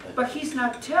there, but he's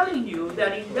not telling you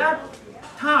that in that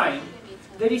time,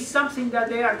 there is something that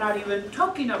they are not even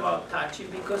talking about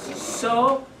touching because it's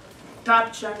so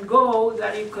touch and go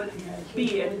that it could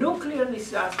be a nuclear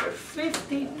disaster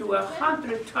 50 to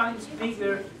 100 times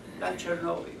bigger than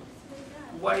Chernobyl.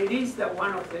 What it is that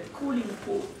one of the cooling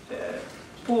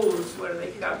pools where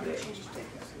they have the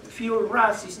fuel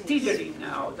rust is teetering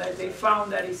now, that they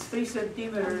found that it's 3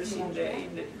 centimeters in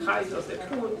the height of the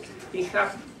pool, it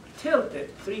has tilted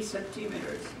 3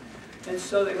 centimeters. And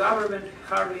so the government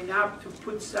hurrying up to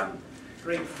put some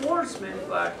reinforcement,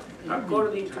 but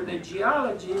according to the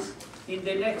geologists, in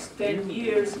the next 10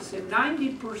 years, it's a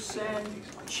 90%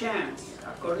 chance,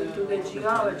 according to the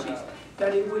geologists,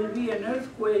 that it will be an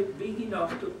earthquake big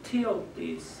enough to tilt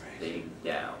this thing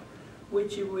down,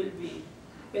 which it will be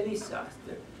a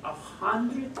disaster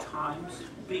 100 times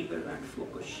bigger than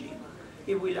Fukushima.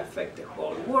 It will affect the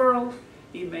whole world.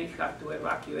 It may have to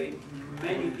evacuate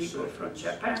many people from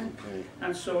Japan,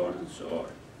 and so on and so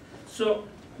on. So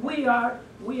we are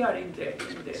in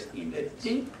the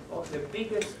deep of the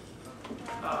biggest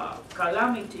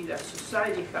calamity that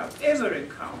society have ever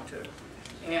encountered,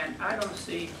 and I don't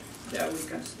see that we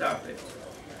can stop it.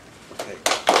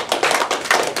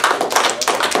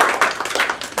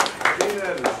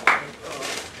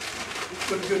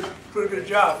 Pretty good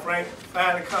job, Frank.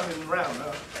 Finally coming around,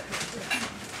 huh?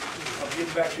 I'm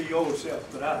getting back to your old self,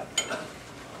 but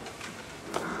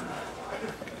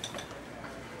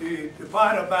the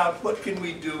part about what can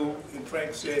we do, and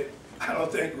Frank said, I don't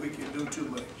think we can do too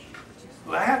much.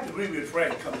 Well, I have to agree with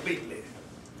Frank completely,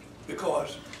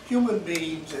 because human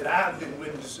beings that I've been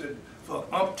witnessing for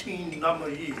umpteen number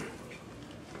of years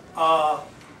are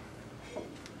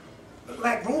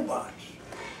like robots.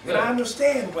 And I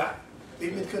understand why.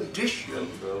 They've been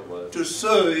conditioned to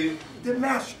serve the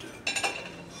master.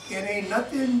 And ain't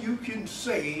nothing you can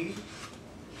say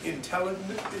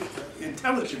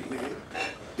intelligently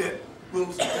that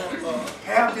will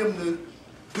have them to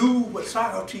do what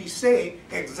Socrates said,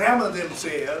 examine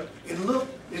themselves and look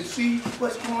and see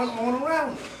what's going on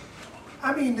around them.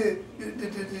 I mean, the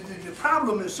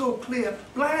problem is so clear,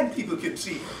 blind people can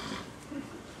see it.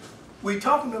 We're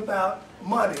talking about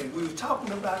money, we were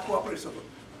talking about cooperation.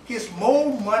 There's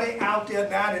more money out there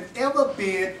now than ever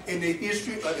been in the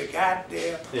history of the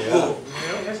goddamn world.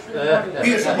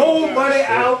 There's more money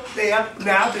out there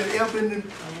now than ever been in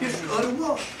the history of the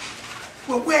world.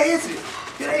 Well, where is it?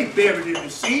 It ain't buried in the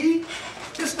sea.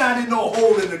 It's not in no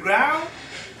hole in the ground.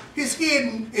 It's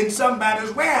hidden in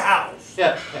somebody's warehouse.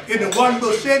 And the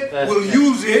 1% will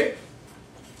use it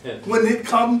when it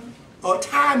comes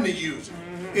time to use it.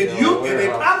 And they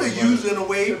probably use it in a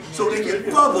way so they can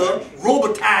further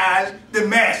robotize the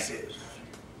masses.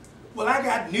 Well, I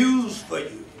got news for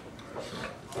you.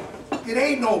 It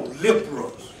ain't no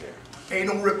liberals,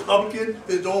 ain't no Republicans,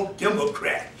 there's no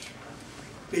Democrats.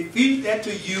 They feed that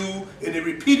to you and they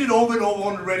repeat it over and over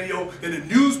on the radio, in the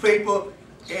newspaper,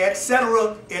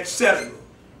 etc., etc.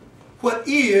 What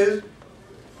is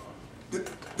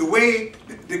the way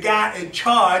the guy in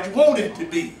charge wanted it to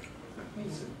be?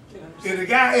 And the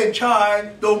guy in charge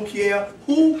don't care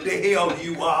who the hell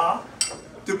you are.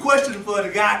 The question for the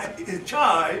guy in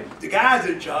charge, the guys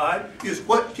in charge, is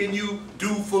what can you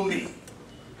do for me?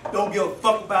 Don't give a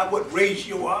fuck about what race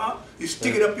you are. You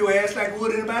stick it up your ass like you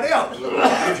would anybody else.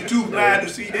 If you're too blind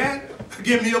to see that,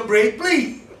 give me a break,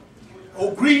 please.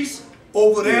 Oh, Greece,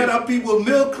 over there, the people were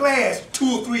middle class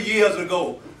 2 or 3 years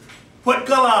ago. What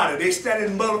color are they? They stand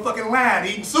in the motherfucking line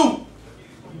eating soup.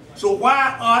 So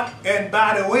why aren't, and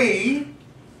by the way,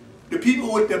 the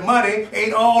people with the money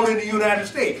ain't all in the United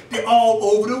States. They're all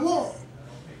over the world.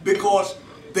 Because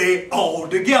they're all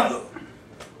together.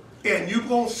 And you're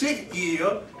going to sit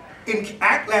here and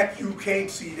act like you can't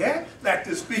see that, like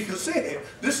the speaker said.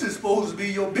 This is supposed to be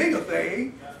your bigger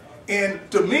thing. And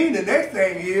to me, the next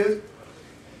thing is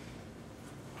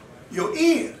your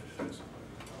ears.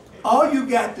 All you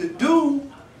got to do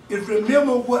is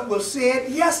remember what was said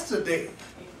yesterday.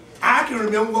 I can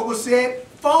remember what was said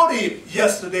 40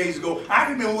 yesterdays ago. I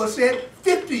can remember what was said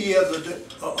 50 years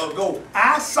ago.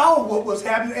 I saw what was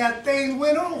happening as things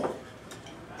went on.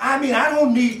 I mean, I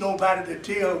don't need nobody to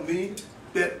tell me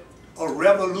that a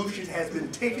revolution has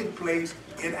been taking place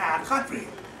in our country.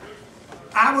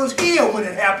 I was here when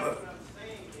it happened.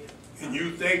 And you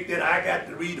think that I got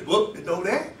to read the book to know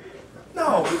that?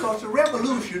 No, because the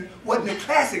revolution wasn't the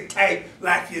classic type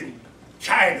like in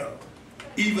China,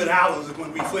 even ours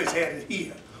when we first had it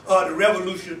here, or the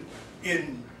revolution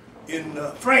in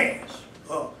France,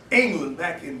 or England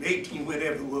back in 18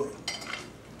 whatever it was.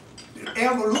 The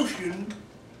evolution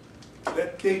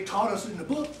that they taught us in the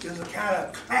book is a kind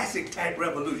of classic type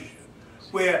revolution,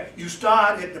 where you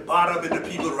start at the bottom and the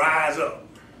people rise up.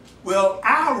 Well,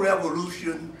 our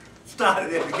revolution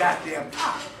started at the goddamn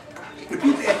top. The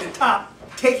people at the top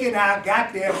taking our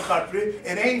goddamn country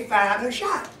and ain't fired a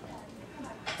shot.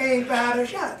 Ain't fired a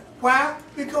shot. Why?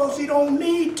 Because he don't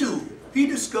need to. He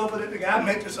discovered that the guy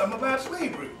mentioned something about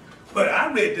slavery. But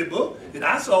I read the book and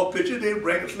I saw pictures, they were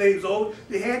bringing slaves over,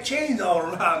 they had chains all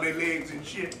around their legs and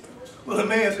shit. Well, the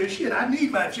man said, shit, I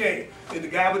need my chain. And the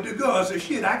guy with the gun said,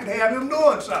 shit, I could have him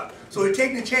doing something. So he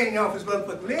taking the chain off his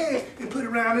motherfucking leg and put it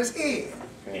around his head.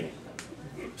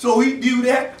 So he do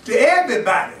that to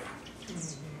everybody.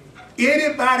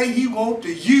 Anybody he want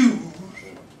to use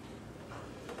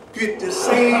get the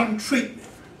same treatment.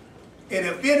 And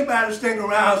if anybody's standing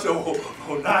around and say,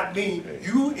 oh, not me,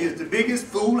 you is the biggest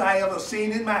fool I ever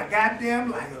seen in my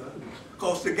goddamn life.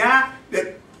 Because the guy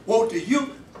that want to use,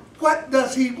 what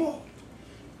does he want?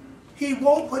 He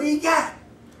want what he got.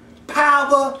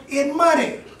 Power and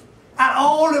money. Out of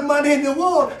all the money in the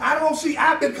world, I don't see,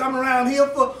 I've been coming around here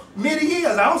for many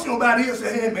years. I don't see nobody here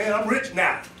say, hey man, I'm rich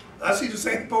now. I see the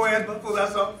same poor ass before I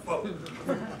saw before.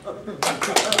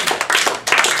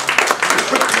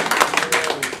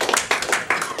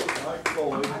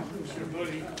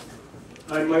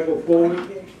 I'm Michael Foley.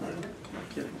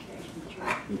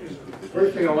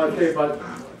 First thing I want to say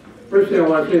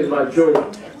is about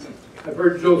Joe. I've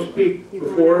heard Joe speak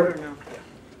before.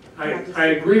 I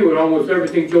agree with almost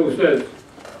everything Joe says.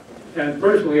 And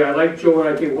personally, I like Joe and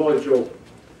I think well of Joe.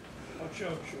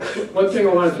 One thing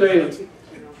I want to say is,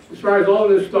 as far as all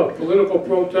this stuff, political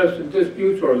protests and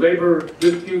disputes, or labor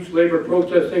disputes, labor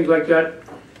protests, things like that,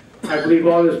 I believe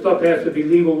all this stuff has to be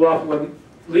legal,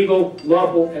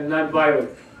 lawful, and non-violent.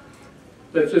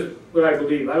 That's just what I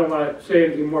believe. I don't want to say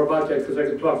anything more about that because I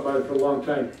could talk about it for a long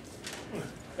time.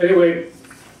 Anyway,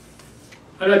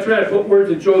 I'm not trying to put words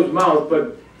in Joe's mouth,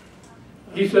 but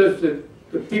he says that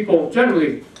the people,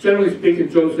 generally speaking,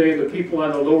 Joe's saying the people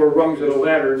on the lower rungs of the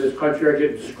ladder in this country are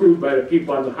getting screwed by the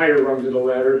people on the higher rungs of the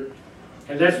ladder.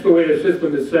 And that's the way the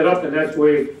system is set up, and that's the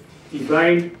way it's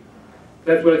designed.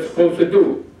 That's what it's supposed to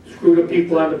do. Screw the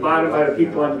people on the bottom by the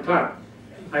people on the top.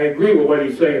 I agree with what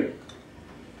he's saying.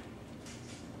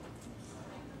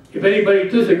 If anybody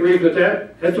disagrees with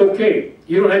that, that's okay.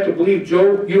 You don't have to believe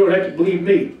Joe, you don't have to believe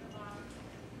me.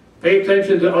 Pay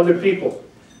attention to other people.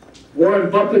 Warren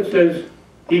Buffett says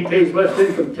he pays less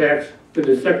income tax than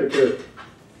the secretary.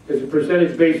 As a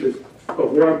percentage basis.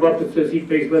 But Warren Buffett says he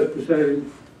pays less percentage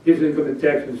of his income in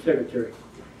tax than the secretary.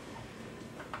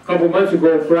 A couple months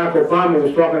ago, Barack Obama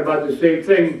was talking about the same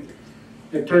thing.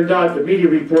 It turned out the media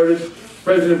reported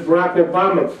President Barack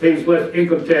Obama pays less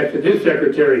income tax than his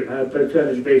secretary on a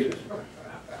percentage basis.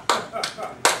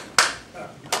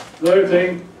 Another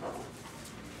thing,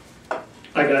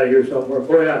 I got to hear somewhere.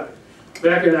 Oh yeah,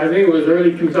 back in, I think it was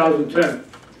early 2010.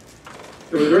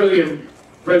 It was early in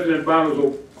President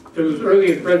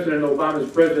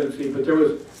Obama's presidency, but there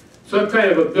was some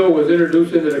kind of a bill was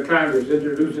introduced into the Congress,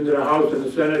 introduced into the House and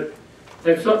the Senate.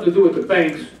 It had something to do with the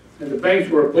banks, and the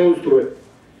banks were opposed to it.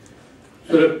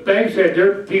 So the banks had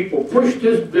their people push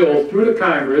this bill through the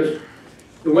Congress.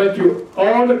 It went through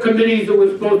all the committees that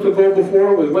was supposed to go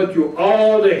before. It went through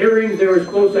all the hearings they were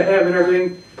supposed to have and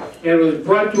everything. And it was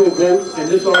brought to a vote, and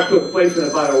this all took place in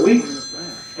about a week.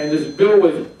 And this bill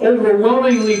was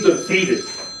overwhelmingly defeated.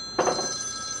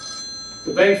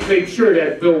 The banks made sure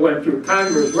that bill went through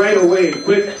Congress right away and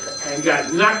quick and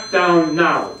got knocked down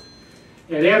now.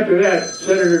 And after that,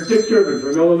 Senator Dick Durbin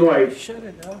from Illinois,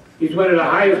 he's one of the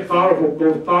highest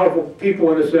most powerful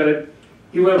people in the Senate.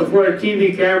 He went before the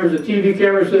TV cameras. The TV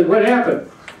camera said, "What happened?"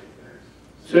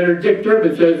 Senator Dick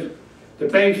Durbin says, "The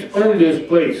banks own this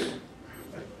place."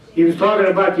 He was talking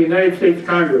about the United States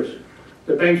Congress.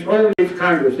 The banks own this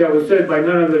Congress. That was said by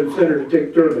none other than Senator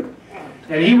Dick Durbin.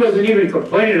 And he wasn't even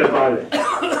complaining about it.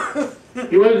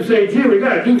 He wasn't saying, "Gee, we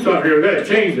got to do something here. We got to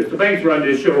change this. The banks run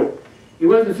this show." He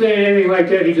wasn't saying anything like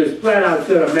that. He just flat out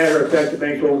said, a matter of fact, the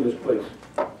banks own this place.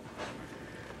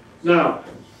 Now,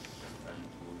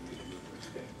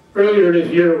 earlier this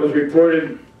year it was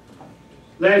reported,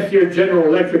 last year General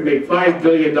Electric made $5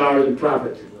 billion in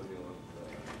profit.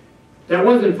 That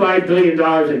wasn't $5 billion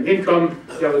in income,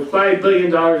 that was $5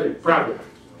 billion in profit.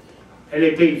 And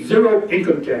they paid zero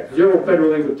income tax, zero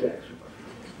federal income tax.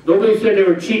 Nobody said they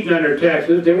were cheating on their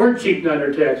taxes. They weren't cheating on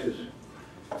their taxes.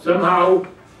 Somehow,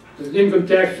 the income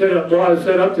tax law is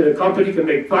set up that a company can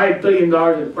make $5 billion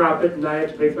in profit and not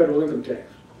have to pay federal income tax.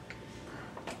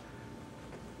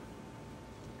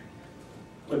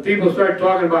 When people start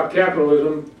talking about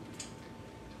capitalism,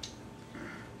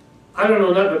 I don't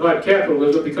know nothing about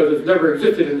capitalism because it's never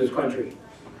existed in this country.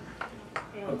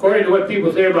 According to what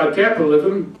people say about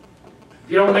capitalism,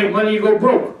 if you don't make money, you go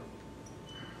broke.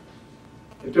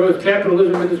 If there was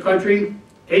capitalism in this country,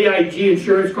 AIG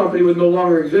Insurance Company would no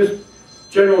longer exist,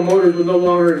 General Motors would no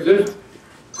longer exist,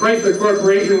 Chrysler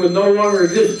Corporation would no longer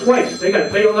exist twice. They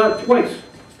got bailed out twice.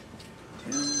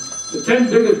 The 10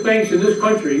 biggest banks in this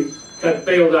country got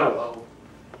bailed out.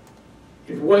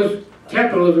 If it was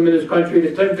capitalism in this country,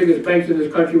 the 10 biggest banks in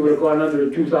this country would have gone under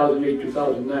in 2008,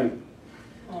 2009.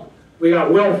 We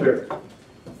got welfare.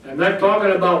 I'm not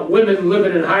talking about women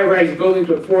living in high-rise buildings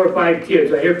with 4 or 5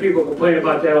 kids. I hear people complain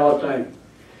about that all the time.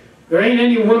 There ain't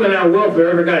any woman on welfare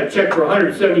ever got a check for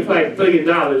 $175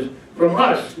 billion from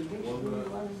us.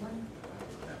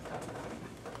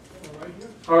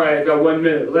 All right, I got 1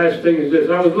 minute. The last thing is this.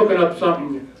 I was looking up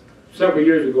something several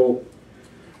years ago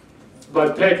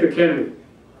about Patrick Henry,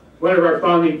 one of our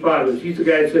founding fathers. He's the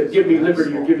guy that said, "Give me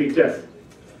liberty or give me death."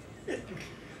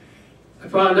 I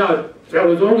found out that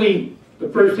was only the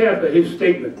first half of his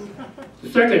statement. The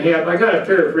second half, I got to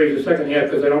paraphrase the second half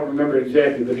because I don't remember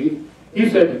exactly, but he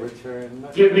said,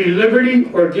 "Give me liberty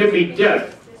or give me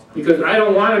death, because I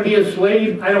don't want to be a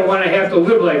slave. I don't want to have to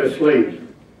live like a slave."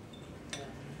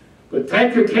 But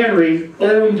Patrick Henry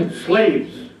owned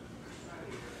slaves.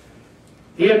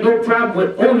 He had no problem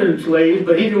with owning slaves,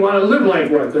 but he didn't want to live like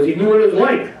one because he knew what it was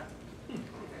like.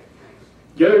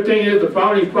 The other thing is the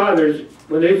founding fathers,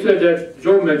 when they said that,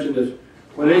 Joe mentioned this,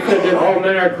 when they said that all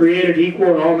men are created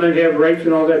equal and all men have rights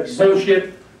and all that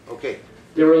bullshit, okay,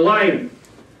 they were lying.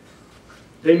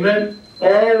 They meant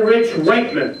all rich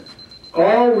white men.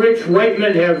 All rich white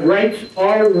men have rights.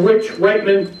 All rich white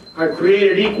men are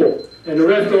created equal. And the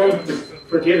rest of them,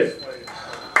 forget it.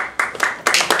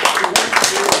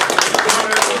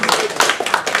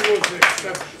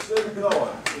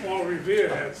 Paul Revere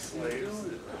had slaves.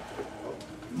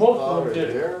 Most of them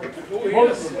did.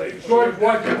 Most of them. George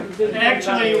Washington did.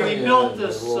 Actually, we built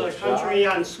this country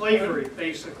on slavery,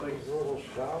 basically.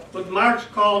 What Marx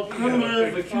called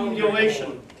cumulative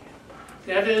accumulation.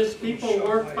 That is, people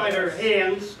worked by their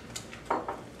hands.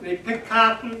 They picked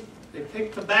cotton, they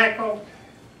picked tobacco,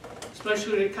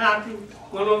 especially the cotton,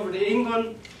 went over to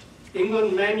England.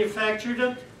 England manufactured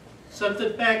it, sent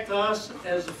it back to us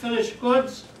as the finished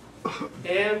goods.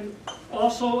 And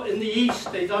also in the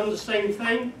East, they've done the same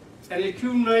thing and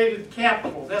accumulated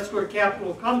capital. That's where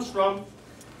capital comes from.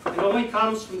 It only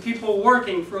comes from people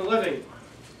working for a living.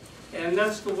 And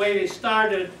that's the way they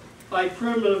started, by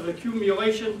primitive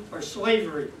accumulation or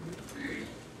slavery.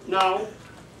 Now,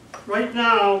 right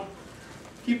now,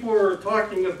 people are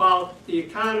talking about the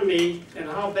economy and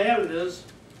how bad it is.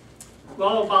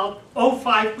 Well, about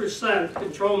 0.5%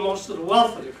 control most of the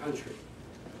wealth of the country.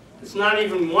 It's not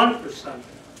even 1%.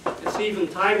 It's even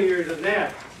tinier than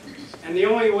that. And the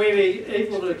only way they're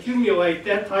able to accumulate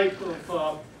that type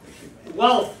of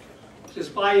wealth is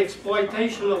by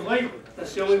exploitation of labor.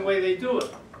 That's the only way they do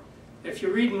it. If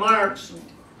you read Marx,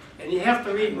 and you have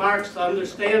to read Marx to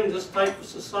understand this type of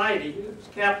society,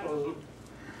 capitalism,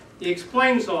 he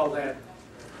explains all that.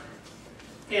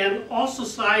 And all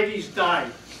societies die.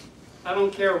 I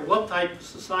don't care what type of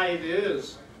society it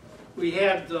is. We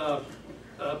had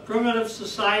primitive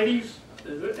societies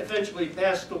that eventually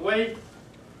passed away.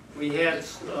 We had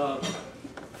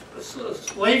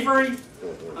slavery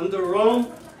under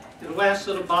Rome. It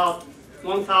lasted about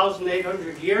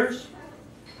 1,800 years.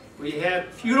 We had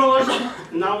feudalism,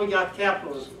 and now we got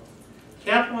capitalism.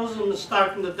 Capitalism is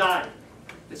starting to die.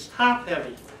 It's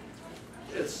top-heavy.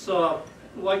 It's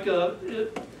like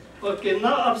an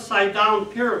upside-down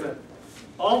pyramid.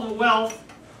 All the wealth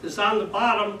is on the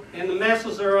bottom, and the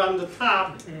masses are on the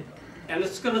top, and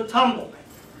it's going to tumble.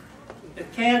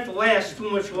 It can't last too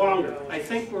much longer. I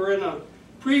think we're in a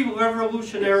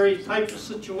pre-revolutionary type of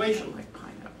situation.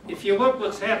 If you look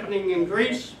what's happening in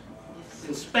Greece,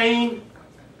 in Spain,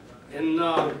 in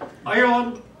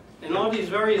Ireland, in all these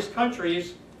various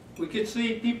countries, we could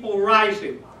see people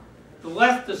rising. The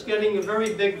left is getting a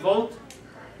very big vote.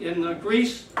 In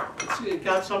Greece, it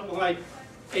got something like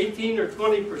 18 or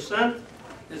 20%.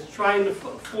 It's trying to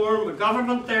form a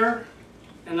government there,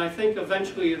 and I think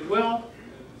eventually it will.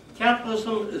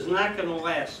 Capitalism is not going to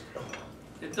last.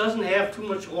 It doesn't have too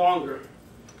much longer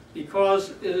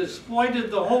because it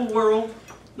exploited the whole world.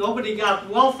 Nobody got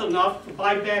wealth enough to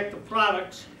buy back the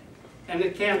products, and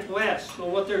it can't last. So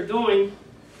what they're doing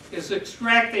is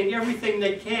extracting everything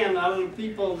they can out of the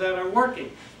people that are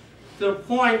working, to the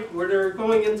point where they're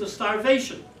going into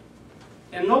starvation.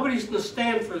 And nobody's going to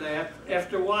stand for that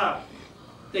after a while.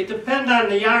 They depend on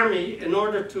the army in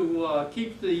order to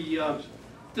keep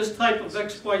this type of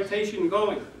exploitation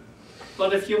going.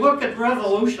 But if you look at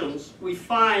revolutions, we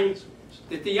find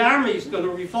that the army is going to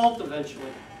revolt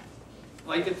eventually,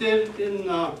 like it did in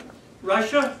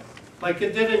Russia, like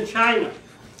it did in China.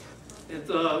 It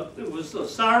was the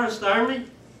Tsarist army,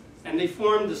 and they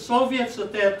formed the Soviets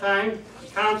at that time,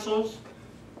 councils,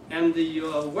 and the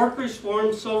workers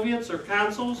formed Soviets or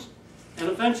councils, and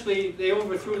eventually they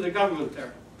overthrew the government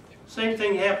there. Same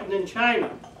thing happened in China.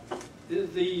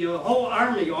 The whole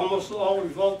army almost all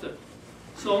revolted.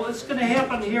 So it's going to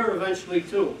happen here eventually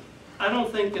too. I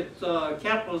don't think that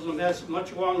capitalism has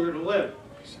much longer to live.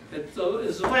 It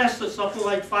has lasted something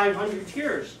like 500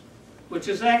 years, which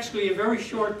is actually a very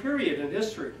short period in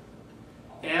history.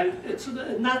 And it's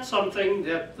not something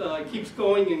that keeps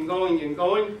going and going and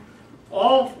going.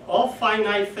 All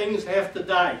finite things have to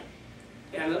die.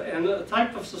 And the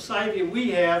type of society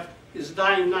we have is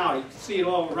dying now. You can see it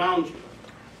all around you.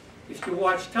 If you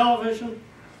watch television,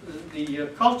 the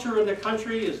culture in the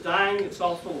country is dying. It's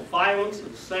all full of violence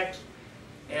and sex.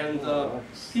 And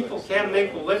people can't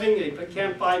make a living. They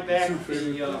can't buy back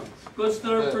the goods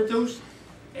that are produced.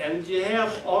 And you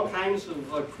have all kinds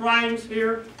of crimes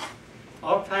here,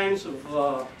 all kinds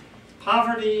of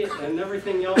poverty and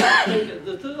everything else.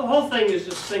 The whole thing is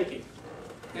just sinking.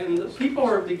 And people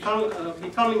are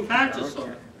becoming conscious of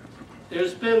it.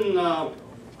 There's been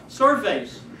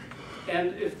surveys.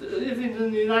 And even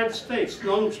in the United States,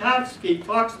 Noam Chomsky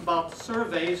talks about the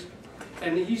surveys,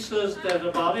 and he says that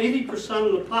about 80%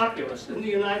 of the populace in the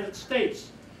United States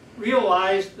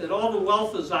realize that all the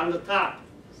wealth is on the top.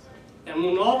 And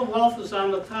when all the wealth is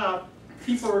on the top,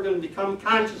 people are going to become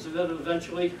conscious of it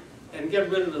eventually and get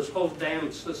rid of this whole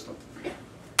damn system.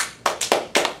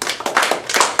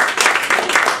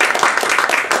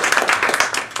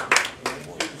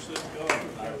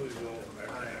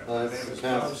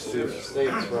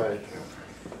 States' right.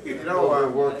 You know,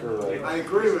 I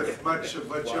agree with much of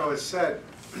what Joe has said,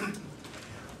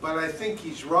 but I think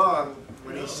he's wrong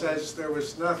when he says there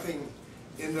was nothing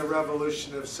in the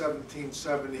Revolution of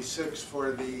 1776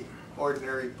 for the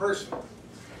ordinary person.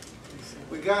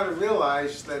 We got to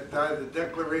realize that by the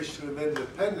Declaration of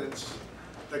Independence,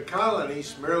 the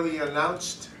colonies merely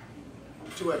announced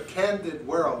to a candid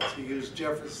world, to use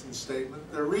Jefferson's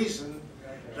statement, the reason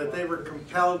that they were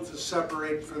compelled to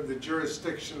separate from the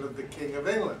jurisdiction of the King of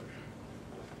England.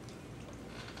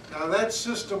 Now that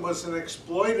system was an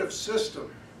exploitive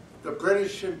system, the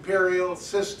British imperial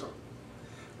system,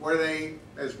 where they,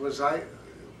 as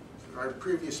our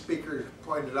previous speaker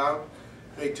pointed out,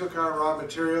 they took our raw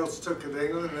materials, took it to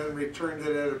England, and then returned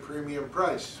it at a premium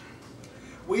price.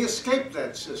 We escaped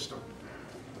that system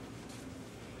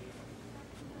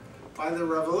by the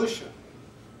revolution.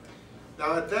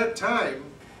 Now at that time,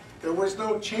 there was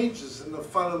no changes in the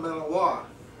fundamental law.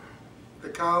 The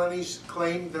colonies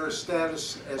claimed their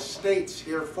status as states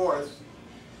hereforth,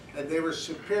 and they were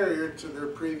superior to their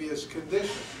previous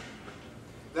condition.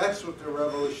 That's what the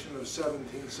Revolution of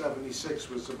 1776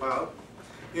 was about.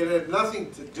 It had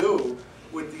nothing to do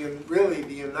with really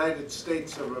the United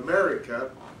States of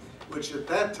America, which at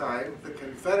that time, the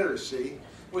Confederacy,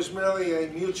 was merely a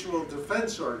mutual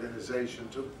defense organization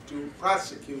to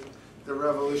prosecute the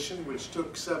revolution, which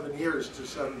took 7 years to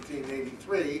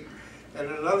 1783, and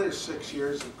another 6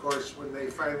 years, of course, when they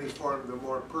finally formed a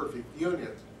more perfect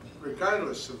union.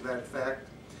 Regardless of that fact,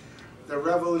 the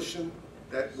revolution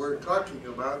that we're talking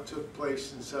about took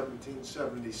place in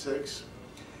 1776,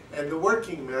 and the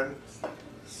working men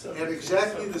had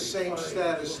exactly the same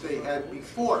status they had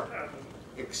before,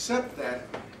 except that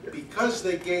because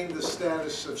they gained the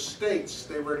status of states,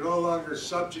 they were no longer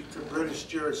subject to British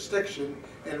jurisdiction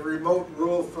and remote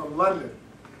rule from London.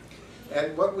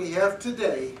 And what we have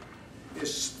today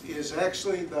is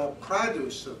actually the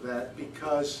produce of that,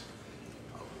 because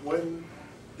when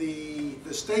the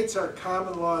states are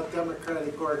common law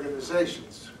democratic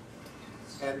organizations,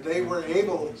 and they were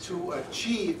able to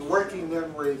achieve, the working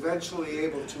men were eventually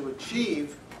able to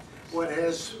achieve what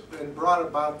has been brought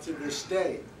about to this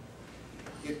day.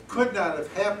 It could not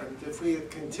have happened if we had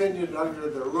continued under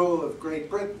the rule of Great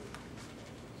Britain.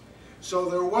 So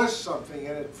there was something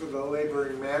in it for the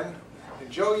laboring man.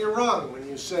 And Joe, you're wrong when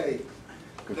you say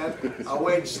that a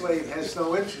wage slave has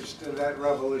no interest in that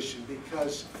revolution,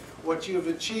 because what you've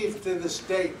achieved to this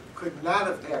date could not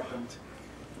have happened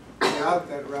without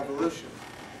that revolution.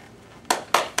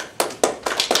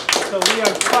 So we are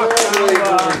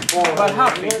fucked now, but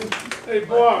happy. Hey,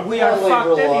 Bob. We are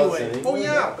fucked anyway. Oh,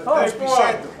 yeah, but Oh, that's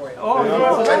beside the point. Oh, I'm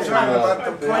talking about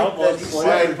the point that he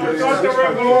said. I thought the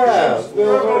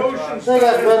revolution They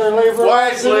got better labor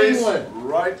laws in Please, England.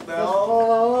 right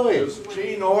now, is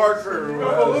Gene Orker.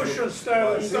 revolution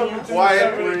started in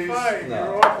Quiet, please. 1775. No.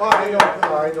 You're off. Well, I know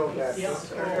that.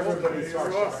 Everybody You're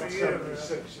talks off about the year.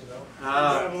 76, you know.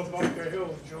 Battle of Bunker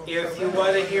Hill, Joe. If you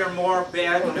want to hear more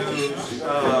bad news,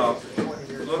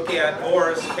 look at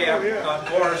Boris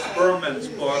Berman's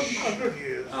book,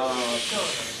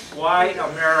 Why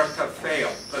America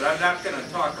Failed. But I'm not going to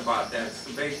talk about that. It's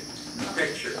the big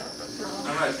picture.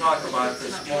 I'm going to talk about the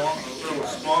little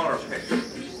smaller picture.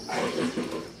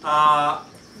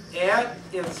 At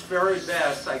its very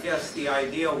best, I guess the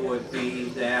idea would be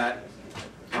that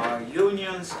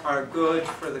unions are good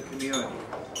for the community.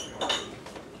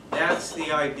 That's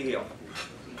the ideal.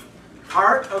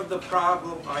 Part of the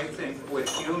problem, I think, with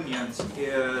unions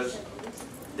is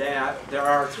that there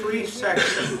are three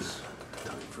sections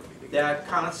that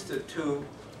constitute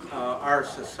our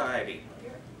society.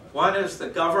 One is the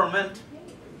government,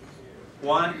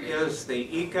 one is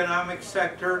the economic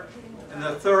sector, and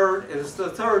the third is the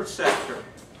third sector,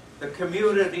 the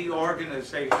community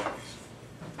organizations.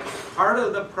 Part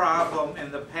of the problem in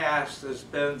the past has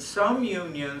been some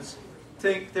unions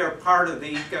think they're part of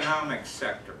the economic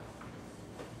sector.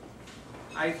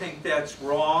 I think that's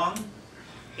wrong,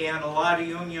 and a lot of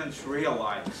unions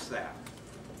realize that.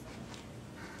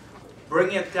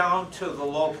 Bring it down to the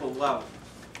local level.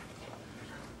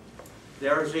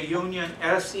 There's a union,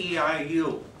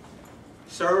 SEIU,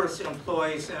 Service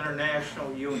Employees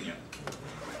International Union.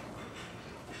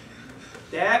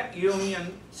 That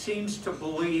union seems to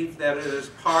believe that it is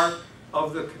part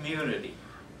of the community.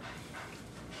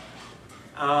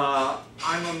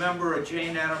 I'm a member of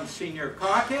Jane Addams Senior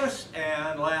Caucus,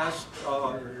 and last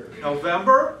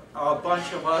November, a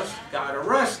bunch of us got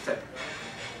arrested.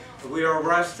 We were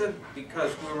arrested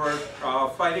because we were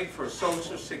fighting for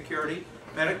Social Security,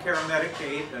 Medicare,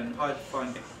 Medicaid, and HUD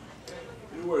funding.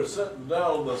 You were sitting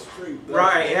down the street.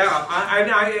 Right, yeah.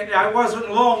 I wasn't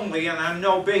lonely, and I'm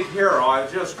no big hero. I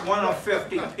was just one of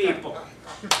 50 people.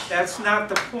 That's not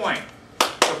the point.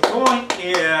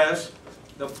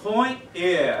 The point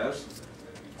is,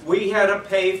 we had to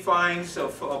pay fines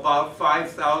of about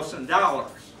 $5,000.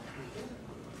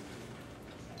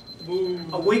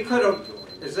 We could have.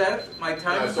 Is that my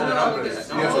time? Yes,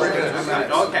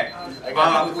 Okay.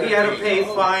 We had to pay a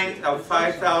fine of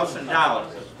 $5,000.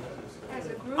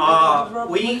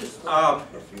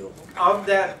 Of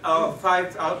that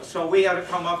so we had to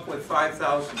come up with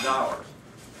 $5,000.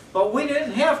 But we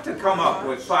didn't have to come up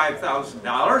with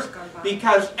 $5,000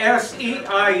 because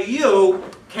SEIU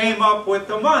came up with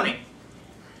the money.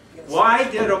 Why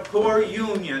did a poor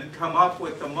union come up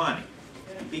with the money?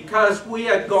 Because we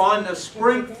had gone to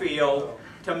Springfield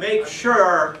to make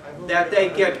sure that they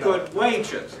get good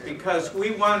wages, because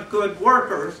we want good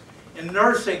workers in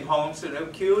nursing homes and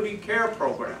acuity care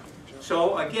programs.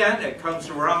 So again, it comes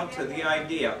around to the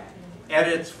idea. At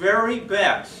its very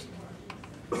best,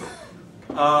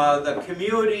 the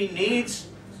community needs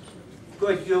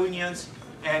good unions,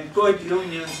 and good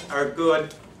unions are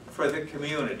good for the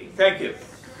community. Thank you.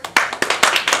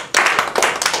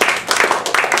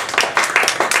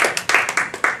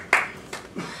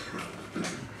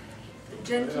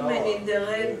 Gentleman in the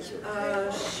red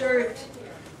shirt,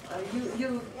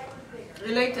 you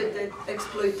related that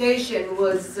exploitation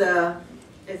was a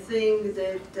thing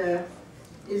that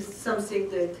is something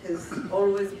that has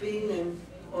always been and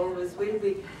always will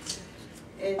be.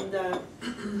 And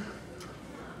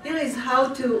here is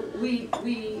how we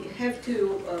have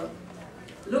to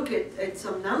look at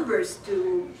some numbers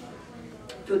to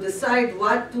decide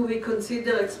what do we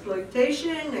consider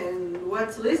exploitation and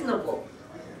what's reasonable.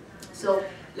 So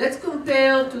let's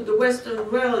compare to the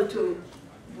Western world, to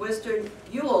Western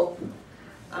Europe,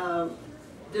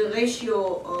 the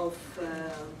ratio of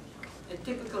a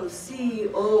typical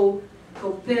CEO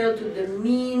compared to the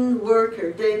mean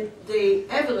worker, the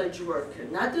average worker,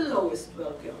 not the lowest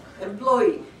worker,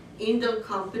 employee in their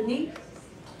company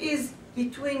is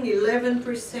between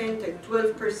 11% and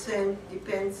 12%,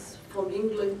 depends from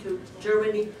England to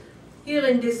Germany. Here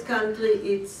in this country,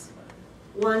 it's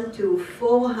 1 to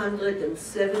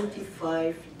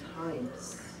 475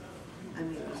 times. I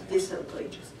mean, it's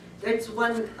disadvantageous. That's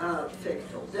one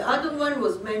factor. The other one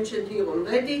was mentioned here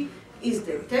already, is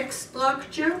the tax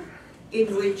structure,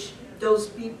 in which those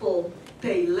people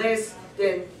pay less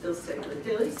than their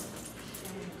secretaries.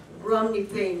 Romney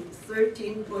paying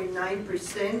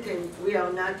 13.9%, and we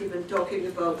are not even talking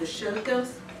about the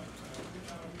shelters.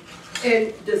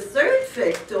 And the third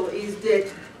factor is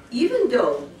that even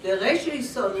though the ratio is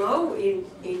so low in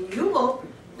Europe,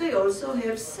 they also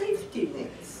have safety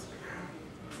nets.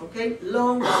 Okay,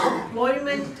 long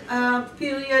unemployment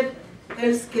period,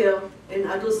 healthcare, and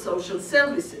other social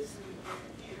services.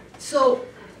 So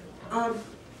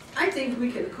I think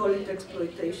we can call it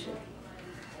exploitation.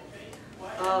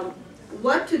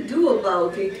 What to do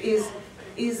about it is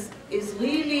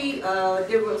really,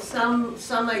 there were some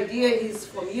ideas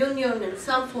from Union and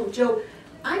some from Joe.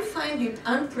 I find it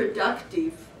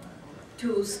unproductive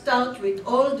to start with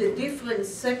all the different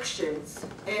sections.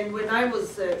 And when I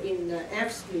was in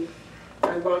AFSCME,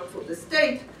 I worked for the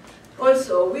state.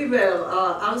 Also, we were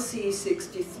RC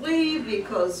 63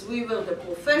 because we were the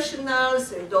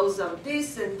professionals, and those are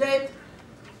this and that.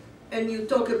 And you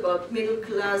talk about middle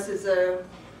class as a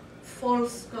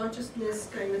false consciousness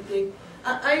kind of thing.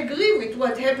 I agree with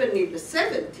what happened in the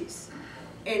 70s.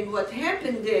 And what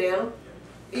happened there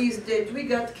is that we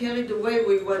got carried away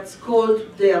with what's called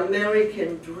the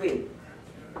American dream.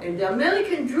 And the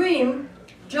American dream,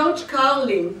 George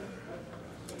Carlin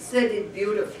said it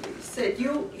beautifully. He said,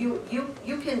 you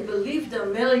can believe the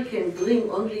American dream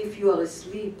only if you are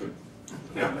asleep.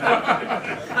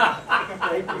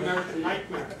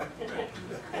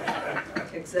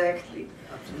 Exactly.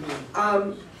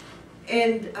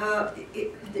 And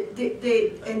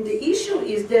the issue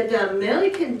is that the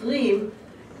American dream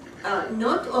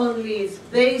not only is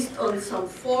based on some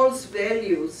false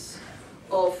values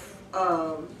of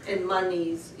and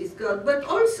money is God, but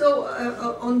also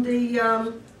on the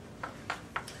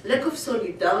lack of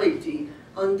solidarity,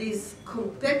 on this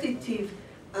competitive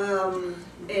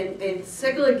and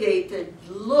segregated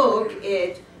look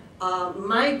at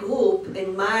my group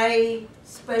and my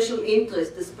special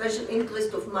interest, the special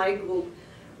interest of my group.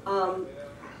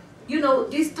 You know,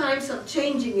 these times are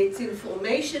changing. It's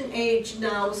information age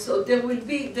now, so there will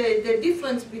be, the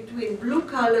difference between blue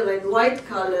collar and white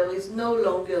collar is no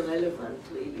longer relevant,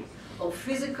 really, or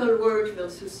physical work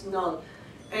versus not.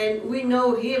 And we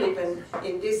know here, even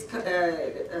in this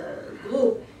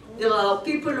group, there are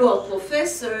people who are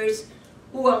professors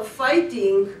who are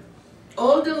fighting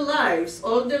all their lives,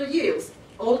 all their years,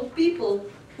 old people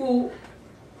who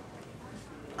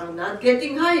are not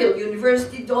getting hired.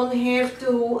 University don't have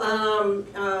to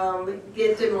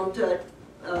get them onto a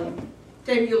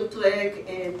tenure track,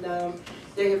 and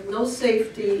they have no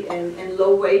safety and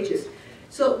low wages.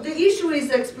 So the issue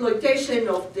is exploitation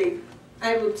of the,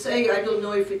 I would say, I don't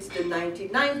know if it's the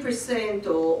 99%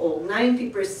 or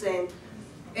 90%,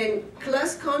 and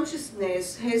class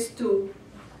consciousness has to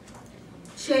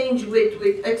change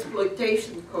with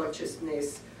exploitation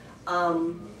consciousness.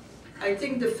 I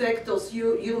think the factors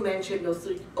you mentioned,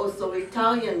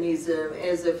 authoritarianism,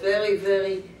 as a very,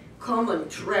 very common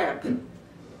trap.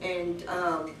 And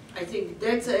I think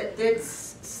that's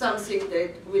something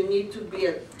that we need to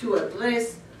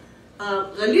address.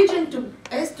 Religion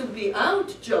has to be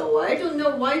out, Joe. I don't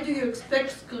know, why do you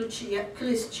expect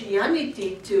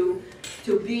Christianity to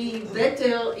be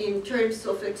better in terms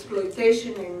of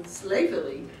exploitation and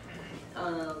slavery?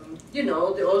 You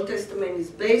know, the Old Testament is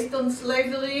based on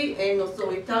slavery, and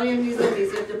authoritarianism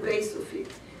is at the base of it.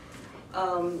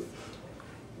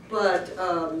 But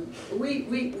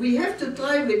we have to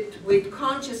try with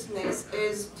consciousness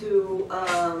as to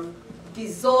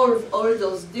dissolve all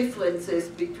those differences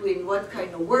between what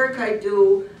kind of work I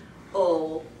do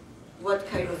or what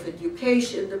kind of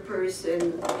education the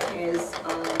person has,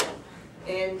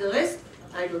 and the rest,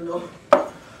 I don't know.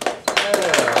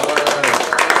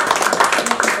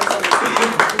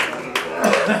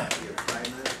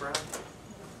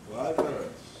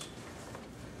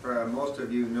 Most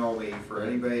of you know me. For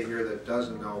anybody here that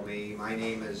doesn't know me, my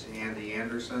name is Andy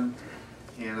Anderson,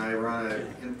 and I run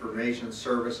an information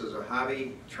service as a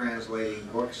hobby, translating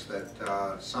books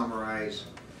that summarize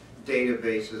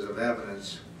databases of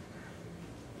evidence.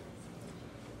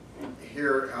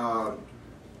 Here,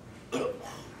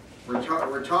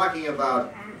 we're talking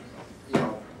about, you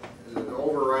know, the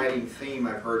overriding theme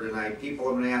I've heard tonight. People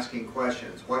have been asking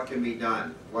questions. What can be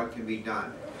done? What can be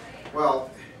done?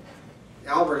 Well,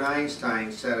 Albert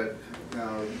Einstein said it,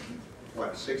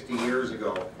 60 years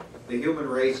ago. The human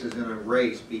race is in a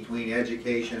race between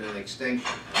education and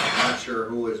extinction. I'm not sure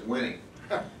who is winning.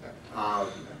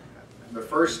 The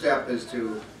first step is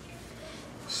to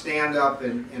stand up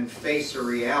and face the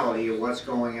reality of what's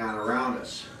going on around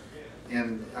us.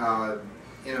 And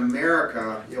in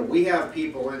America, you know, we have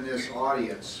people in this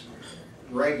audience,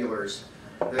 regulars,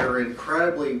 that are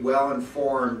incredibly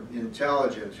well-informed,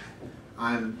 intelligent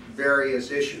on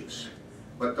various issues.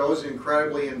 But those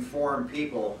incredibly informed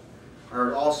people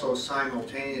are also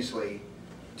simultaneously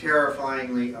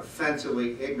terrifyingly,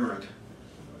 offensively ignorant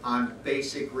on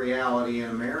basic reality in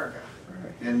America.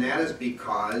 And that is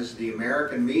because the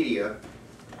American media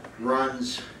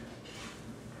runs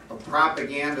a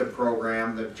propaganda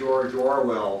program that George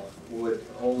Orwell would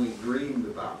only dreamed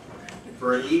about.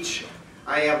 For each,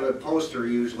 I have a poster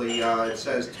usually, it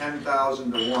says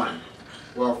 10,000 to 1.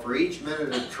 Well, for each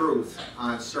minute of truth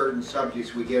on certain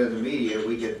subjects we get in the media,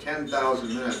 we get 10,000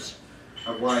 minutes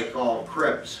of what I call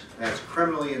cribs. That's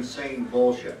criminally insane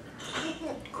bullshit.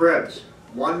 Cribs.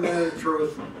 1 minute of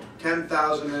truth,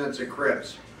 10,000 minutes of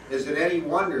cribs. Is it any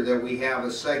wonder that we have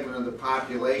a segment of the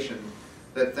population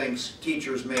that thinks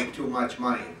teachers make too much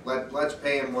money? Let's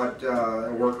pay them what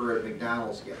a worker at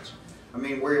McDonald's gets. I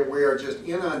mean, we are just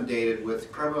inundated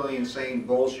with criminally insane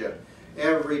bullshit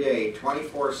every day,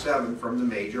 24/7 from the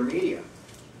major media.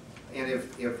 And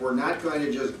if we're not going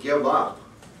to just give up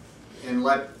and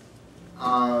let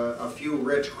a few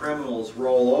rich criminals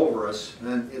roll over us,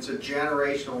 then it's a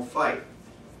generational fight.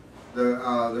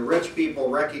 The rich people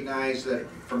recognize that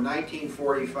from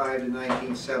 1945 to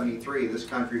 1973, this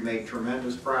country made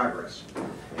tremendous progress.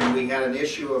 And we had an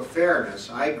issue of fairness.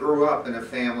 I grew up in a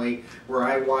family where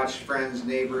I watched friends,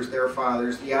 neighbors, their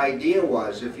fathers. The idea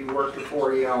was if you worked a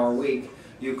 40-hour week,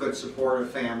 you could support a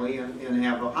family and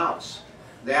have a house.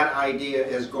 That idea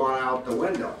has gone out the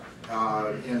window.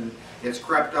 And it's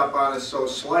crept up on us so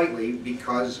slightly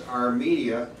because our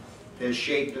media has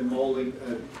shaped and molded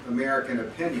American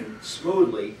opinion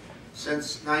smoothly.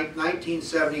 Since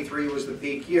 1973 was the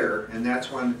peak year, and that's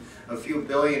when a few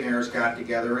billionaires got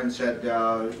together and said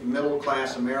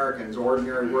middle-class Americans,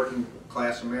 ordinary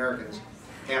working-class Americans,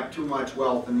 have too much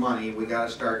wealth and money, we got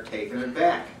to start taking it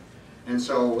back. And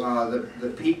so the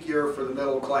peak year for the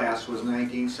middle class was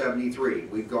 1973.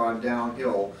 We've gone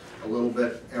downhill a little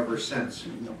bit ever since.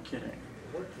 No kidding.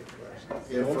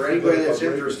 If for anybody that's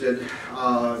interested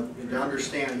to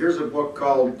understand, here's a book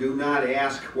called Do Not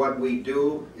Ask What We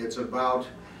Do. It's about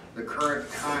the current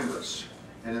Congress.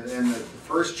 And the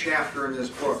first chapter in this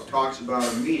book talks about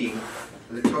a meeting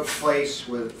that took place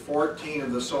with 14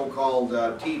 of the so-called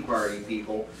Tea Party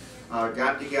people.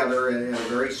 Got together in a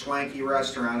very swanky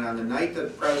restaurant on the night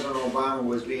that President Obama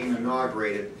was being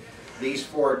inaugurated. These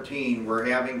 14 were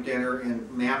having dinner and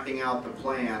mapping out the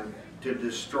plan to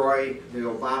destroy the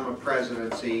Obama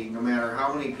presidency, no matter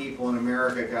how many people in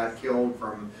America got killed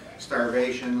from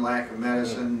starvation, lack of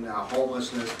medicine,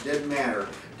 homelessness, didn't matter.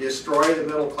 Destroy the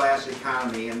middle class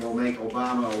economy and we'll make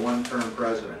Obama a one-term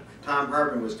president. Tom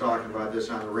Hartman was talking about this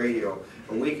on the radio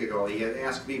a week ago. He had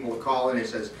asked people to call in and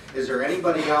says, is there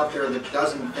anybody out there that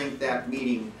doesn't think that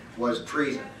meeting was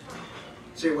treason?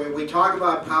 See, we talk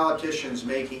about politicians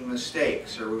making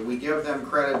mistakes, or we give them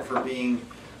credit for being,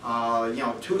 you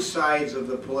know, two sides of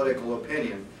the political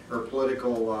opinion, or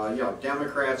political, you know,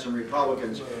 Democrats and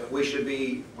Republicans. We should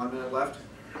be, 1 minute left,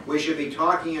 we should be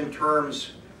talking in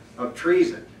terms of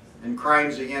treason and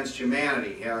crimes against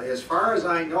humanity. As far as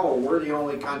I know, we're the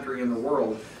only country in the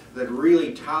world that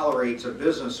really tolerates a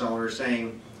business owner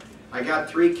saying, I got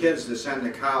 3 kids to send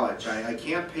to college. I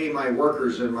can't pay my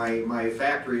workers in my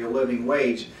factory a living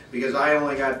wage because I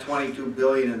only got $22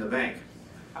 billion in the bank.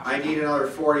 I need another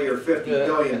 40 or 50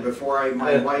 billion before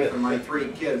my wife and my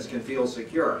 3 kids can feel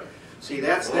secure. See,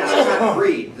 that's not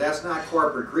greed. That's not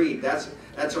corporate greed. That's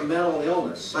a mental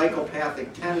illness,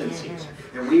 psychopathic tendencies.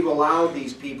 And we've allowed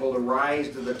these people to rise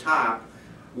to the top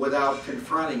without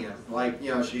confronting it. Like, you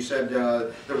know, she said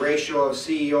the ratio of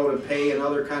CEO to pay in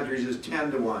other countries is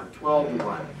 10 to 1, 12 to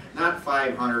 1, not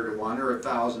 500 to 1 or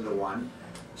 1,000 to 1.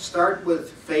 Start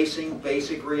with facing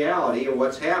basic reality of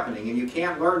what's happening. And you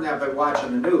can't learn that by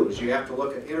watching the news. You have to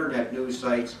look at internet news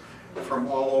sites from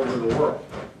all over the world.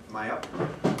 Am I up?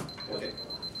 Okay.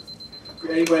 If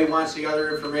anybody wants the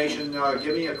other information,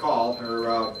 give me a call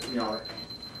or, you know,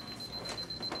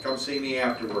 come see me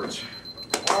afterwards.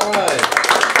 All right.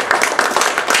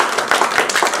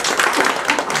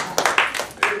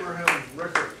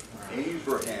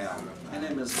 Abraham. My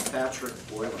name is Patrick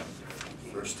Boylan.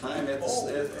 First time at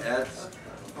the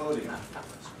podium.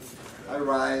 I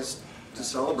rise to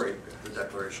celebrate the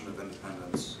Declaration of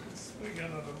Independence.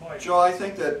 Joe, I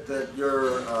think that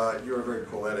you're very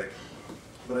poetic,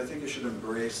 but I think you should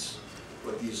embrace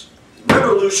what these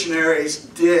revolutionaries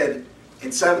did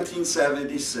in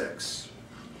 1776.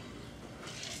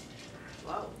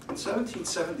 Wow. In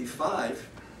 1775,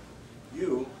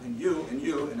 you and you and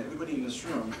you and everybody in this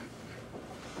room,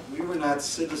 we were not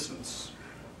citizens.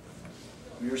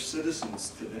 We are citizens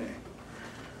today.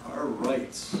 Our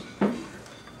rights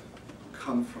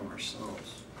come from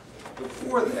ourselves.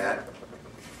 Before that,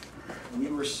 we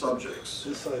were subjects,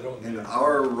 and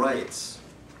our rights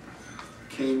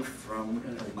came from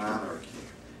monarchy.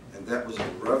 And that was a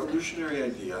revolutionary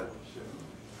idea,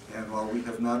 and while we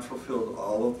have not fulfilled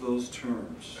all of those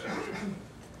terms,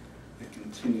 it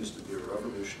continues to be a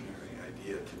revolutionary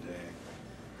idea today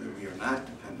that we are not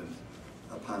dependent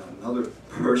upon another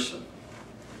person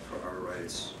for our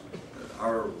rights, that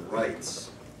our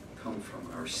rights come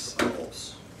from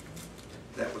ourselves.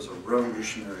 That was a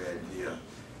revolutionary idea.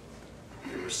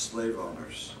 They were slave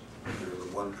owners. They were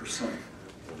the 1%.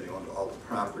 They owned all the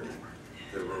property.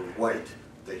 They were white.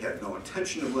 They had no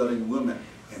intention of letting women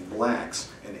and blacks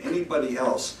and anybody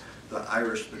else, the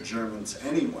Irish, the Germans,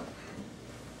 anyone,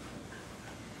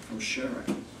 from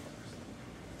sharing.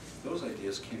 Those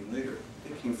ideas came later.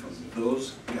 They came from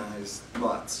those guys'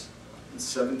 thoughts in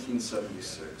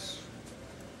 1776.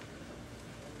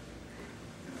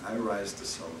 And I rise to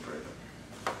celebrate it.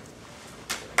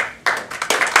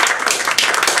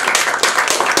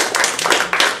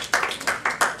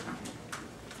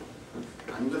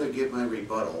 I'm going to give my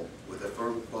rebuttal with a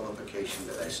firm qualification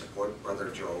that I support Brother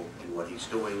Joe in what he's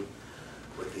doing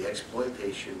with the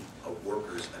exploitation of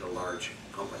workers at a large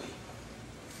company.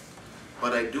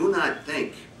 But I do not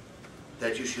think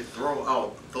that you should throw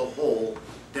out the whole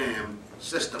damn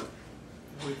system.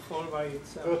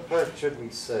 What part should we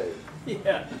say?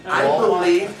 Yeah. I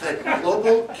believe that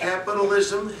global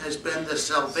capitalism has been the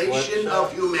salvation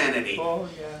of humanity. Oh,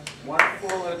 yeah. One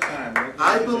fall at a time.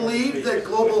 I believe that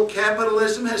global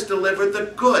capitalism has delivered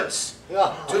the goods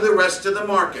to the rest of the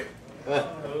market.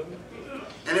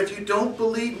 And if you don't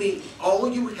believe me, all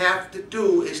you have to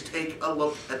do is take a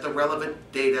look at the relevant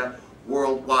data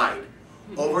worldwide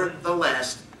over the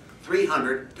last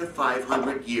 300 to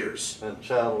 500 years. And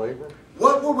child labor?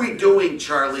 What were we doing,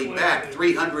 Charlie, back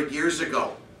 300 years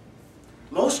ago?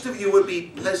 Most of you would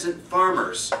be peasant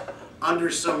farmers under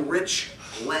some rich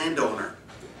landowner.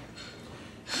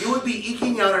 You would be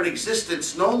eking out an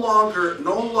existence no larger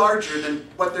than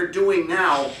what they're doing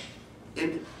now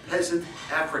in peasant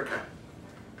Africa.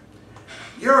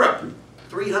 Europe,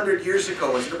 300 years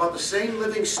ago, is at about the same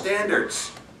living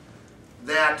standards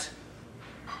that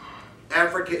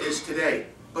Africa is today.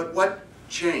 But what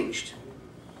changed?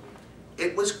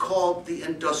 It was called the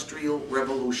Industrial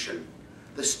Revolution,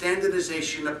 the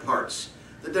standardization of parts,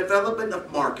 the development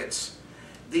of markets,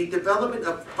 the development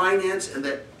of finance and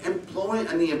the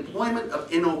employment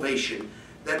of innovation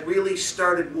that really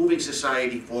started moving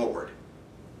society forward.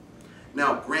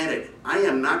 Now, granted, I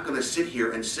am not going to sit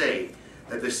here and say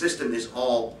that the system is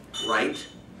all right,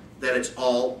 that it's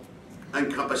all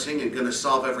encompassing and going to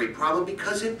solve every problem,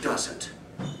 because it doesn't.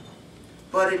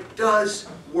 But it does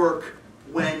work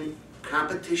when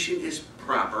competition is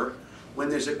proper, when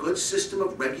there's a good system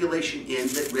of regulation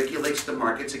that regulates the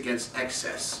markets against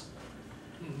excess.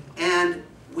 And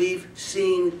we've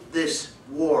seen this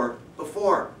war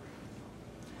before.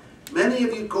 Many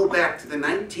of you go back to the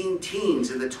 19-teens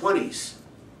and the 20s,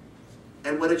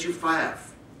 and what did you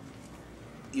have?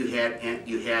 You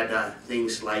had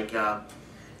things like the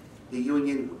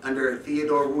Union under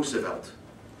Theodore Roosevelt.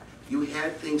 You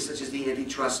had things such as the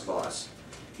antitrust laws.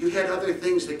 You had other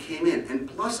things that came in, and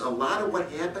plus a lot of what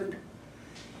happened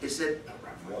is that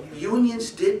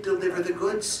unions did deliver the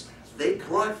goods. They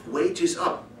brought wages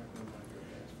up.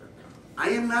 I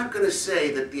am not going to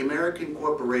say that the American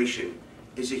corporation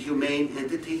is a humane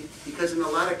entity, because in a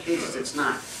lot of cases it's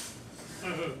not.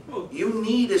 You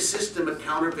need a system of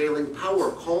countervailing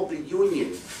power called the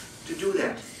union to do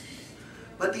that.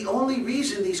 But the only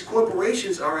reason these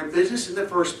corporations are in business in the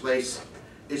first place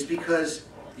is because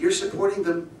you're supporting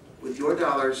them with your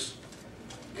dollars,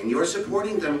 and you're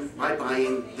supporting them by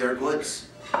buying their goods.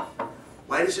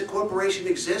 Why does a corporation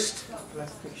exist?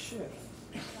 Plastic shit.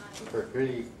 For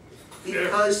greed.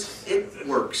 Because it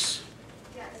works.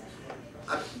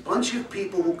 A bunch of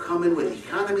people who come in with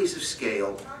economies of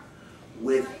scale,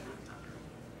 with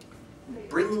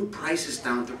bringing prices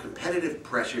down through competitive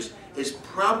pressures, is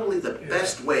probably the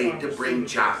best way to bring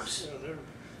jobs.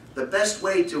 The best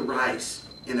way to rise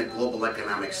in a global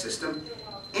economic system,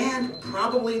 and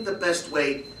probably the best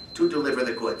way to deliver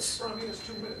the goods.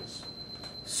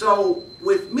 So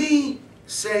with me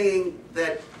saying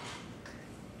that,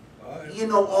 you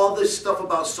know, all this stuff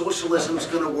about socialism is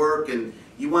going to work and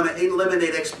you want to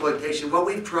eliminate exploitation, well,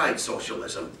 we've tried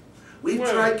socialism. We've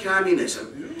tried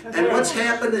communism. And what's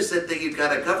happened is that you've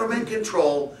got a government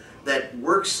control that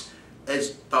works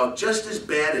as about just as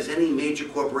bad as any major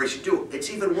corporation do. It's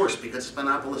even worse because it's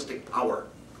monopolistic power.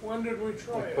 When did we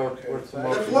try it?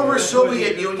 The former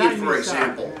Soviet Union, for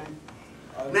example.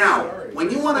 Now, when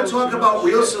you want to talk about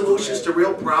real solutions to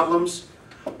real problems,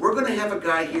 we're going to have a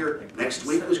guy here next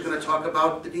week who's going to talk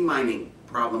about the demining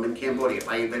problem in Cambodia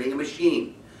by inventing a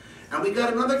machine. And we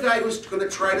got another guy who's going to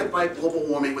try to fight global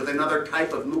warming with another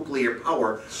type of nuclear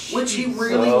power, which he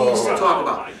really needs to talk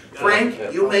about.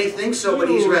 Frank, you may think so, but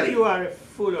he's ready. You are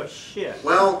full of shit.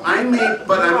 Well,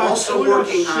 but I'm also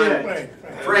working on,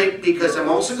 Frank, because I'm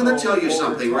also going to tell you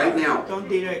something right now. Don't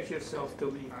direct yourself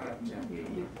to me.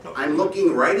 I'm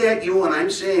looking right at you and I'm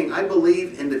saying I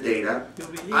believe in the data.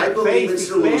 I believe in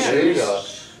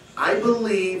solutions. I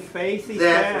believe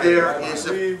that there is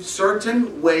a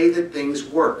certain way that things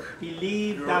work.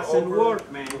 Believe doesn't work,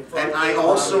 man. And I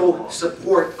also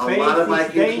support a lot of my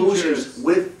conclusions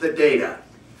with the data.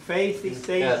 Faith is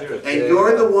dangerous. And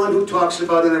you're the one who talks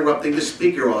about interrupting the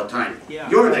speaker all the time. Yeah.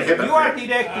 You're the hypocrite. You are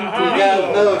directing to me. You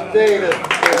got no data.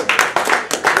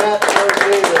 Got no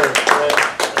data.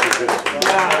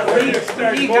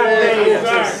 He got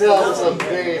data. Sell some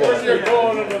data.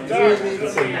 You need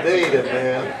some data,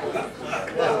 man.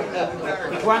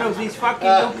 One of these fucking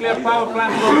nuclear power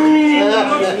plants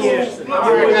goes years.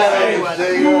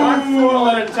 One fool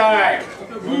at a time.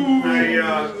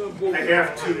 I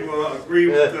have to agree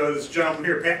with this gentleman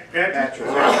here, Patrick.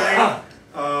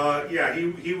 Yeah,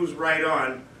 he was right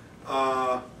on.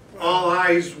 All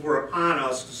eyes were upon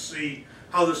us to see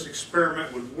how this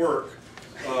experiment would work,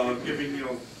 giving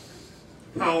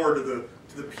power to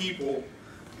the people,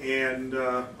 and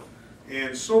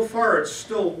so far it's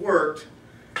still worked.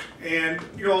 And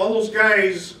all those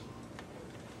guys,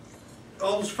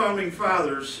 all those founding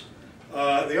fathers,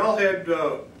 they all had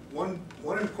one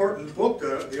important book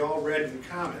they all read in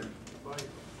common.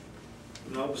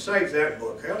 No, besides that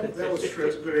book, that was true.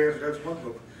 That's a good answer. That's one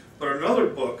book. But another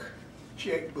book,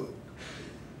 checkbook.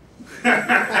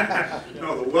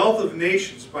 No, The Wealth of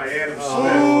Nations by Adam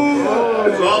Smith.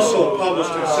 It was also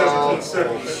published in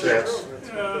 1776.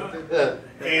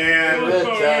 And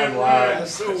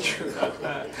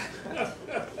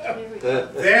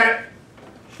that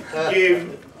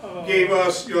gave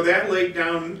us, that laid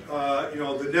down,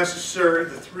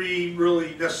 the three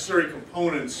really necessary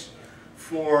components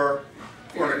for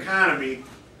an economy.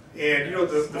 And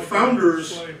the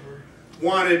founders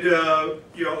wanted,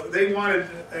 they wanted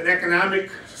an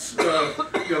economic,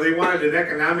 they wanted an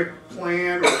economic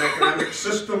plan or an economic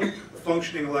system, a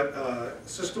functioning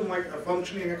system like a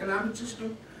functioning economic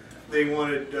system. They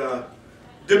wanted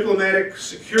diplomatic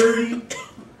security,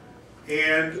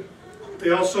 and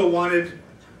they also wanted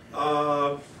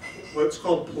what's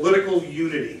called political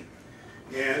unity.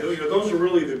 And those are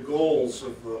really the goals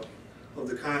of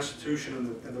the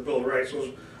Constitution and the Bill of Rights.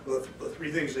 Those are the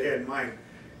three things they had in mind.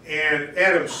 And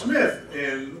Adam Smith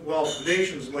in Wealth of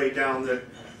Nations laid down that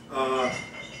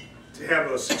to have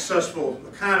a successful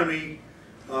economy,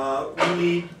 we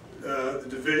need the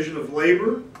division of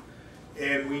labor,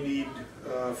 and we need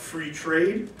free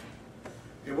trade.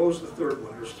 And what was the third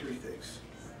one? There's three things.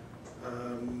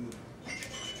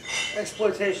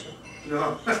 Exploitation.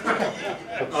 No.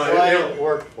 Compliant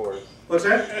workforce. What's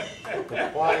that?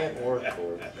 Compliant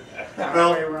workforce.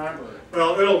 Well,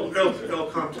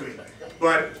 it'll come to me.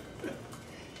 But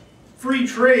free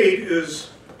trade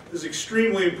is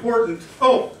extremely important.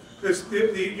 Oh,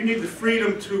 you need the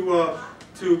freedom to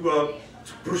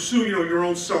pursue your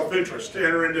own self-interest, to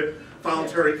enter into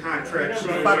voluntary contracts.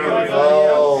 And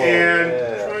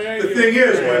the thing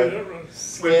is,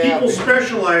 when people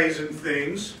specialize in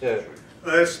things,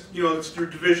 that's their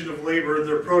division of labor,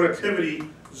 their productivity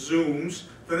zooms,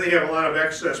 then they have a lot of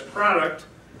excess product,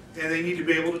 and they need to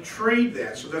be able to trade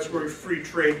that. So that's where free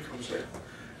trade comes in.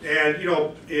 And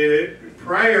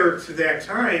prior to that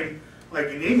time, like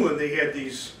in England, they had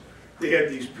these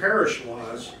parish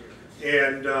laws,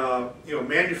 and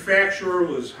manufacture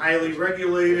was highly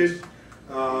regulated.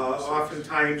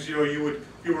 Oftentimes, you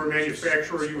were a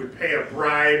manufacturer, you would pay a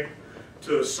bribe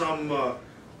to some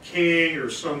king or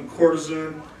some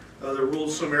courtesan that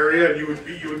ruled some area, and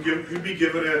you'd be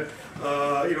given a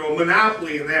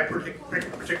monopoly in that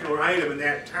particular item in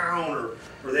that town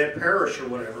or that parish or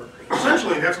whatever.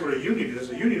 Essentially, that's what a union is.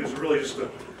 A union is really just a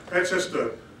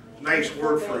nice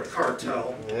word for a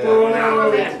cartel. Yeah.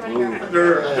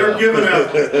 They're given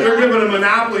a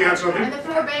monopoly on something.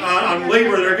 On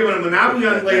labor, they're given a monopoly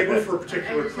on labor for a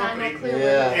particular company.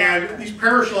 Yeah. And these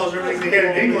parish laws and everything they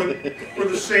had in England were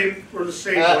the same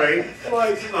way.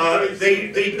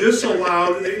 They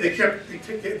disallowed. They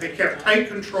kept tight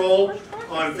control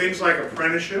on things like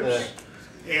apprenticeships.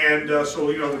 And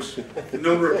so the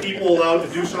number of people allowed to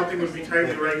do something would be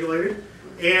tightly regulated.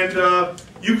 And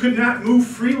you could not move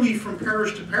freely from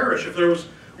parish to parish. If there was,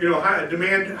 higher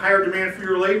demand for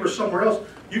your labor somewhere else,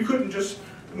 you couldn't just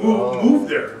move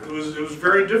there. It was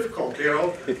very difficult. They had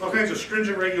all kinds of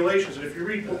stringent regulations. And if you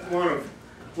read Book 1 of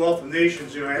Wealth of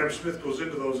Nations, Adam Smith goes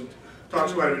into those and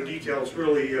talks about it in detail. It's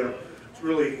really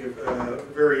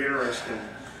very interesting.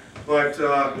 But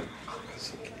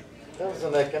that was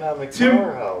an economic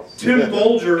powerhouse. Tim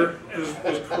Bolger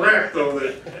was correct, though,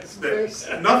 that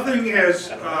nothing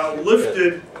has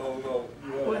lifted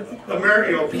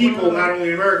people, not only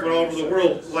in America, but all over the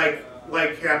world, like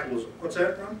capitalism. What's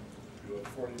that, Ron?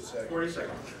 40 seconds. 40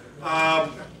 seconds.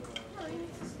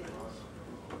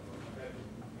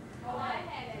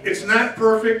 It's not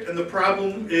perfect, and the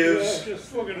problem is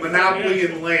monopoly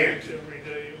in land.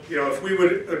 If we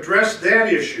would address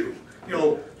that issue,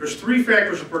 there's three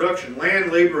factors of production: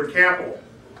 land, labor, and capital.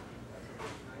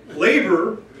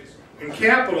 Labor and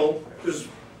capital is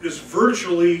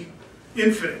virtually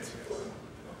infinite,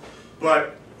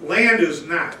 but land is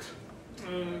not.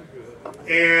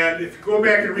 And if you go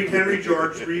back and read Henry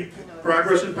George, read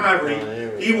Progress and Poverty,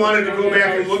 he wanted to go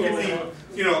back and look at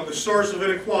the source of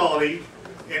inequality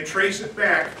and trace it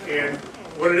back. And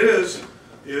what it is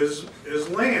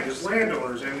land, is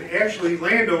landowners, and actually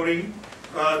landowning.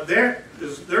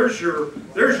 There's your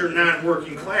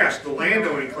non-working class, the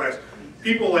landowning class.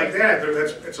 People like that,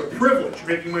 it's a privilege. You're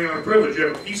making money on a privilege. You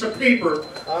have a piece of paper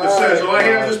that says, "Oh, I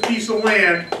have this piece of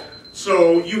land,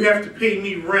 so you have to pay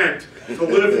me rent to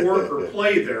live, work, or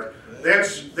play there."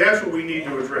 That's what we need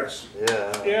to address.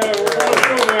 Yeah, we're going to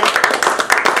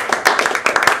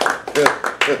do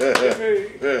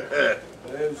that.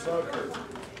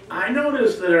 I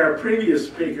noticed that our previous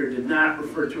speaker did not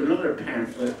refer to another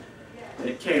pamphlet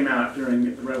that came out during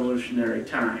the revolutionary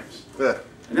times.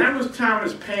 And that was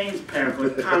Thomas Paine's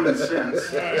pamphlet, Common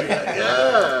Sense.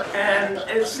 And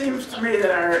it seems to me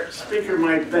that our speaker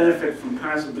might benefit from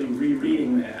possibly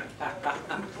rereading that.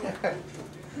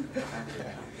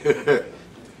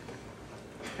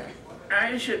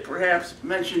 I should perhaps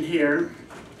mention here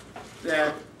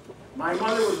that my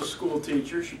mother was a school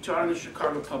teacher. She taught in the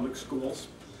Chicago Public Schools.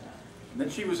 And then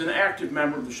she was an active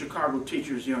member of the Chicago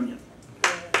Teachers Union.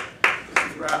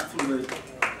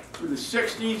 Through the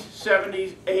 60s,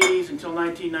 70s, 80s, until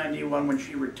 1991, when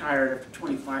she retired after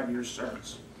 25 years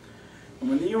service. And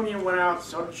when the union went out,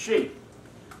 so did she.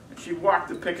 And she walked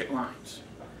the picket lines.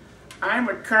 I'm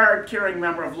a card-carrying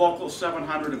member of Local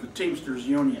 700 of the Teamsters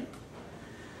Union.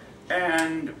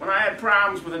 And when I had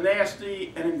problems with a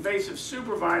nasty and invasive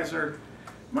supervisor,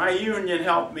 my union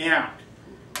helped me out.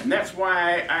 And that's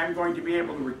why I'm going to be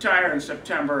able to retire in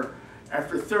September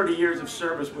after 30 years of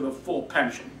service with a full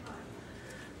pension.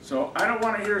 So I don't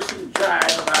want to hear some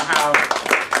jive about how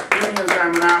unions are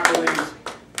monopolies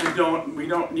and we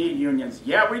don't need unions.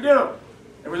 Yeah, we do.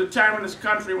 There was a time in this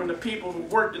country when the people who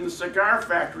worked in the cigar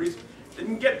factories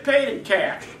didn't get paid in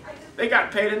cash. they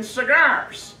got paid in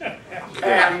cigars.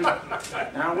 And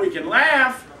now we can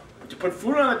laugh, but to put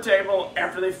food on the table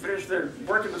after they finish their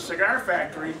work in the cigar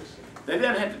factory, they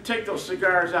then had to take those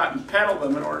cigars out and peddle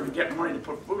them in order to get money to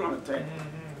put food on the table.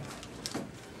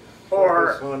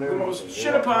 Or the most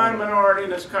shit upon minority in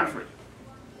this country,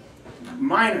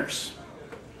 miners.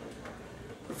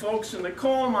 The folks in the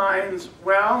coal mines,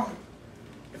 well,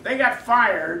 if they got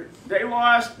fired, they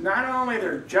lost not only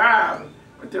their job,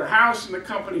 but their house in the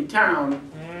company town,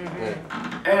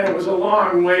 and it was a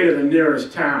long way to the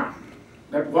nearest town.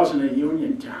 That wasn't a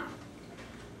union town.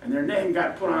 And their name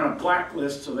got put on a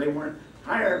blacklist so they weren't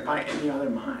hired by any other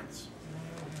mines.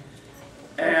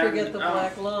 Don't forget the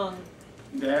black lung.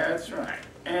 That's right.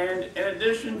 And in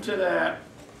addition to that,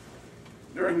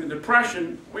 during the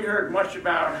Depression, we heard much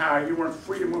about how you weren't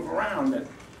free to move around, that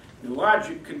the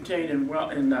logic contained in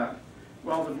Wealth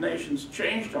of Nations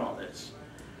changed all this.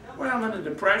 Well, in the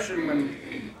Depression, when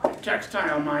a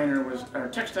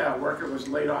textile worker was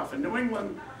laid off in New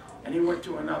England, and he went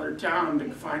to another town to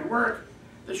find work,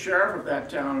 the sheriff of that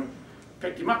town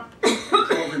picked him up and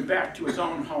drove him back to his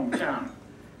own hometown.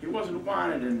 He wasn't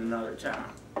wanted in another town.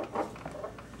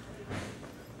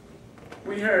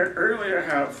 We heard earlier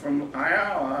from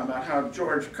Ayala about how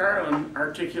George Carlin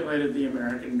articulated the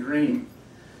American dream.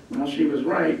 Well, she was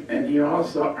right, and he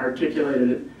also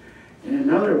articulated it in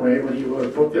another way when he wrote a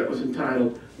book that was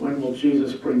entitled, When Will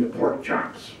Jesus Bring the Pork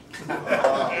Chops?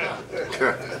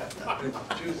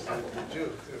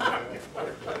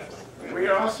 We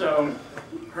also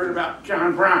heard about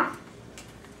John Brown.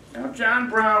 Now, John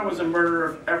Brown was a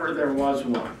murderer if ever there was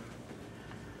one.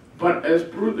 But as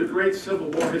the great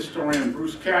Civil War historian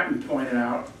Bruce Catton pointed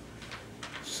out,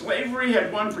 slavery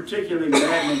had one particularly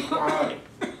maddening quality.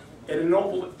 It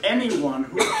ennobled anyone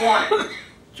who fought it,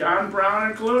 John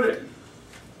Brown included.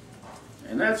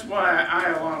 And that's why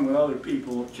I, along with other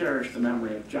people, cherish the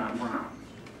memory of John Brown.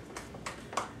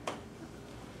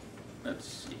 Let's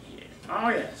see here. Oh,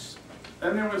 yes.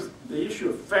 Then there was the issue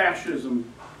of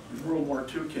fascism as World War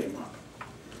II came up.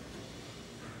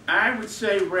 I would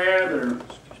say rather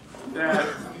that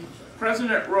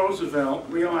President Roosevelt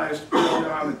realized early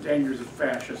on the dangers of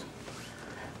fascism.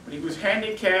 But he was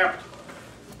handicapped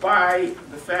by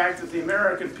the fact that the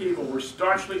American people were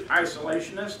staunchly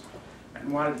isolationist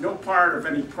and wanted no part of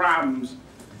any problems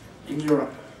in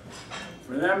Europe.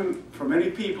 For them, for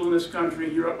many people in this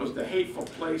country, Europe was the hateful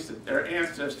place that their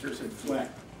ancestors had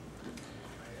fled.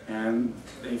 And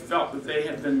they felt that this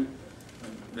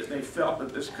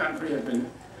country had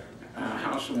been,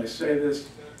 how shall I say this,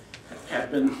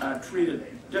 had been treated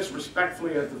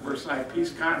disrespectfully at the Versailles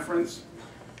Peace Conference.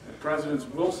 That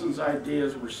President Wilson's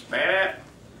ideas were spat at,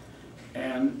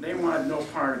 and they wanted no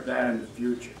part of that in the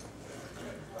future.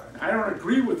 I don't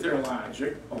agree with their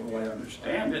logic, although I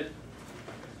understand it,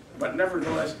 but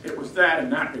nevertheless, it was that, and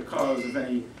not because of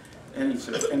any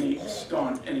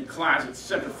closet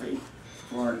sympathy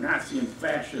for Nazi and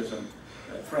fascism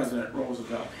that President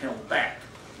Roosevelt held back.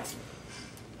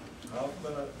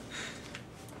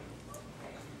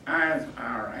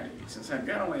 All right, since I've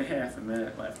got only half a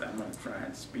minute left, I'm going to try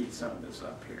and speed some of this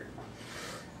up here.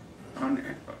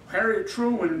 Harry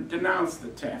Truman denounced the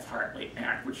Taft-Hartley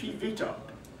Act, which he vetoed.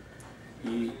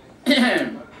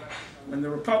 When the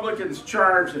Republicans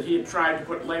charged that he had tried to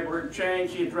put labor in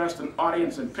change, he addressed an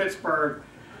audience in Pittsburgh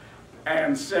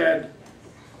and said,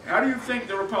 "How do you think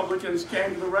the Republicans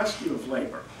came to the rescue of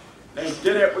labor? They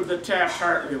did it with the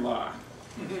Taft-Hartley law."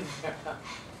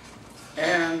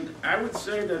 And I would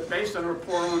say that based on a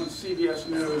report on CBS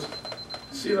News,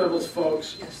 sea levels,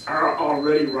 folks, are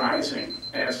already rising,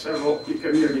 as several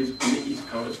communities on the East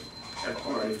Coast have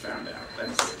already found out.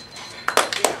 That's it.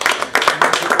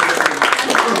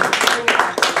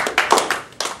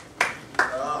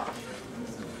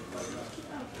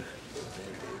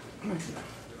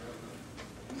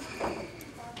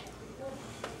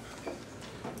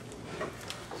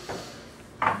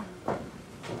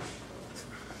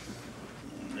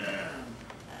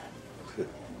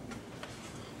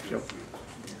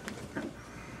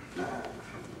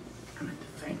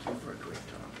 Thank you for a great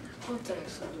talk. Well,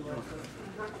 thanks.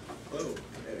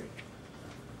 Okay.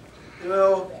 You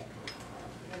know,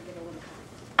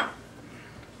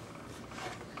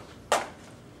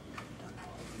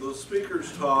 the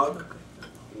speaker's talk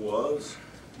was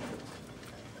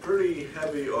pretty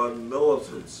heavy on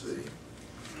militancy.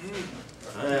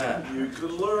 You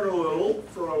could learn a little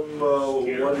from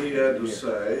what he had to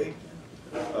say,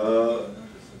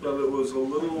 but it was a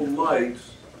little light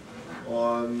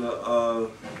on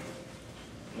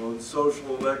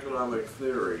social and economic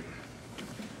theory.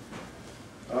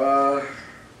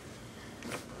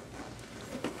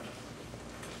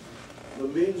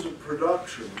 means of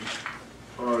production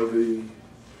are the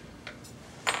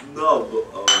nub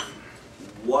of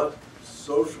what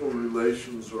social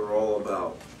relations are all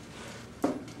about.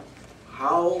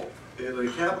 How, in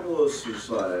a capitalist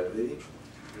society,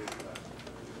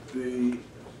 the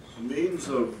means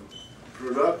of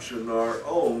production are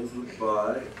owned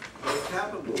by the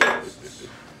capitalists.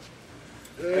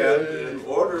 And in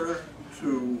order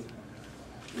to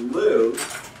live,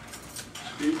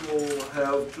 people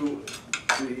have to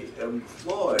be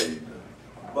employed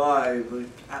by the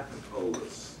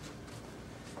capitalist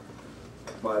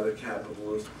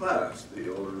class,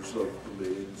 the owners of the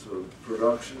means of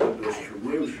production and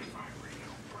distribution.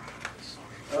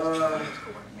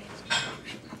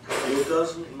 It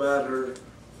doesn't matter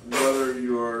whether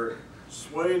you're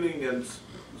straining and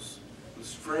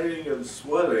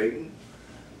sweating,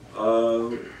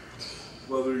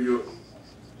 whether you're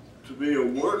to be a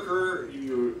worker,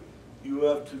 you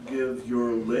have to give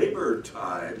your labor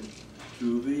time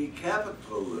to the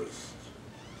capitalist.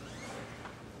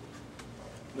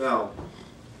 Now,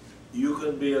 you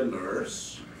can be a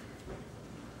nurse,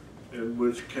 in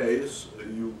which case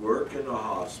you work in a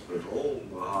hospital.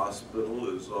 The hospital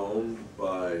is owned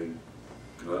by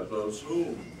God knows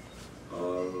whom.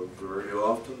 Very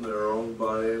often they're owned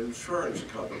by insurance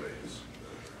companies.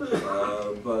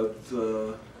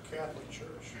 Catholic Church.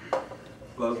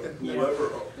 But whoever,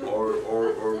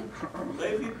 or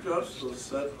maybe just a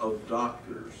set of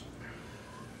doctors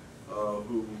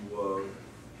who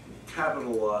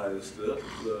capitalized it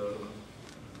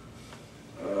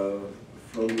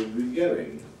from the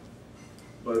beginning.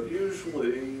 But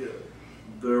usually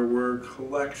there were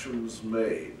collections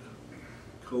made.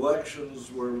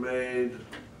 Collections were made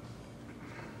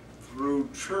through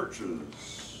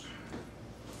churches,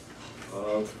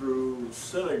 through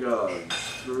synagogues,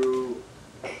 through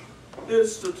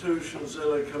institutions in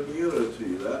a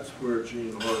community. That's where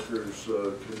Gene Horker's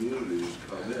communities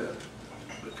come in.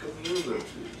 The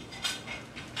community.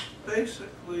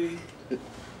 Basically, it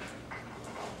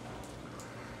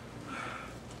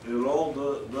all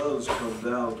does come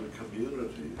down to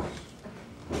communities.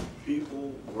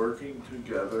 People working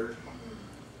together,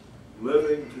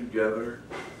 living together,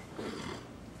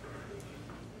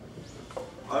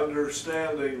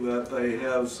 understanding that they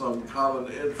have some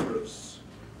common interests,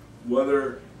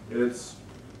 whether it's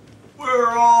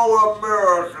we're all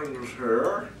Americans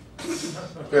here,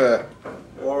 Yeah.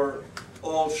 or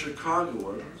all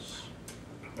Chicagoans,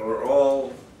 or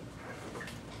all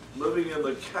living in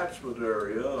the catchment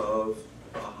area of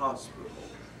a hospital.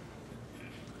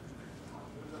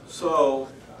 So,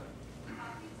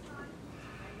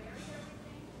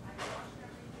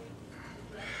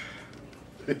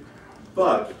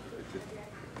 but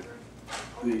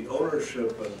the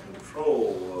ownership and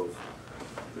control of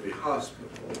the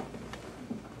hospital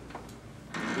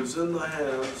is in the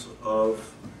hands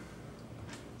of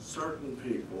certain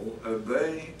people, and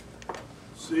they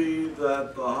see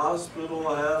that the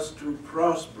hospital has to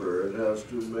prosper. It has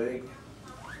to make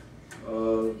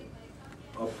a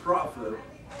profit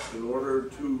in order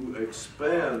to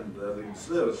expand and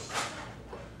exist.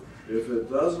 If it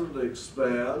doesn't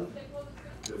expand,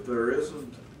 if there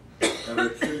isn't an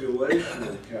accumulation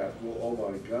of capital, oh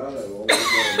my God, I've only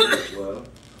got a minute left,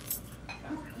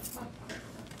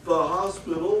 the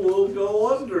hospital will go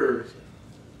under.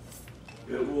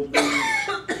 It will be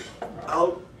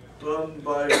outdone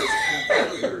by its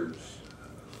competitors.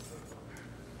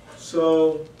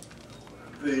 So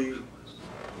the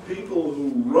people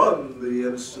who run the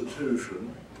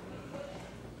institution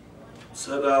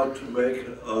set out to make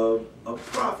a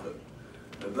profit.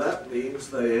 And that means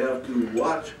they have to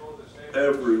watch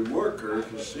every worker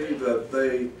to see that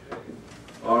they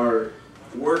are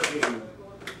working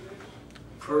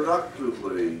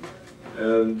productively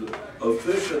and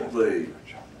efficiently,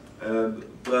 and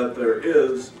that there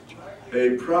is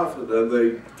a profit, and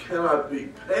they cannot be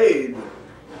paid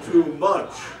too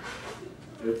much.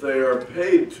 If they are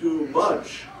paid too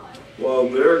much, well,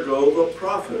 there go the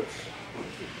profits.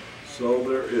 So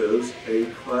there is a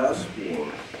class war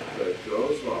that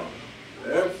goes on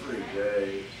every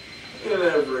day in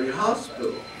every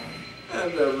hospital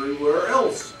and everywhere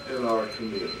else in our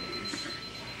communities.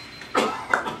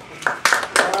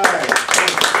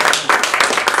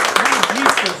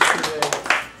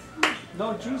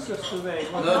 No Jesus today.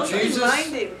 No Jesus?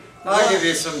 I'll give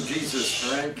you some Jesus,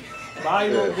 Frank.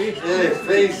 Bible, Yeah,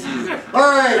 face you.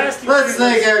 All right, let's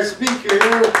thank our speaker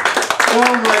here.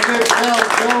 Joe, my good pal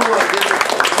Joe.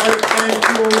 Thank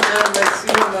you every time I see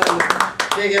him on the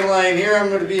chicken line here. I'm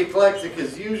going to be eclectic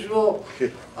as usual.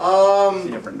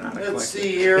 let's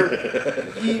see here.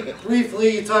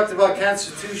 Briefly, you talked about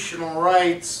constitutional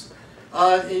rights.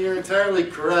 You're entirely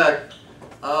correct.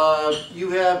 You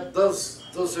have those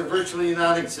are virtually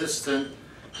non-existent.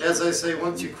 As I say,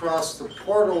 once you cross the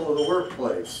portal of the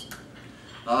workplace,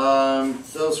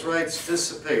 those rights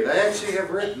dissipate. I actually have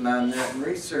written on that and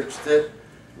researched it,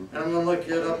 and I'm going to look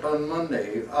it up on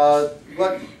Monday.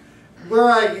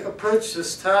 Where I approached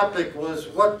this topic was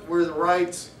what were the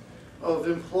rights of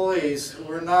employees who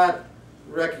were not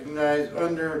recognized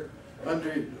under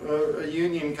a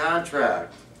union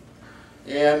contract.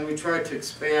 And we tried to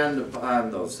expand upon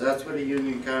those. That's what a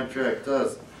union contract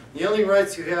does. The only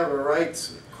rights you have are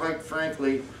rights, quite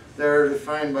frankly, that are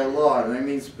defined by law, and I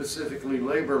mean specifically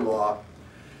labor law,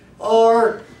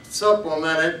 or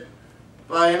supplemented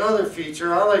by another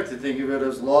feature. I like to think of it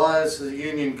as law as a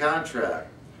union contract.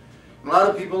 A lot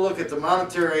of people look at the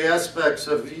monetary aspects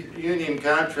of union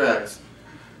contracts,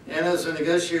 and as a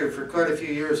negotiator for quite a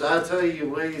few years, I'll tell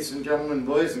you, ladies and gentlemen,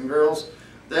 boys and girls,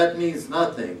 that means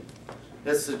nothing.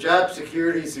 It's the job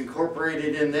securities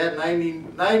incorporated in that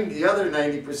the other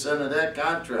 90% of that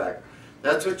contract.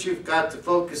 That's what you've got to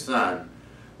focus on.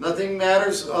 Nothing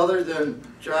matters other than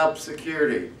job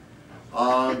security.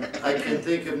 I can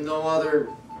think of no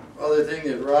other thing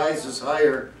that rises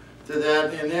higher to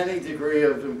that in any degree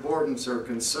of importance or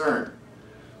concern.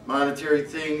 Monetary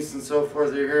things and so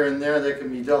forth are here and there that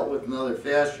can be dealt with in another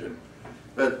fashion.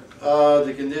 But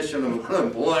the condition of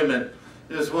unemployment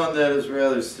is one that is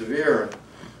rather severe.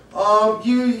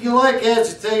 You like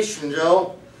agitation,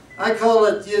 Joe. I call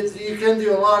it, you can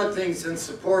do a lot of things in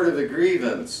support of a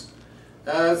grievance.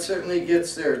 It certainly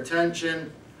gets their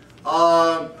attention.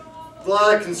 A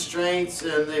lot of constraints,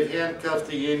 and they've handcuffed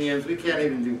the unions. We can't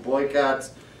even do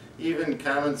boycotts, even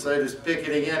common sight is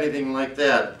picketing, anything like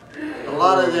that. A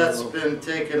lot of that's been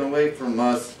taken away from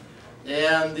us.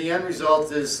 And the end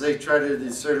result is they try to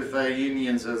decertify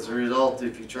unions as a result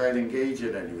if you try to engage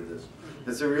in any of this.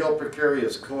 It's a real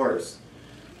precarious course.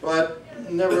 But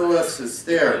nevertheless, it's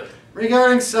there.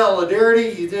 Regarding solidarity,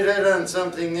 you did hit on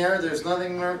something there. There's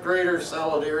nothing more greater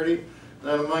solidarity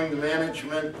than among the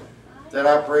management that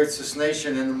operates this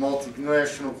nation and the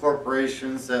multinational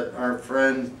corporations that our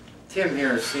friend Tim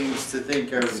here seems to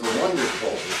think are so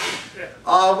wonderful.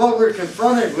 What we're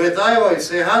confronted with, I always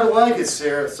say, how do I get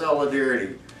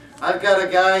solidarity? I've got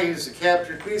a guy who's a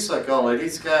captured piece, I call it.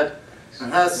 He's got a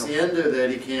hacienda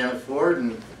that he can't afford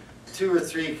and 2 or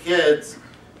 3 kids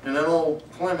and an old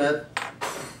Plymouth.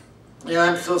 Yeah,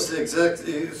 I'm supposed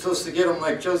to get him,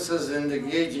 like Joe says, into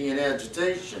engaging in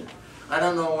agitation. I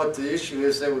don't know what the issue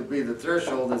is that would be the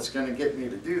threshold that's going to get me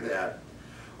to do that.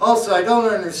 Also, I don't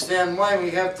understand why we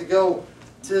have to go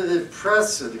to the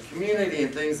press or the community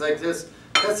and things like this.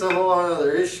 That's a whole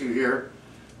other issue here.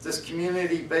 This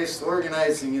community-based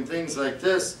organizing and things like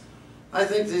this. I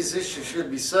think these issues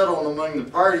should be settled among the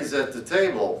parties at the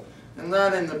table and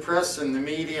not in the press and the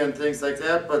media and things like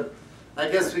that, but I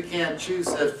guess we can't choose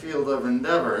that field of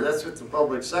endeavor. That's what the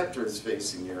public sector is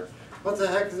facing here. What the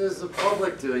heck is the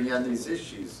public doing on these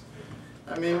issues?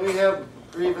 I mean, we have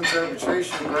grievance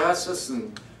arbitration process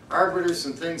and arbiters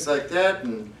and things like that,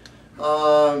 and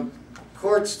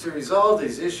courts to resolve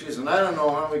these issues, and I don't know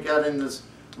how we got in this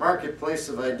marketplace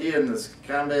of idea and this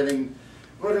combating,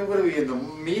 what are we, in the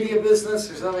media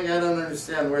business or something? I don't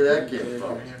understand where that came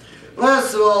from.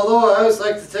 Last of all, though, I always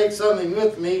like to take something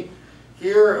with me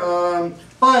here.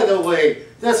 By the way,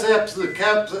 that's absolute,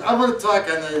 I want to talk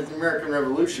on the American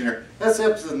Revolution here. That's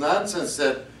absolute nonsense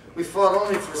that we fought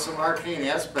only for some arcane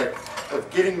aspect of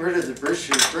getting rid of the British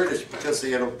because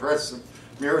they had oppressive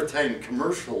maritime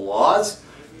commercial laws.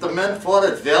 The men fought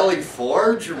at Valley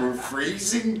Forge and were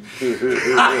freezing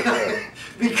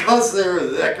because their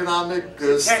economic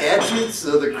statutes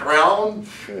of the crown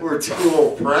were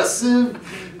too oppressive.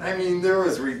 I mean, there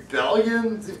was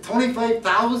rebellion.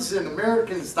 25,000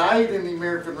 Americans died in the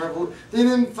American Revolution. They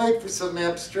didn't fight for some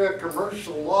abstract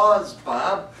commercial laws,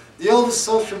 Bob. The oldest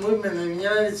social movement in the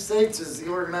United States is the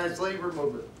organized labor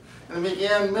movement. And it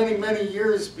began many, many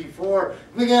years before.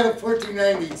 It began in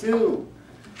 1492.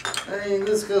 I mean,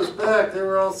 this goes back. There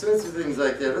were all sorts of things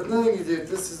like that. But nothing to do.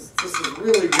 This is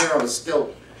really narrow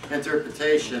scope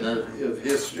interpretation of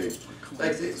history.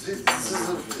 Like this is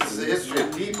the history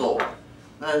of people,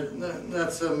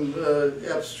 not some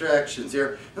abstractions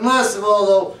here. And last of all,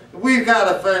 though, we've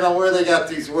got to find out where they got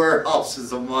these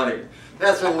warehouses of money.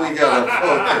 That's what we got to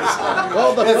focus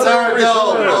on. It's our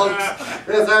goal, folks.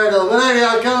 It's our goal. But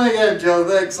anyhow, come again, Joe.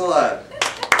 Thanks a lot.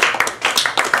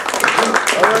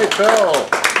 All right, Phil.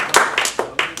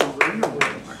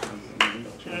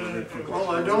 Well,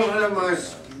 I don't have my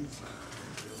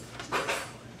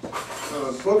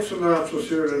book synopsis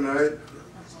here tonight.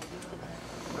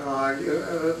 I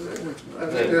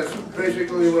think that's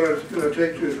basically what it's going to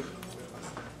take to.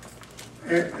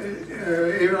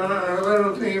 Even I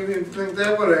don't even think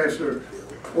that would answer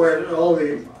quite all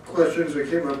the questions that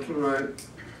came up tonight.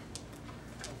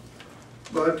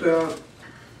 But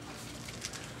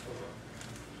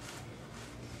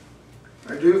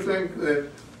I do think that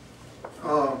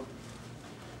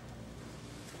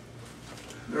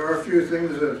there are a few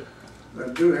things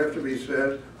that do have to be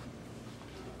said.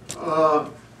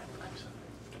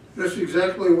 Just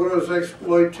exactly what is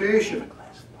exploitation?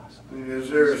 I mean, is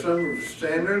there some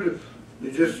standard?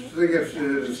 You just think it's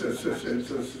a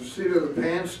seat of the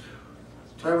pants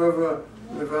type of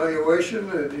evaluation?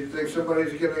 Do you think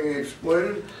somebody's getting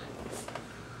exploited?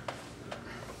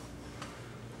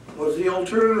 What's the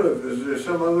alternative? Is there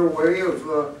some other way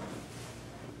of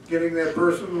getting that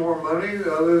person more money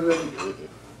other than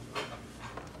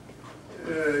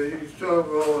you still,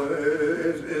 well,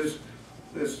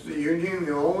 is the union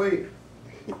the only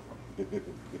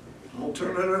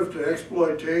alternative to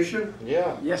exploitation?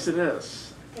 Yeah. Yes, it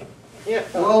is. Yeah.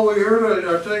 Well, we heard it,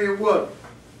 I'll tell you what.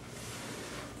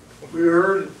 We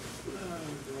heard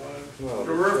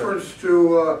the reference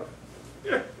to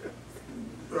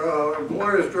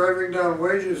employers driving down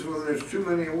wages when there's too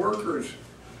many workers.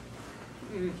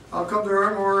 How come there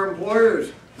aren't more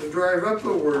employers to drive up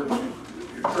the work,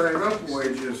 drive up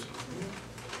wages?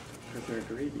 Because they're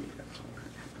greedy.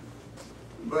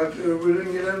 But we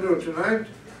didn't get into it tonight.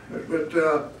 But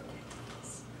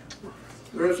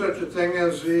there is such a thing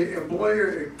as the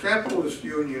employer capitalist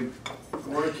union.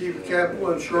 We want to keep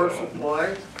capital in short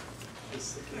supply.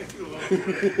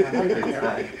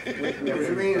 Which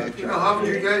means, you know, how would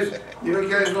you guys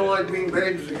don't like being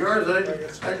paid in cigars.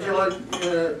 How'd you like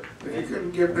if you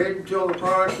couldn't get paid until the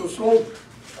product was sold?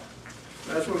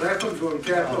 That's what happens when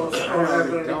capitalists don't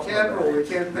have any capital. They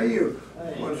can't pay you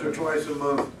once or twice a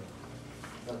month.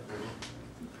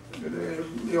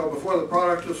 You know, before the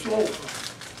product is sold.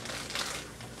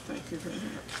 Thank you very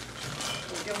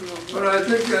much. But I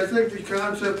think the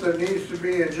concept that needs to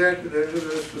be injected into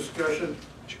this discussion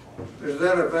is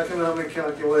that of economic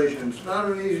calculation. It's not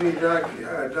an easy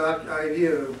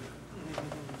idea to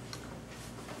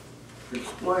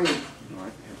explain,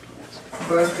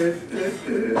 but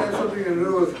it has something to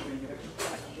do with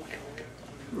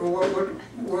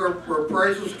where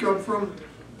prices come from.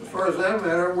 As far as that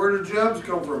matter, where do jobs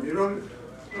come from? You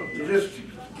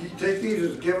take these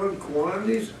as given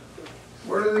quantities.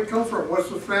 Where do they come from? What's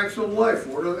the facts of life?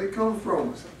 Where do they come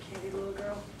from?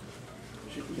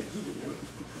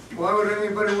 Why would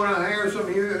anybody want to hire some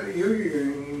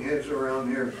union heads around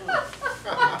here?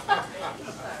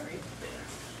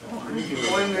 You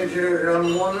claim that you're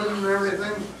unwanted and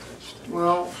everything?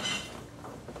 Well,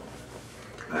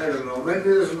 I don't know. Maybe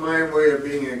this is my way of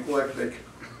being eclectic.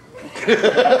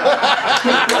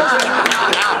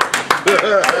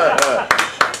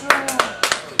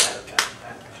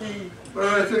 But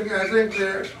I think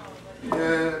that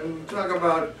talk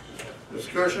about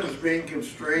discussions being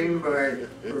constrained by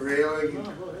prevailing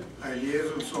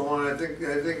ideas and so on. I think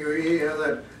we have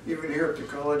that even here at the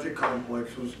college of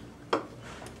complexes.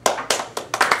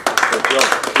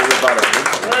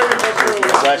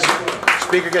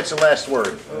 Speaker gets the last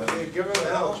word. Give him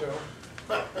hell, Joe.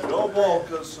 Joe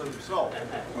Balkis himself.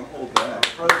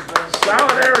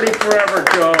 Solidarity forever,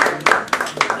 Joe.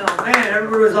 Oh man,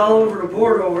 everybody was all over the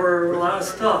board over a lot of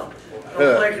stuff.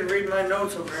 I can read my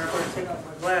notes over here. I'm gonna take off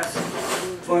my glasses.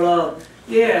 But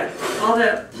yeah, all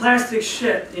that plastic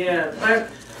shit. Yeah,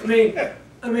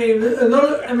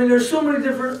 there's so many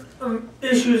different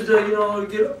issues that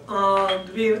get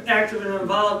to be active and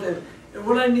involved in. And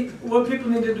what people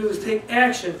need to do is take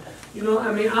action.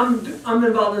 I'm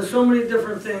involved in so many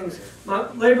different things.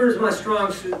 Labor is my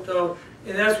strong suit, though,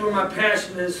 and that's where my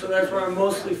passion is. So that's where I'm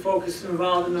mostly focused and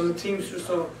involved. And I'm a Teamster,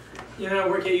 so I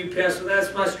work at UPS. So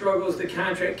that's my struggle: is the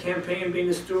contract campaign, being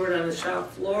a steward on the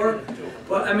shop floor.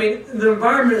 But the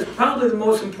environment is probably the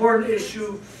most important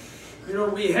issue.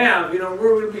 We have. We're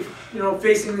going to be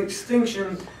facing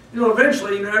extinction.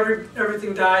 Eventually,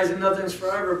 everything dies and nothing's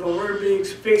forever. But we're going to be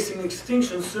facing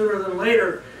extinction sooner than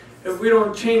later if we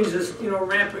don't change this,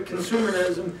 rampant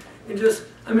consumerism. And just,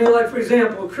 like for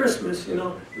example, Christmas, we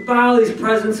buy all these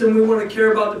presents and we want to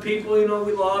care about the people, we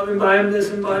love and buy them this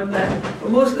and buy them that. But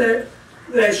most of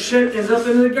that shit ends up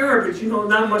in the garbage,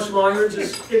 not much longer, it's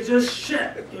just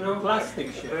shit,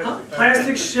 Plastic shit.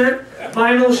 Plastic shit,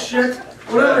 vinyl shit,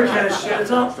 whatever kind of shit, it's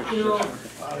all,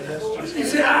 You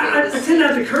see, I tend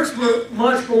not to curse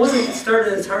much, but once it gets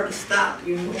started, it's hard to stop,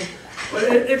 But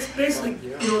it's basically,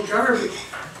 garbage.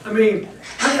 I mean,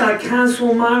 I got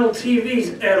console model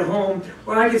TVs at home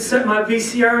where I could set my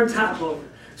VCR on top of it.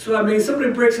 So I mean,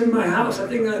 somebody breaks into my house, I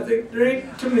think there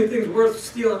ain't too many things worth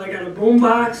stealing. I got a boom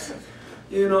box,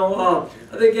 you know.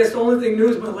 I think that's the only thing new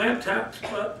is my laptops.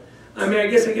 But I mean, I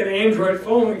guess I get an Android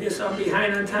phone. I guess I'm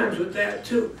behind on times with that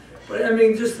too. But I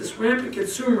mean, just this rampant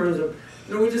consumerism.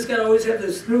 You know, we just gotta always have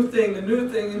this new thing, the new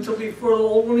thing, until before the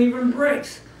old one even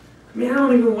breaks. I mean, I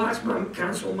don't even watch my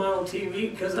console model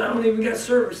TV because I don't even get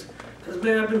service. Because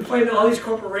man, I've been fighting all these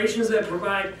corporations that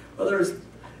provide, whether it's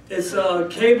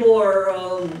cable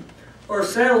or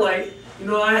satellite. You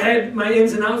know, I had my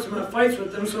ins and outs of my fights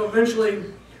with them, so eventually,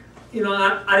 you know,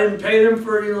 I didn't pay them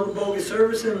for, you know, the bogus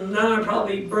service, and now I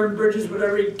probably burned bridges with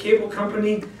every cable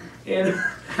company and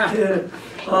every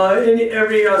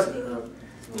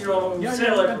you know,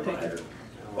 satellite provider.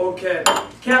 Okay,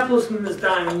 capitalism is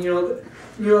dying. You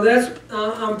know that's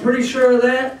I'm pretty sure of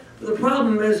that. But the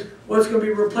problem is what's going to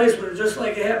be replaced with it, just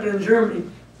like it happened in Germany.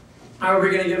 Are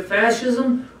we going to get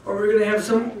fascism, or are we going to have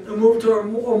a move to a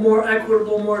more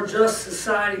equitable, more just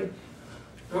society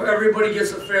where everybody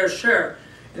gets a fair share?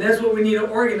 And that's what we need to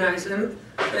organize. And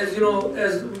as you know,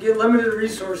 as we get limited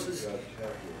resources,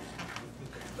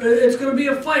 it's going to be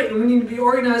a fight, and we need to be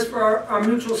organized for our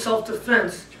mutual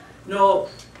self-defense. You know,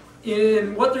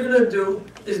 and what they're going to do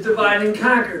is divide and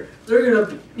conquer. They're going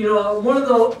to, you know, one of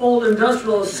the old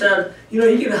industrialists said, you know,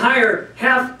 you can hire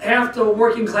half the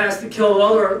working class to kill the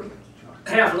other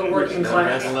half of the working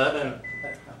class.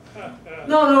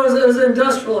 No, it was an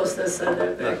industrialist that said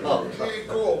that back in the day.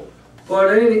 Cool. But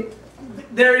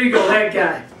there you go, that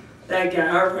guy,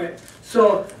 all right.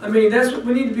 So, I mean, that's what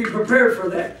we need to be prepared for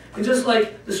that. And just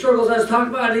like the struggles I was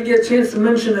talking about, I didn't get a chance to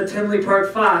mention the Tinley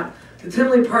Park 5. The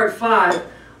Tinley Park 5,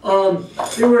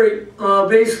 they were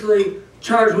basically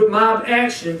charged with mob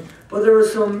action, but there were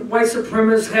some white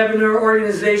supremacists having their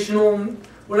organizational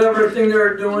whatever thing they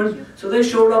were doing. So they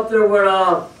showed up there with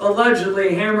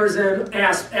allegedly hammers and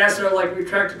acid like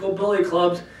retractable billy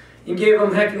clubs, and gave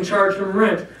them heck and charged them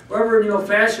rent. Wherever, you know,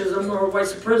 fascism or white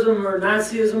supremacism or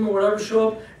Nazism or whatever show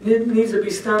up, it needs to be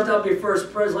stomped out before it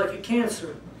spreads like a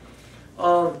cancer.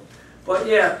 But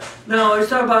yeah, now I was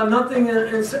talking about nothing in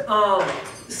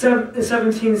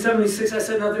 1776. I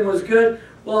said nothing was good.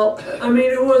 Well, I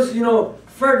mean, it was, you know,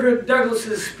 Frederick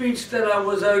Douglass's speech that I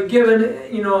was given,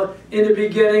 you know, in the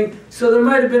beginning. So there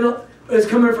might have been, it's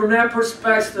coming from that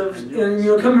perspective, and,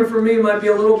 you know, coming from me might be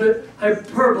a little bit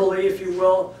hyperbole, if you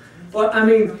will. But I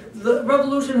mean, the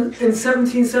revolution in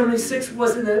 1776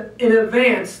 wasn't in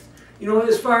advance, you know,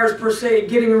 as far as per se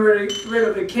getting rid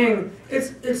of the king.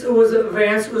 It was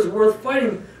advanced, it was worth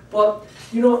fighting. But,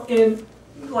 you know, in,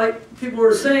 like people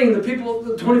were saying, the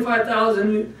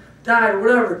 25,000 died or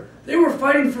whatever, they were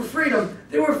fighting for freedom.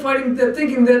 They were fighting,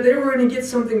 thinking that they were going to get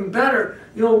something better.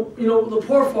 You know, the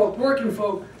poor folk, working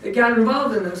folk, they got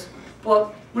involved in this.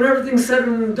 But when everything's said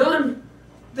and done,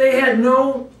 they had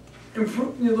no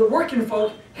the working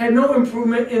folk had no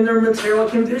improvement in their material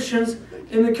conditions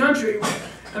in the country.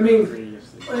 I mean,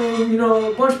 you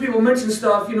know, a bunch of people mention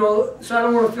stuff, you know, so I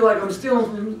don't want to feel like I'm stealing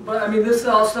from, but I mean, this is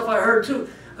all stuff I heard too.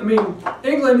 I mean,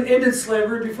 England ended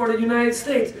slavery before the United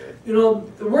States. You know,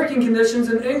 the working conditions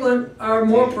in England are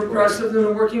more progressive than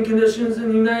the working conditions in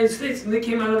the United States, and they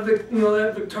came out of, you know,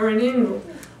 that Victorian England.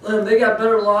 They got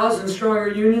better laws and stronger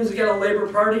unions. They got a Labour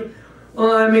Party.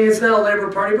 Well, I mean, it's not a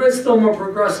Labour Party, but it's still more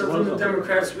progressive than the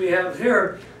Democrats we have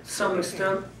here, to some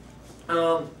extent.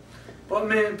 But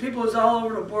man, people is all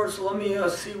over the board, so let me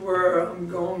see where I'm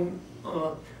going.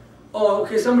 Oh,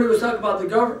 okay, somebody was talking about the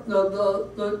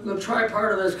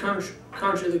tripart of this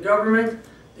country, the government,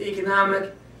 the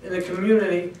economic, and the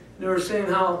community. And they were saying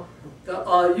how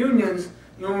the unions,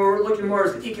 you know, we're looking more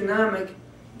as the economic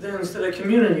than instead of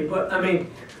community. But I mean,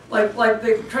 like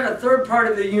they try to third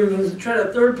party the unions, try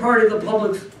to third party the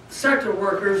public sector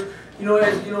workers, you know,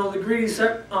 as you know, the greedy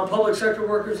public sector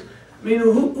workers. I mean,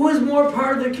 who is more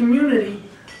part of the community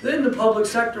than the public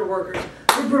sector workers?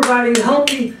 We're providing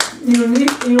healthy, you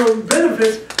know,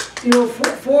 benefits, you know,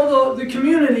 for the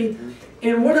community.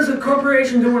 And what does a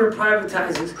corporation do when it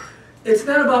privatizes? It's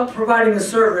not about providing a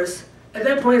service. At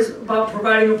that point, it's about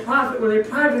providing a profit when they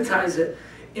privatize it.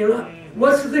 You know,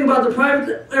 what's the thing about the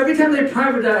private? Every time they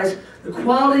privatize, the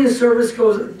quality of service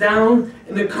goes down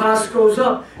and the cost goes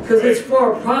up because it's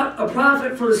for a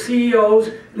profit for the CEOs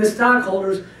and the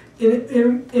stockholders.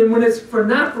 And when it's for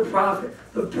not-for-profit,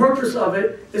 the purpose of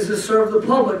it is to serve the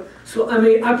public. So, I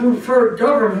mean, I prefer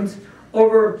government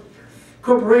over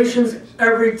corporations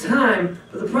every time.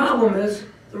 But the problem is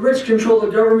the rich control the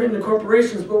government and the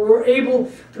corporations, but we're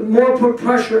able to more put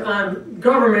pressure on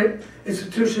government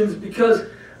institutions because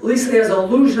at least it has an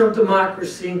illusion of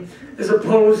democracy, as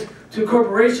opposed to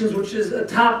corporations, which is a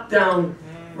top-down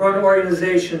run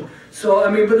organization. So, I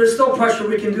mean, but there's still pressure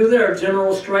we can do there,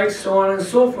 general strikes, so on and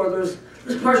so forth.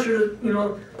 There's pressure, you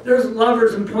know, there's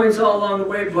levers and points all along the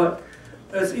way, but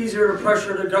it's easier to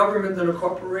pressure the government than a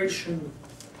corporation.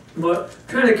 But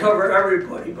trying to cover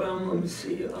everybody, but let me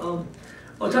see. I'll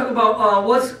talk about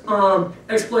what's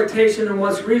exploitation and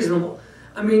what's reasonable.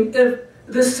 I mean, if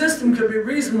this system could be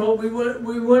reasonable, we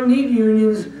wouldn't need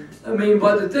unions. I mean,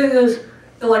 but the thing is,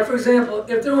 like for example,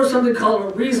 if there was something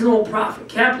called a reasonable profit,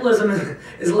 capitalism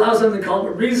allows something called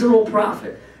a reasonable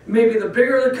profit. Maybe the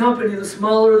bigger the company, the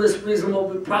smaller this reasonable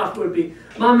profit would be.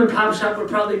 Mom and pop shop would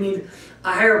probably need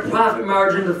a higher profit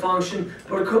margin to function,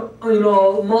 but you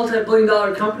know, a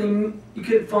multi-billion-dollar company, you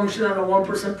could function on a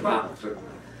 1% profit.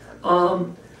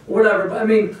 Whatever, but I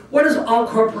mean, what is all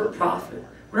corporate profit?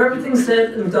 When everything's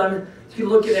said and done, you can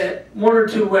look at it one or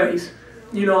two ways,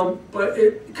 you know, but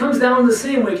it comes down the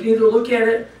same way. You can either look at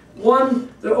it, one,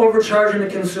 they're overcharging the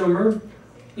consumer,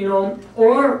 you know,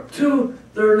 or two,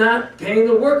 they're not paying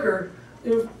the worker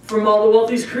from all the wealth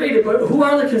he's created. But who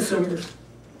are the consumers?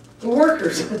 The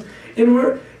workers. And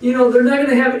we're, you know, they're not going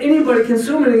to have anybody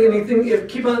consuming anything if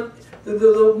keep on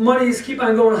the monies keep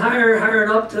on going higher and higher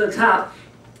and up to the top.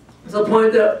 To the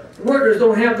point that workers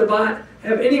don't have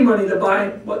any money to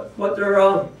buy what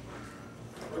they're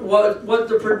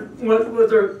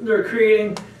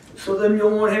creating. So then you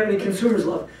won't have any consumers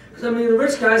left. Because I mean, the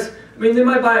rich guys, I mean, they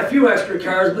might buy a few extra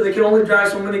cars, but they can only drive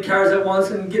so many cars at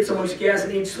once and get so much gas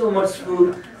and eat so much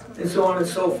food and so on and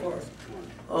so forth.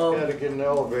 You gotta get an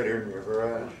elevator in your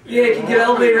garage. Yeah, you can get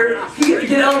elevator. You can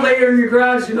get elevator in your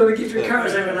garage, you know, to get your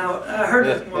cars in and out. I heard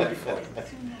that one before.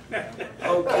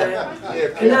 Okay.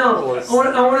 And now I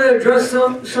want to address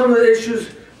some of the issues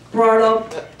brought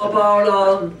up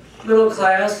about middle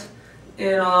class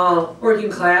and working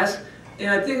class. And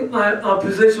I think my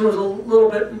position was a little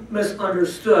bit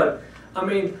misunderstood. I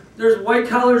mean, there's white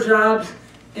collar jobs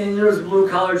and there's blue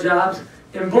collar jobs.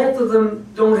 And both of them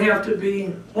don't have to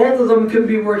be, both of them can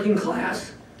be working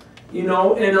class, you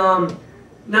know, and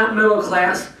not middle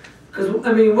class. Because,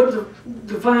 I mean, what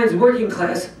defines working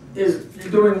class is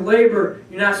you're doing labor,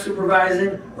 you're not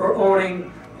supervising or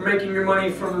owning or making your money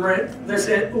from rent. That's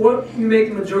what you make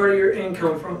the majority of your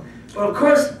income from. But of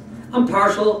course, I'm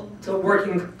partial to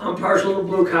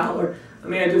blue collar. I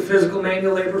mean, I do physical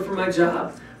manual labor for my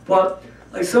job. But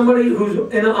like somebody who's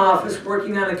in an office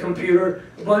working on a computer,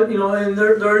 but you know, in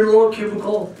their little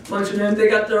cubicle punching in, they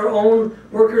got their own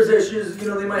workers' issues. You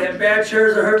know, they might have bad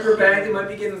chairs that hurt their back. They might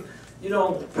be getting, you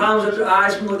know, problems with their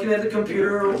eyes from looking at the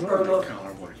computer or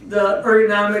the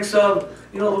ergonomics of,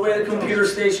 you know, the way the computer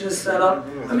station is set up.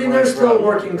 I mean, they're still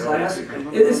working class.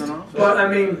 But I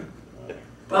mean,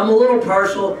 I'm a little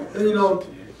partial, just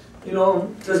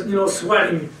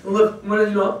sweating. When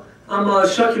you know. I'm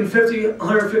shucking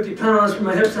 150 pounds from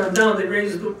my hips on down. They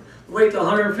raised the weight to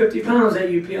 150 pounds at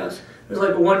UPS. There's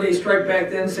like a one-day strike back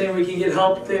then saying we can get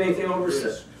help with anything over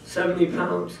 70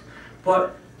 pounds.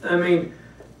 But, I mean,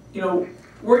 you know,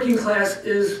 working class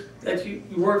is that you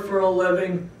work for a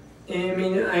living. And I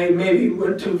mean, I maybe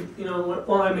went too, you know,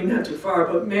 well, I mean, not too far,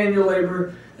 but manual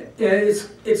labor,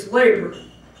 it's labor,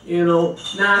 you know,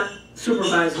 not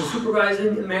supervising. Supervising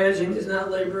and managing is not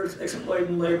labor, it's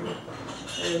exploiting labor.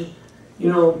 And, you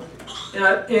know,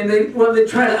 and they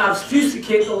try to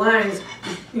obfuscate the lines,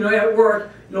 you know, at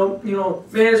work, you know,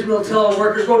 management will tell a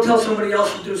worker, go tell somebody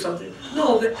else to do something.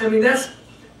 No, I mean, that's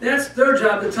their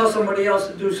job to tell somebody else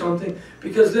to do something,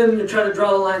 because then you try to draw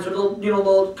the lines, or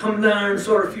they'll come down and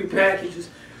sort a few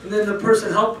packages, and then the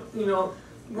person the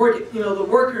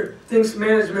worker thinks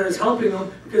management is helping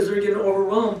them because they're getting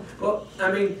overwhelmed. But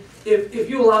I mean, if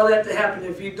you allow that to happen,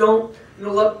 if you don't,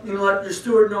 let your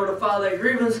steward know to file that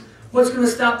grievance, what's going to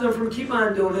stop them from keep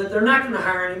on doing it? They're not going to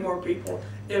hire any more people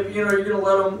if you're going to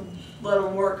let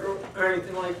them work or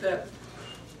anything like that.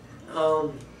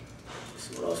 Let's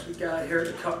see what else we got here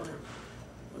to cover.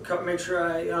 Make sure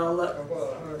I let. How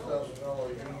about $100,000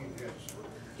 union hits?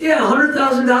 Yeah,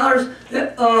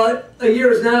 $100,000 a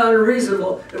year is not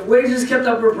unreasonable. If wages kept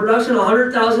up with production,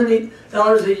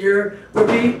 $100,000 a year would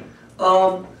be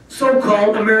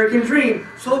so-called American dream,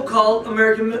 so-called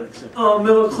American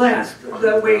middle class,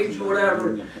 that wage or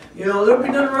whatever. You know, there'll be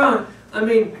nothing wrong. I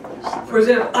mean, for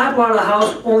example, I bought a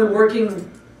house only working,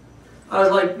 I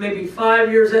was like maybe 5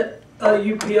 years at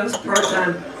UPS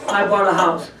part-time. I bought a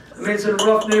house. I mean, it's in a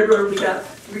rough neighborhood. We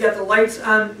got the lights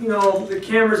on, the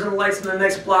cameras and the lights in the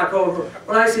next block over.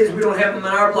 What I say is we don't have them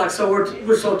in our block, so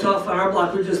we're so tough on our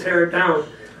block, we just tear it down.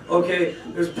 Okay,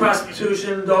 there's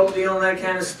prostitution, dope dealing, that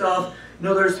kind of stuff. You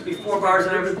know, there used to be 4 bars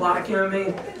on every block, you know what I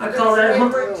mean? I call that,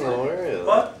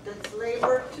 what? That's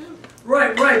labor too.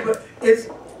 Right, but it's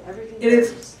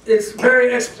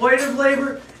very exploitative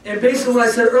labor, and basically what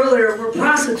I said earlier, we're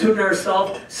prostituting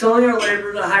ourselves, selling our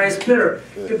labor to the highest bidder.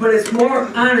 But it's more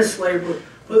honest labor.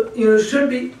 But you know, it should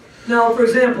be. Now, for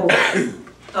example,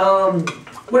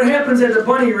 what happens at the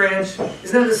bunny ranch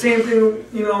is not the same thing.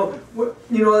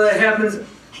 That happens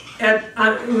at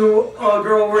a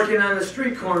girl working on the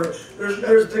street corner.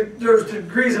 There's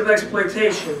degrees of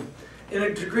exploitation,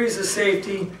 and degrees of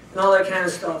safety, and all that kind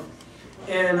of stuff.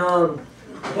 And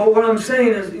but what I'm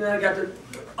saying is, I got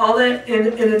all that in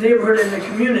the neighborhood and the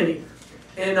community,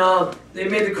 and they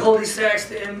made the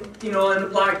cul-de-sacs in the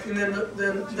block, and then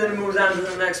it moves on to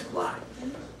the next block.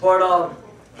 But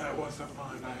that wasn't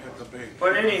mine. I had the baby.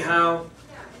 But anyhow,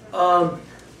 I'm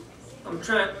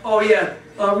trying. Oh yeah,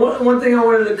 one thing I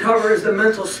wanted to cover is the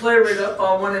mental slavery that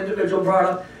one individual brought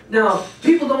up. Now,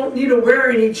 people don't need to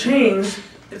wear any chains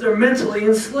if they're mentally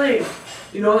enslaved.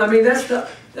 I mean that's the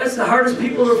hardest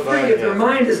people to free if their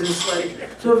mind is enslaved.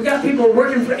 So we've got people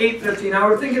working for $8.50 an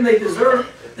hour, thinking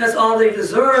that's all they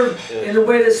deserve in the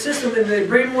way the system, and they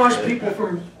brainwash people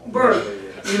from birth.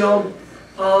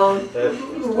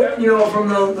 From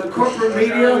the corporate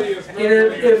media,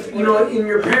 and if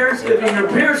your parents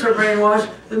are brainwashed,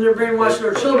 then they're brainwashing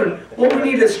their children. What we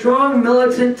need is strong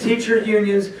militant teacher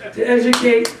unions to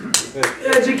educate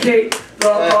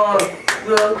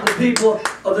the people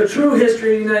of the true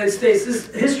history of the United States. This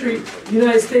history of the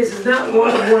United States is not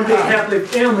one big happy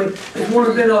family. It's one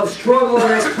of struggle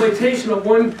and exploitation of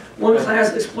one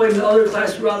class exploiting the other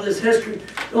class throughout this history.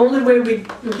 The only way we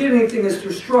get anything is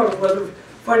through struggle, whether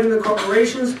fighting the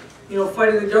corporations,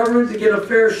 fighting the government to get a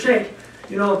fair shake.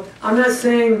 I'm not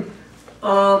saying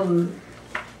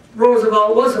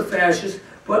Roosevelt was a fascist,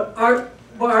 but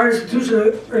our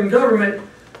institution and government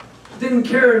didn't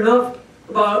care enough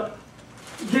about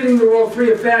getting the world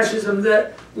free of fascism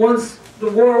that once the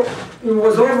war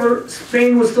was over,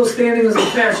 Spain was still standing as a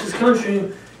fascist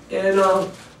country, and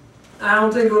I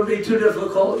don't think it would be too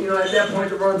difficult, at that point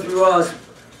to run through us.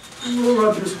 We'll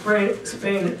run through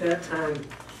Spain at that time.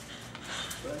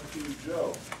 Thank you,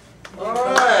 Joe. All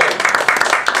right.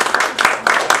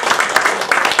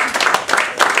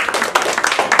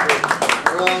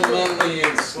 We're all mentally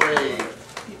enslaved.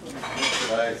 That's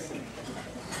what I think.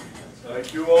 Thank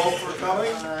you all for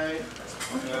coming.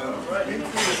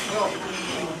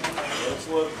 Let's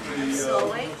let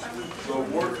the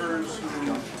workers who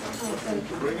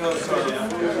bring us our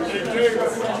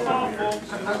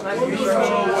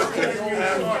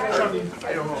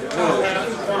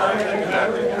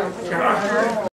food.